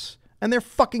office, and they're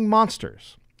fucking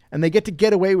monsters. And they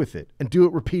get away with it and do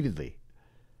it repeatedly.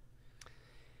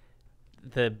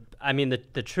 The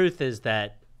truth is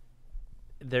that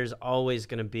there's always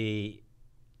going to be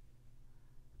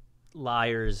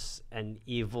liars and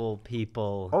evil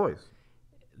people. Always.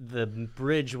 The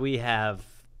bridge we have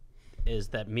is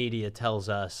that media tells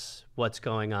us what's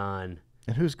going on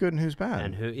And who's good and who's bad.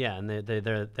 and and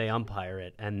they umpire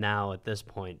it. And now at this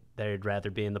point, they'd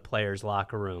rather be in the players'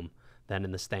 locker room than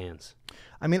in the stands.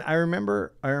 I mean, I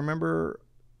remember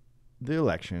the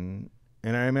election,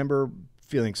 and I remember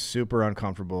feeling super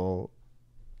uncomfortable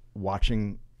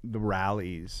watching the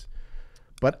rallies.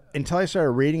 But until I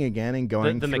started reading again and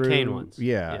going the through McCain ones.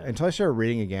 Yeah, Yeah. until I started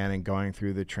reading again and going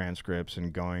through the transcripts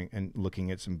and going and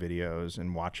looking at some videos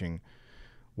and watching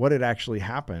what had actually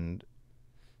happened,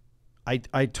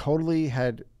 I totally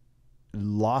had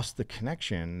lost the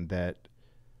connection that,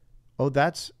 oh,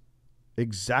 that's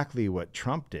exactly what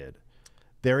Trump did.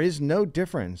 There is no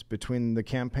difference between the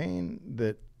campaign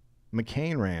that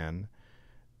McCain ran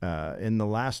in the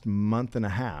last month and a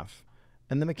half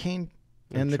and the McCain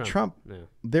and the Trump. Yeah.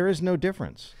 There is no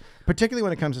difference, particularly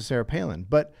when it comes to Sarah Palin.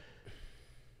 But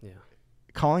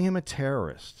calling him a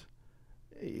terrorist,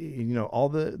 all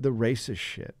the racist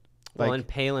shit. Well, and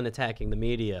Palin attacking the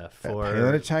media for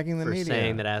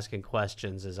saying that asking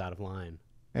questions is out of line.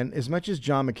 And as much as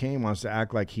John McCain wants to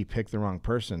act like he picked the wrong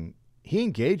person, he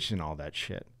engaged in all that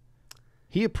shit.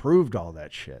 He approved all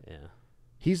that shit. Yeah.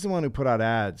 He's the one who put out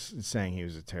ads saying he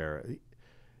was a terrorist.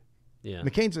 Yeah.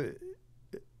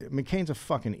 McCain's a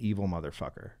fucking evil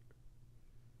motherfucker.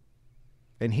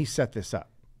 And he set this up.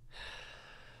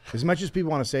 As much as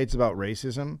people want to say it's about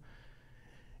racism,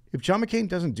 if John McCain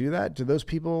doesn't do that, do those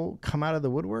people come out of the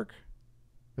woodwork?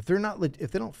 If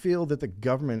they don't feel that the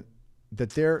government,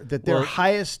 that their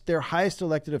highest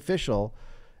elected official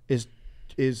is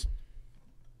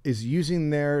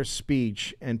using their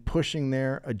speech and pushing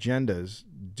their agendas,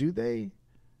 do they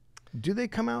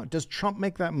come out? Does Trump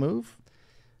make that move?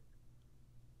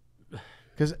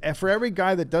 Because for every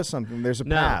guy that does something, there's a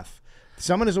path.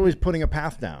 Someone is always putting a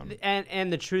path down.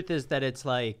 And the truth is that it's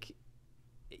like,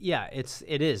 it's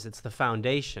the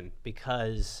foundation,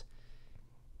 because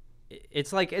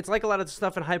it's like a lot of the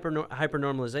stuff in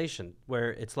hypernormalization, where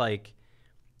it's like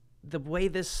the way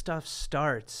this stuff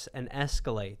starts and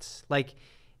escalates. Like,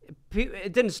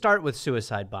 it didn't start with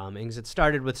suicide bombings. It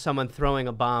started with someone throwing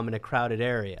a bomb in a crowded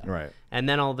area. Right. And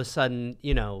then all of a sudden,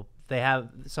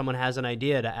 someone has an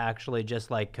idea to actually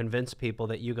just like convince people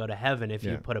that you go to heaven if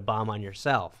you put a bomb on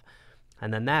yourself.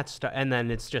 And then and then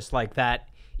it's just like that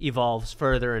evolves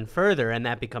further and further, and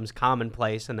that becomes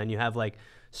commonplace. And then you have like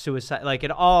suicide, like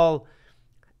it all,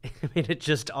 it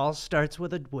just all starts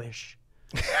with a wish.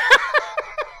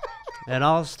 It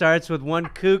all starts with one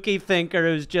kooky thinker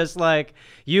who's just like,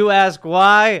 you ask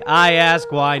why, I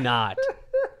ask why not.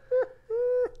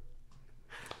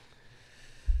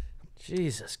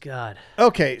 Jesus God.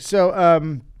 Okay, so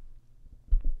I'm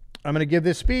going to give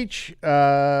this speech.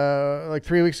 Like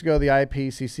 3 weeks ago, the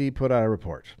IPCC put out a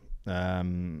report.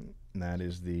 That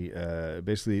is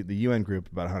basically the UN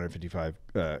group, about 155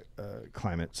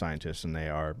 climate scientists, and they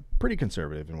are pretty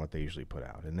conservative in what they usually put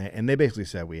out. And they basically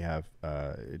said we have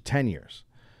 10 years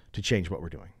to change what we're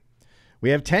doing.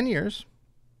 We have 10 years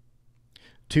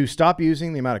to stop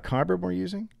using the amount of carbon we're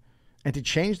using and to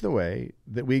change the way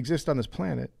that we exist on this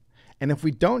planet. And if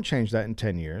we don't change that in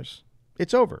 10 years,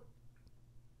 it's over.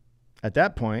 At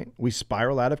that point, we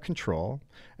spiral out of control,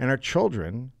 and our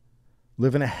children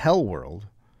live in a hell world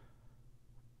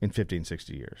in 15,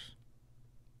 60 years.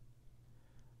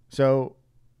 So,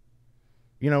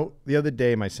 the other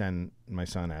day my son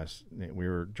asked, we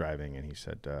were driving, and he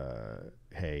said,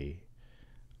 hey,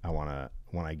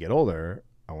 when I get older,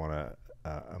 I want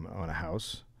a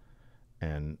house,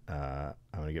 and I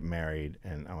want to get married,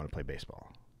 and I want to play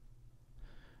baseball.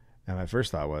 And my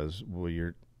first thought was,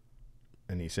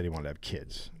 and he said he wanted to have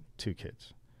kids, 2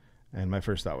 kids. And my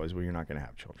first thought was, you're not going to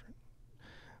have children.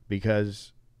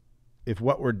 Because if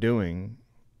what we're doing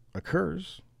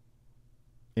occurs,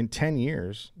 in 10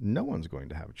 years, no one's going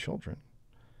to have children.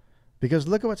 Because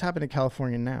look at what's happened in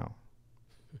California now.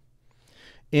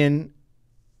 And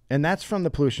that's from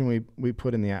the pollution we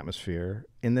put in the atmosphere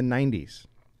in the 90s.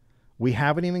 We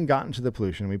haven't even gotten to the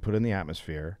pollution we put in the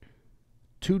atmosphere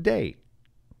today.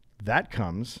 That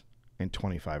comes in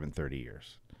 25 and 30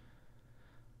 years.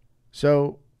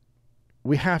 So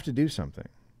we have to do something.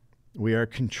 We are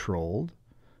controlled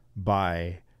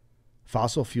by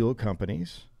fossil fuel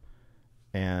companies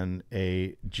and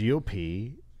a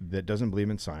GOP that doesn't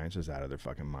believe in science is out of their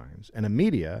fucking minds, and a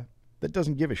media that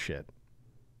doesn't give a shit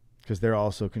because they're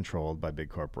also controlled by big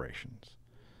corporations.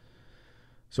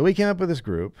 So we came up with this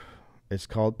group. It's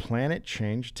called Planet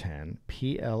Change 10,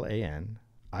 PLANIT,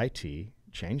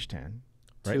 Change 10.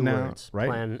 Two words,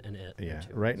 plan and it. Yeah.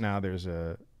 Right now there's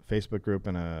a Facebook group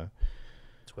and a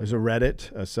There's a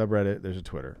Reddit, a subreddit. There's a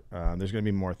Twitter. There's going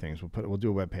to be more things. We'll do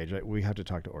a web page. We have to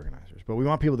talk to organizers, but we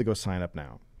want people to go sign up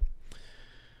now.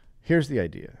 Here's the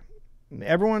idea.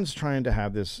 Everyone's trying to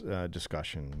have this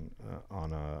discussion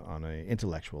on a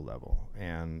intellectual level,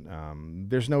 and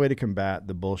there's no way to combat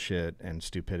the bullshit and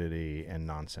stupidity and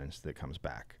nonsense that comes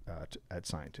back at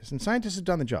scientists. And scientists have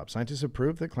done the job. Scientists have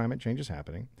proved that climate change is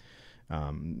happening.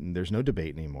 There's no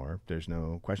debate anymore. There's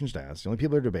no questions to ask. The only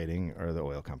people who are debating are the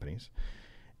oil companies.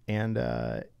 And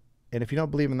if you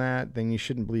don't believe in that, then you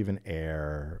shouldn't believe in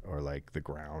air or like the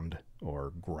ground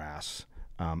or grass.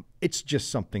 It's just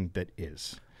something that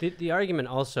is. The argument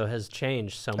also has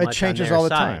changed so much. It changes on their all the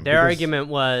side. time. Their argument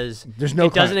was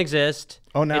it doesn't exist.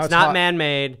 Oh, now it's it's not hot.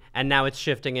 man-made, and now it's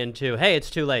shifting into, hey,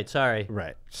 it's too late. Sorry.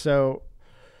 Right. So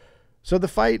the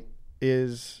fight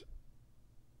is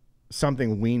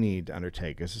something we need to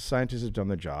undertake. As scientists have done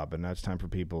their job, and now it's time for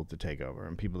people to take over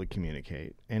and people to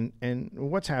communicate. And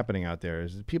what's happening out there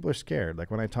is that people are scared.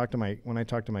 Like when I talk to my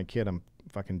kid, I'm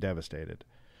fucking devastated.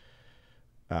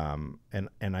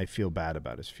 And I feel bad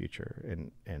about his future.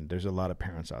 And there's a lot of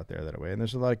parents out there that way. And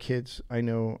there's a lot of kids I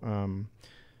know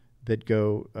that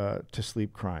go to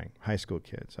sleep crying, high school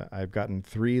kids. I've gotten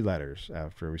 3 letters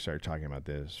after we started talking about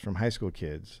this from high school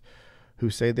kids who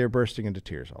say they're bursting into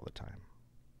tears all the time.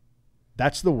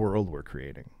 That's the world we're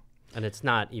creating. And it's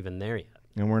not even there yet.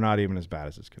 And we're not even as bad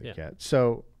as it's going to get.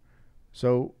 So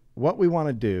what we want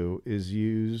to do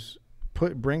is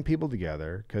bring people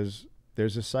together, because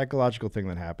there's a psychological thing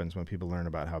that happens when people learn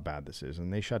about how bad this is,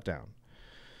 and they shut down.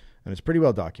 And it's pretty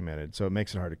well documented, so it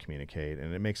makes it hard to communicate,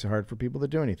 and it makes it hard for people to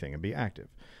do anything and be active.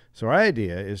 So our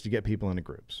idea is to get people into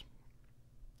groups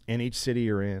in each city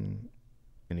you're in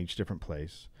each different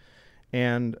place.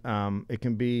 And you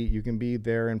can be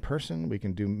there in person. We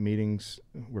can do meetings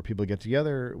where people get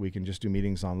together. We can just do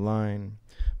meetings online.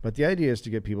 But the idea is to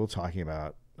get people talking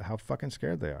about how fucking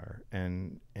scared they are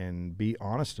and be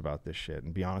honest about this shit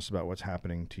and be honest about what's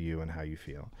happening to you and how you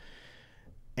feel.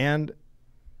 And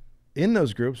in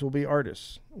those groups will be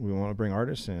artists. We want to bring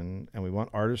artists in, and we want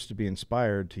artists to be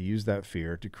inspired to use that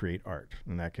fear to create art.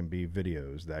 And that can be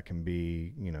videos, that can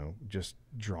be, just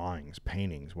drawings,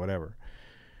 paintings, whatever.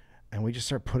 And we just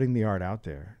start putting the art out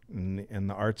there. And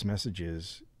the art's message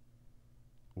is,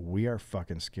 we are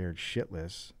fucking scared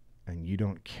shitless, and you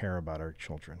don't care about our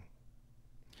children.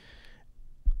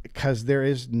 Because there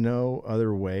is no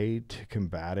other way to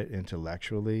combat it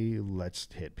intellectually. Let's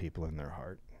hit people in their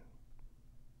heart.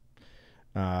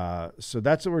 So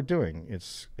that's what we're doing.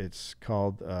 It's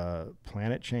called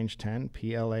Planet Change 10,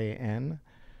 PLANIT,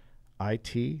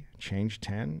 Change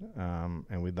 10.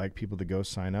 And we'd like people to go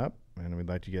sign up, and we'd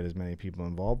like to get as many people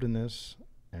involved in this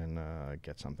and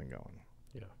get something going.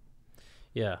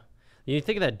 Yeah. You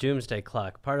think of that doomsday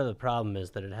clock. Part of the problem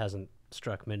is that it hasn't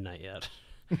struck midnight yet.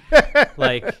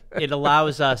 Like, it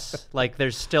allows us, like,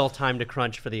 there's still time to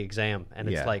crunch for the exam, and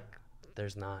it's like,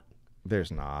 there's not.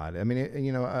 There's not. I mean,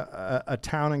 a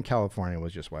town in California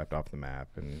was just wiped off the map,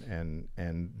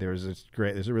 and there's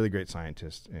a really great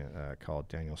scientist called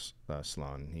Daniel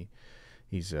Sloan.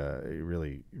 He's a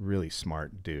really, really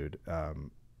smart dude,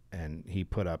 and he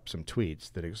put up some tweets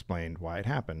that explained why it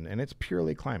happened, and it's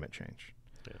purely climate change.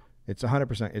 It's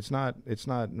 100%. It's not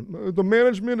the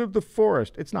management of the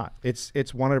forest. It's not. It's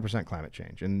 100% climate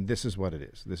change, and this is what it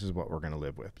is. This is what we're going to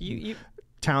live with.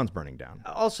 Towns burning down.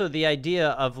 Also, the idea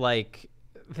of like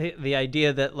the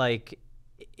idea that like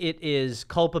it is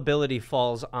culpability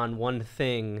falls on one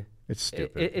thing. It's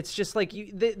stupid. It's just like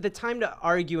the time to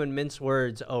argue and mince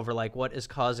words over like what is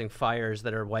causing fires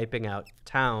that are wiping out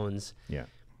towns. Yeah.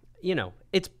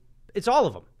 It's all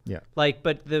of them. Yeah. Like,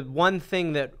 but the one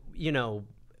thing that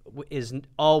is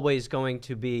always going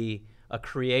to be a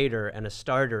creator and a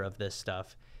starter of this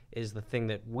stuff is the thing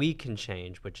that we can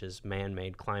change, which is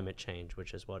man-made climate change,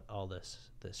 which is what all this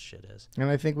shit is. And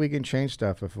I think we can change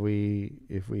stuff if we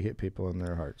hit people in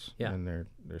their hearts and their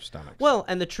stomachs. Well,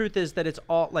 and the truth is that it's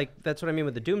all like, that's what I mean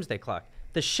with the doomsday clock.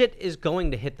 The shit is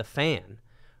going to hit the fan.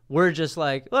 We're just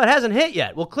like, well, it hasn't hit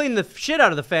yet. We'll clean the shit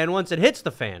out of the fan once it hits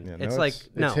the fan. Yeah,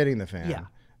 it's hitting the fan. Yeah.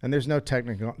 And there's no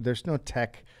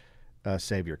tech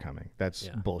savior coming. That's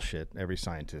bullshit. Every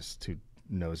scientist who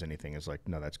knows anything is like,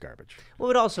 no, that's garbage. Well, it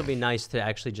would also be nice to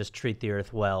actually just treat the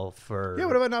earth well for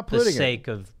what about not the polluting sake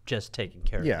of just taking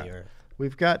care of the earth.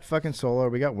 We've got fucking solar.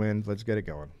 We got wind. Let's get it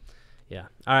going. Yeah.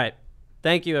 All right.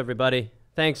 Thank you, everybody.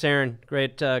 Thanks, Aaron.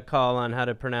 Great call on how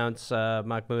to pronounce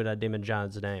Mahmoud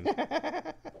Ahmadinejad's name.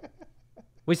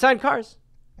 We signed cars.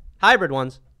 Hybrid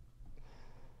ones.